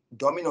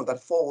domino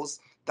that falls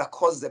that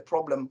causes a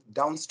problem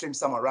downstream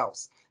somewhere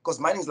else. Because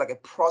mining is like a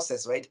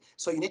process, right?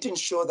 So you need to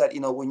ensure that,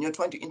 when you're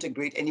trying to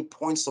integrate any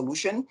point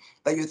solution,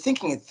 that you're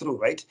thinking it through,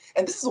 right?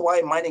 And this is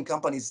why mining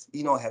companies,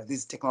 have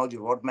these technology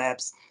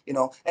roadmaps,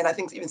 and I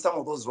think even some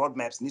of those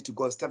roadmaps need to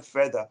go a step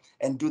further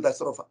and do that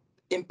sort of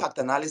impact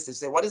analysis,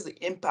 say what is the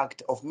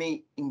impact of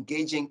me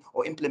engaging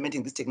or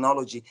implementing this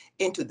technology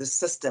into the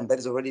system that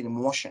is already in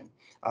motion.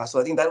 So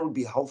I think that would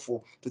be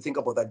helpful to think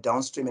about that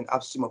downstream and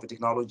upstream of the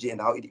technology and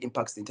how it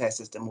impacts the entire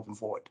system moving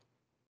forward.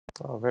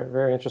 Oh, very,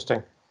 very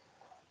interesting.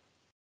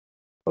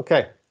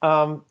 Okay,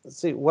 let's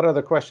see, what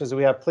other questions do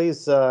we have?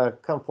 Please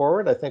come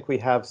forward. I think we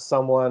have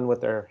someone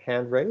with their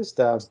hand raised.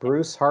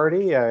 Bruce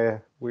Hardy,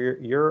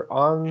 you're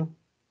on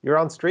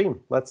stream.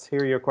 Let's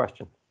hear your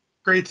question.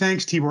 Great,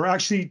 thanks, Tibor.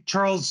 Actually,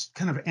 Charles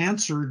kind of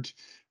answered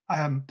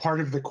part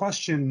of the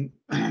question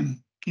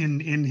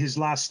in his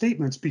last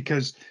statements,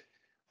 because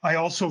I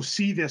also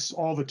see this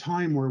all the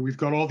time, where we've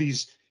got all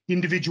these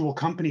individual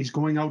companies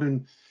going out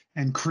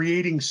and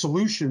creating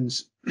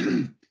solutions,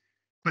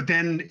 but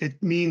then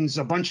it means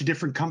a bunch of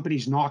different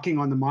companies knocking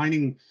on the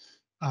mining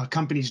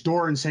company's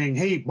door and saying,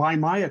 hey, buy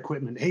my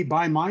equipment, hey,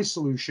 buy my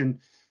solution.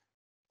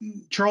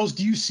 Charles,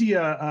 do you see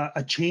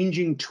a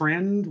changing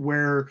trend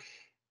where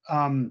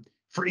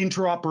for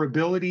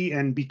interoperability,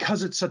 and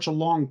because it's such a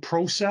long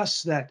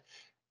process, that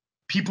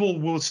people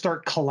will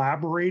start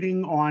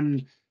collaborating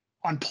on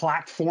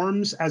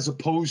platforms as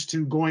opposed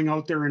to going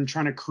out there and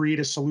trying to create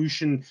a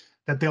solution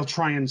that they'll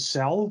try and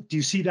sell? Do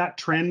you see that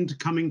trend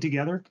coming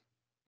together?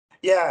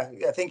 Yeah,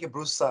 thank you,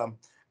 Bruce.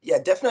 Yeah,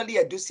 definitely,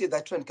 I do see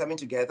that trend coming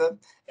together,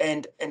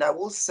 and I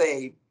will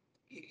say,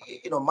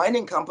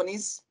 mining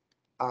companies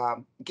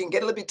can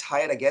get a little bit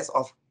tired, I guess,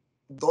 of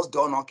those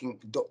door knocking,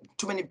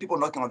 too many people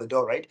knocking on the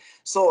door, right?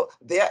 So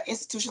there are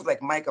institutions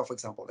like MICA, for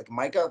example, like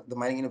MICA, the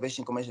Mining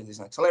Innovation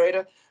Commercialization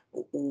Accelerator.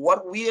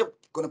 What we are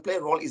going to play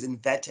a role is in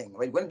vetting,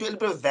 right? We're going to do a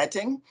little bit of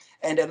vetting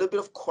and a little bit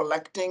of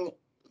collecting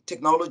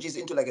technologies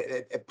into like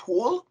a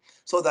pool,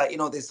 so that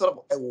there's sort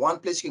of a one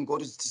place you can go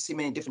to see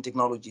many different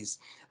technologies.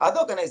 Other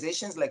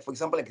organizations, like for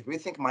example, like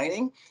Rethink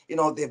Mining,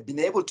 they've been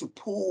able to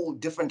pool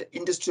different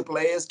industry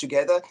players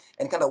together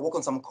and kind of work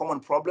on some common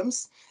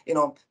problems.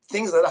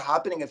 Things that are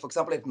happening, for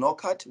example, at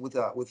NOCUT with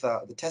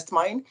the test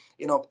mine.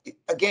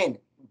 Again,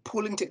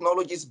 pooling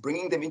technologies,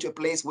 bringing them into a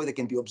place where they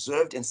can be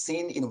observed and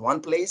seen in one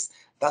place.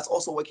 That's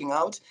also working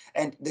out.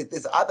 And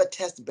there's other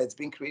test beds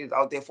being created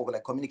out there for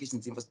like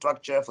communications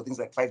infrastructure, for things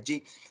like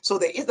 5G. So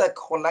there is that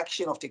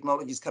collection of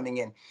technologies coming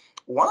in.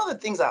 One of the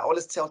things I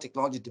always tell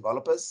technology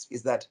developers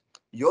is that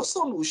your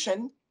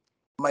solution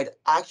might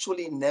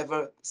actually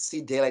never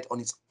see daylight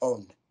on its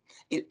own.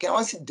 It can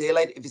only see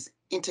daylight if it's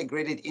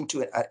integrated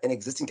into an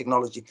existing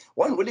technology.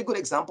 One really good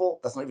example,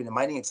 that's not even a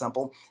mining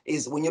example,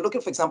 is when you look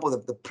at, for example,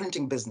 the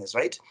printing business,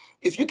 right?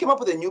 If you came up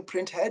with a new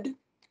print head,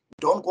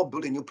 don't go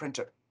build a new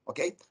printer.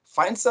 Okay,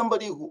 find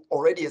somebody who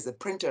already has a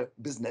printer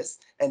business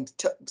and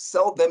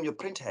sell them your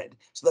print head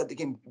so that they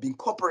can be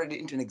incorporated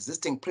into an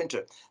existing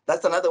printer.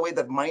 That's another way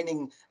that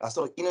mining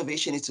sort of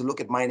innovation is to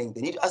look at mining.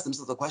 They need to ask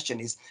themselves the question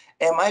is,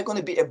 am I going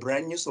to be a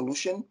brand new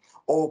solution,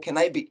 or can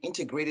I be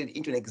integrated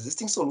into an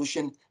existing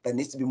solution that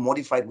needs to be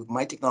modified with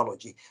my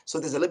technology? So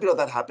there's a little bit of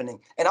that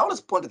happening. And I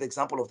always point to the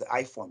example of the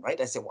iPhone, right?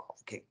 I say, wow,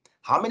 okay,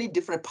 how many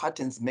different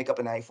patterns make up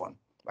an iPhone,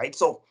 right?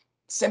 So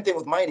same thing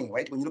with mining,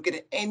 right? When you look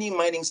at any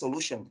mining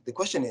solution, the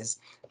question is,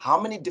 how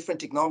many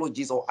different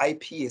technologies or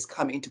IPs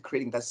come into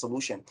creating that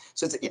solution?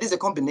 So it is a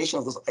combination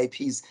of those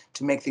IPs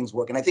to make things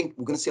work. And I think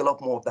we're going to see a lot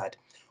more of that.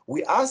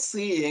 We are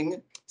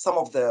seeing some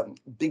of the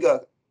bigger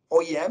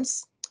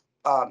OEMs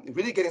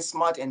really getting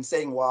smart and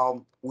saying,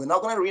 well, we're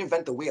not going to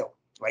reinvent the wheel,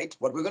 right?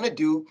 What we're going to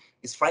do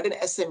is find an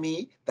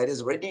SME that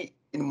is already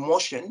in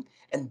motion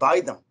and buy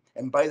them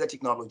and buy the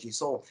technology.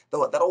 So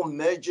that whole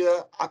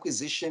merger,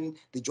 acquisition,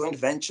 the joint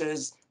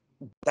ventures,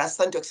 that's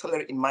starting to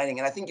accelerate in mining.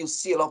 And I think you'll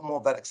see a lot more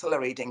of that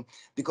accelerating,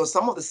 because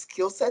some of the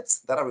skill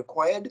sets that are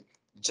required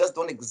just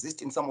don't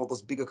exist in some of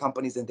those bigger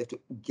companies, and they have to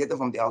get them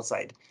from the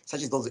outside,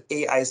 such as those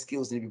AI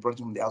skills need to be brought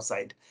in from the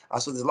outside.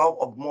 So there's a lot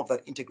of more of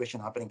that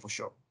integration happening for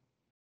sure.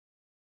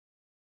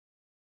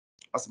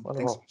 Awesome.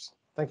 Wonderful. Thanks.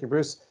 Thank you,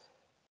 Bruce.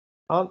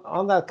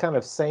 On that kind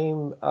of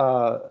same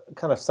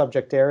kind of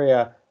subject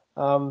area,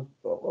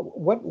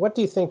 what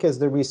do you think is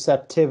the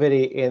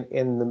receptivity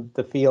in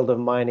the field of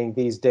mining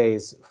these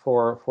days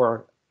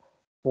for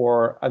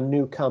a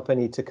new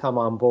company to come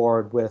on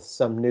board with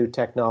some new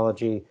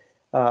technology?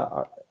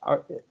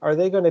 Are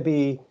they going to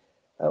be?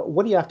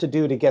 What do you have to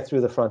do to get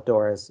through the front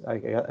door? Is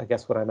I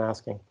guess what I'm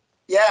asking.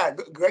 Yeah,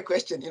 great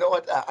question. You know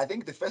what? I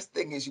think the first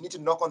thing is you need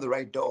to knock on the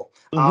right door.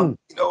 Mm-hmm.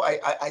 You know,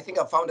 I think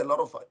I found a lot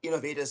of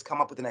innovators come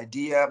up with an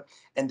idea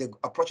and they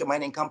approach a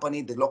mining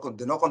company, they knock on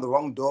the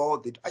wrong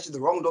door. Actually,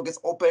 the wrong door gets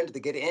opened, they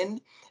get in,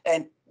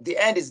 and the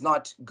end is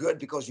not good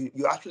because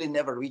you actually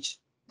never reach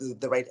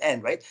the right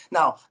end, right?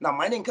 Now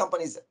mining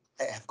companies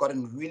have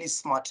gotten really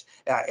smart,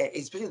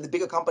 especially the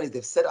bigger companies.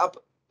 They've set up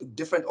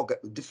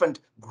different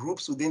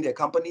groups within their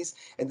companies,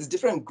 and these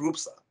different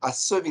groups are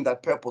serving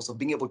that purpose of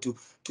being able to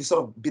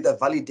sort of be the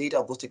validator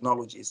of those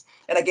technologies.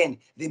 And again,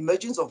 the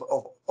emergence of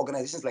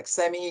organizations like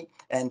CEMI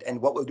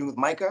and what we're doing with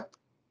MICA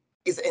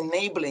is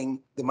enabling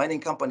the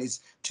mining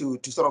companies to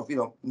sort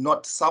of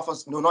not suffer,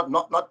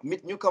 not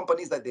meet new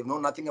companies that they've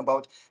known nothing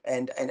about,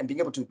 and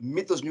being able to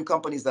meet those new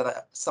companies that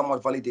are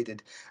somewhat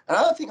validated.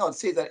 Another thing I would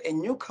say is that a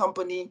new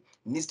company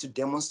needs to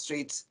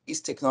demonstrate its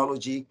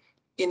technology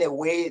in a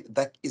way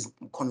that is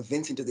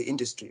convincing to the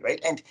industry,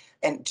 right?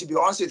 And to be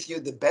honest with you,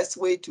 the best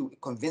way to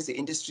convince the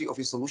industry of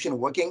your solution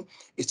working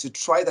is to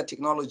try that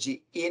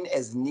technology in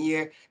as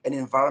near an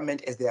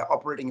environment as their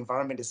operating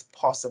environment as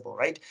possible,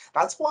 right?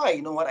 That's why,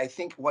 you know what, I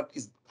think what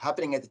is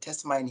happening at the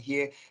test mine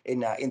here in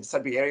the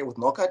Sudbury area with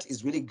Knockout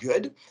is really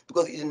good,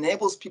 because it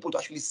enables people to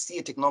actually see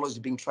a technology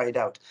being tried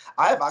out.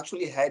 I have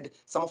actually had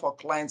some of our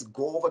clients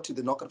go over to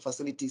the Knockout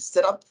facility,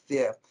 set up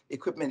their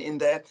equipment in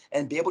there,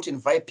 and be able to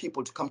invite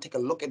people to come take a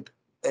look at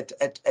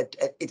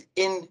it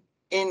in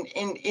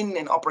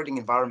an operating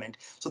environment.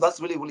 So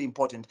that's really, really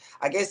important.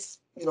 I guess,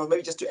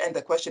 maybe just to end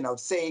the question, I would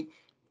say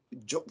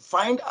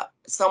find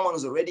someone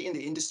who's already in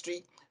the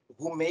industry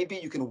who maybe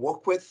you can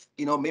work with,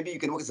 maybe you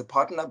can work as a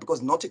partner,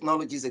 because no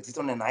technologies exist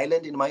on an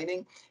island in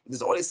mining.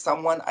 There's always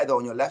someone either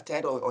on your left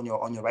hand or on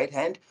your right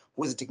hand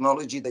who has a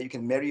technology that you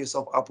can marry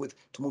yourself up with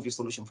to move your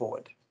solution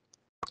forward.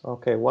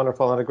 Okay,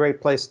 wonderful, and a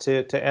great place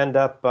to end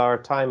up. Our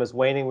time is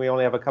waning. We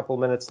only have a couple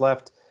minutes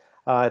left.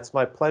 It's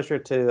my pleasure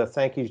to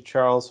thank you,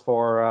 Charles,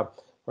 for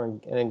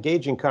an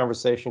engaging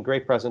conversation,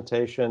 great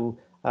presentation,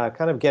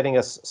 kind of getting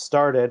us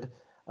started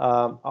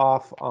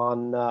off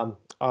on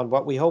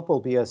what we hope will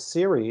be a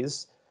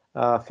series,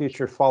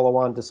 future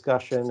follow-on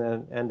discussion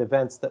and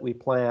events that we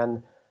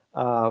plan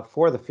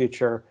for the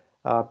future,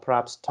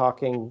 perhaps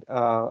talking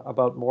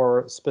about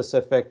more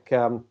specific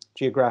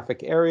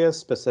geographic areas,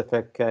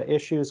 specific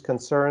issues,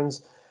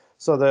 concerns.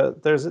 So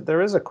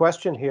there is a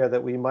question here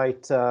that we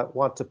might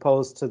want to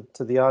pose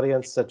to the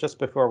audience just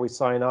before we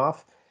sign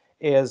off,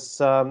 is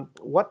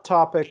what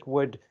topic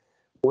would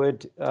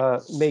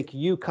make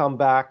you come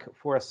back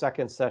for a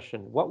second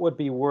session? What would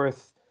be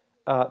worth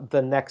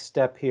the next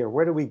step here?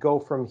 Where do we go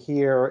from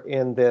here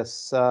in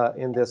this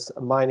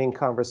mining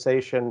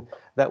conversation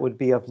that would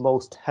be of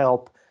most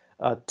help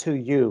to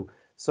you?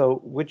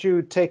 So would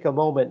you take a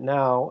moment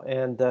now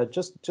and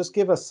just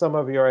give us some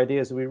of your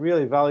ideas? We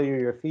really value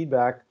your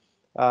feedback,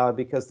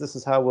 because this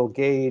is how we'll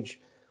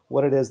gauge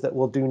what it is that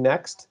we'll do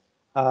next,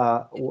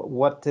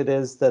 what it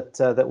is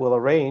that we'll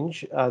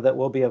arrange that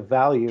will be of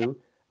value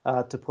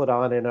to put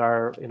on in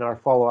our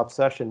follow-up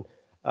session.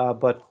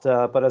 But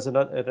as an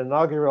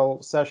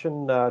inaugural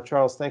session,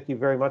 Charles, thank you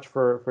very much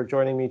for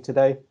joining me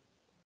today,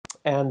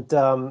 and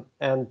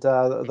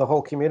the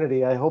whole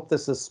community. I hope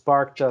this has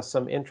sparked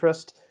some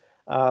interest.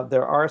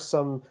 There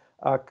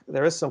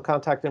is some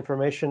contact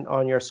information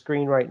on your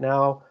screen right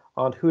now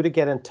on who to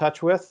get in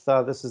touch with.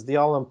 This is the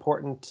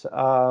all-important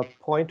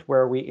point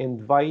where we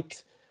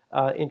invite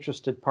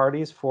interested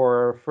parties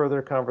for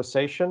further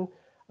conversation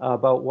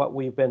about what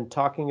we've been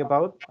talking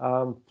about.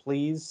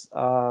 Please,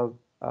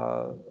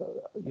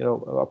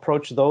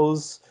 approach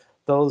those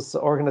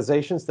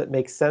organizations that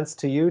make sense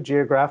to you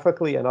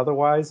geographically and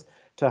otherwise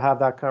to have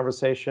that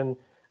conversation,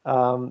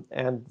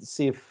 and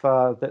see if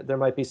there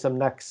might be some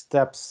next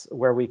steps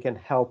where we can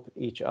help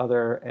each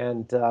other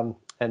and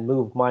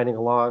move mining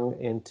along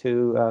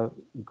into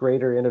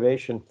greater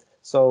innovation.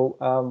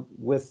 So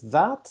with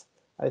that,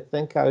 I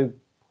think I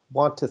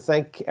want to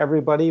thank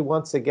everybody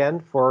once again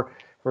for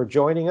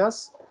joining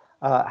us.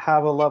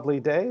 Have a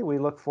lovely day. We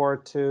look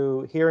forward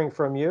to hearing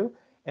from you,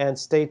 and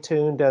stay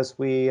tuned as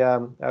we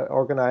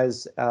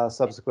organize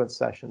subsequent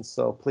sessions.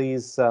 So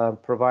please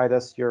provide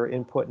us your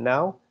input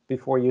now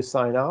before you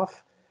sign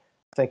off.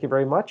 Thank you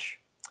very much.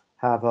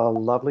 Have a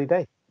lovely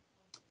day.